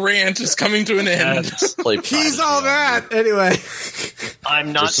show rant is coming to an end. He's all that anyway.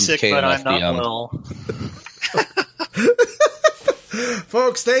 I'm not sick, but I'm not well.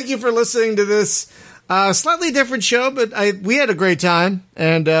 Folks, thank you for listening to this slightly different show, but we had a great time,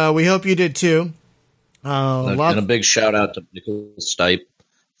 and we hope you did too. And a big shout out to Nicole Stipe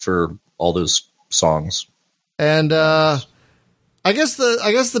for all those songs. And I guess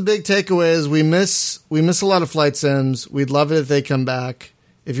the big takeaway is we miss a lot of flight sims. We'd love it if they come back.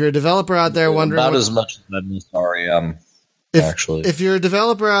 If you're a developer out there wondering as much as I miss REM, actually. If you're a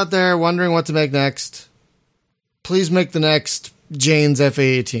developer out there wondering what to make next, please make the next Jane's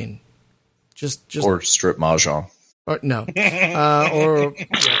FA-18. Just or strip mahjong. Or no. Or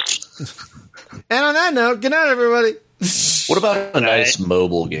yeah. And on that note, good night, everybody. What about a nice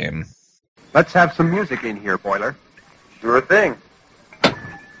mobile game? Let's have some music in here, Boiler. Sure thing.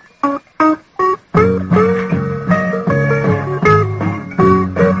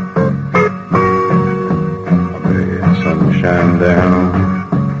 Sunshine down,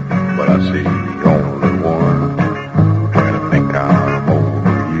 but I see only one. When I think I'm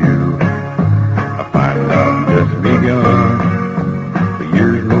over you, I find I've just begun. The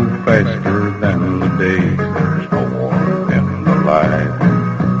years move faster than the days. There's no warmth in the light.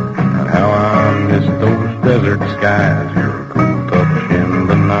 And how I miss those desert skies. You're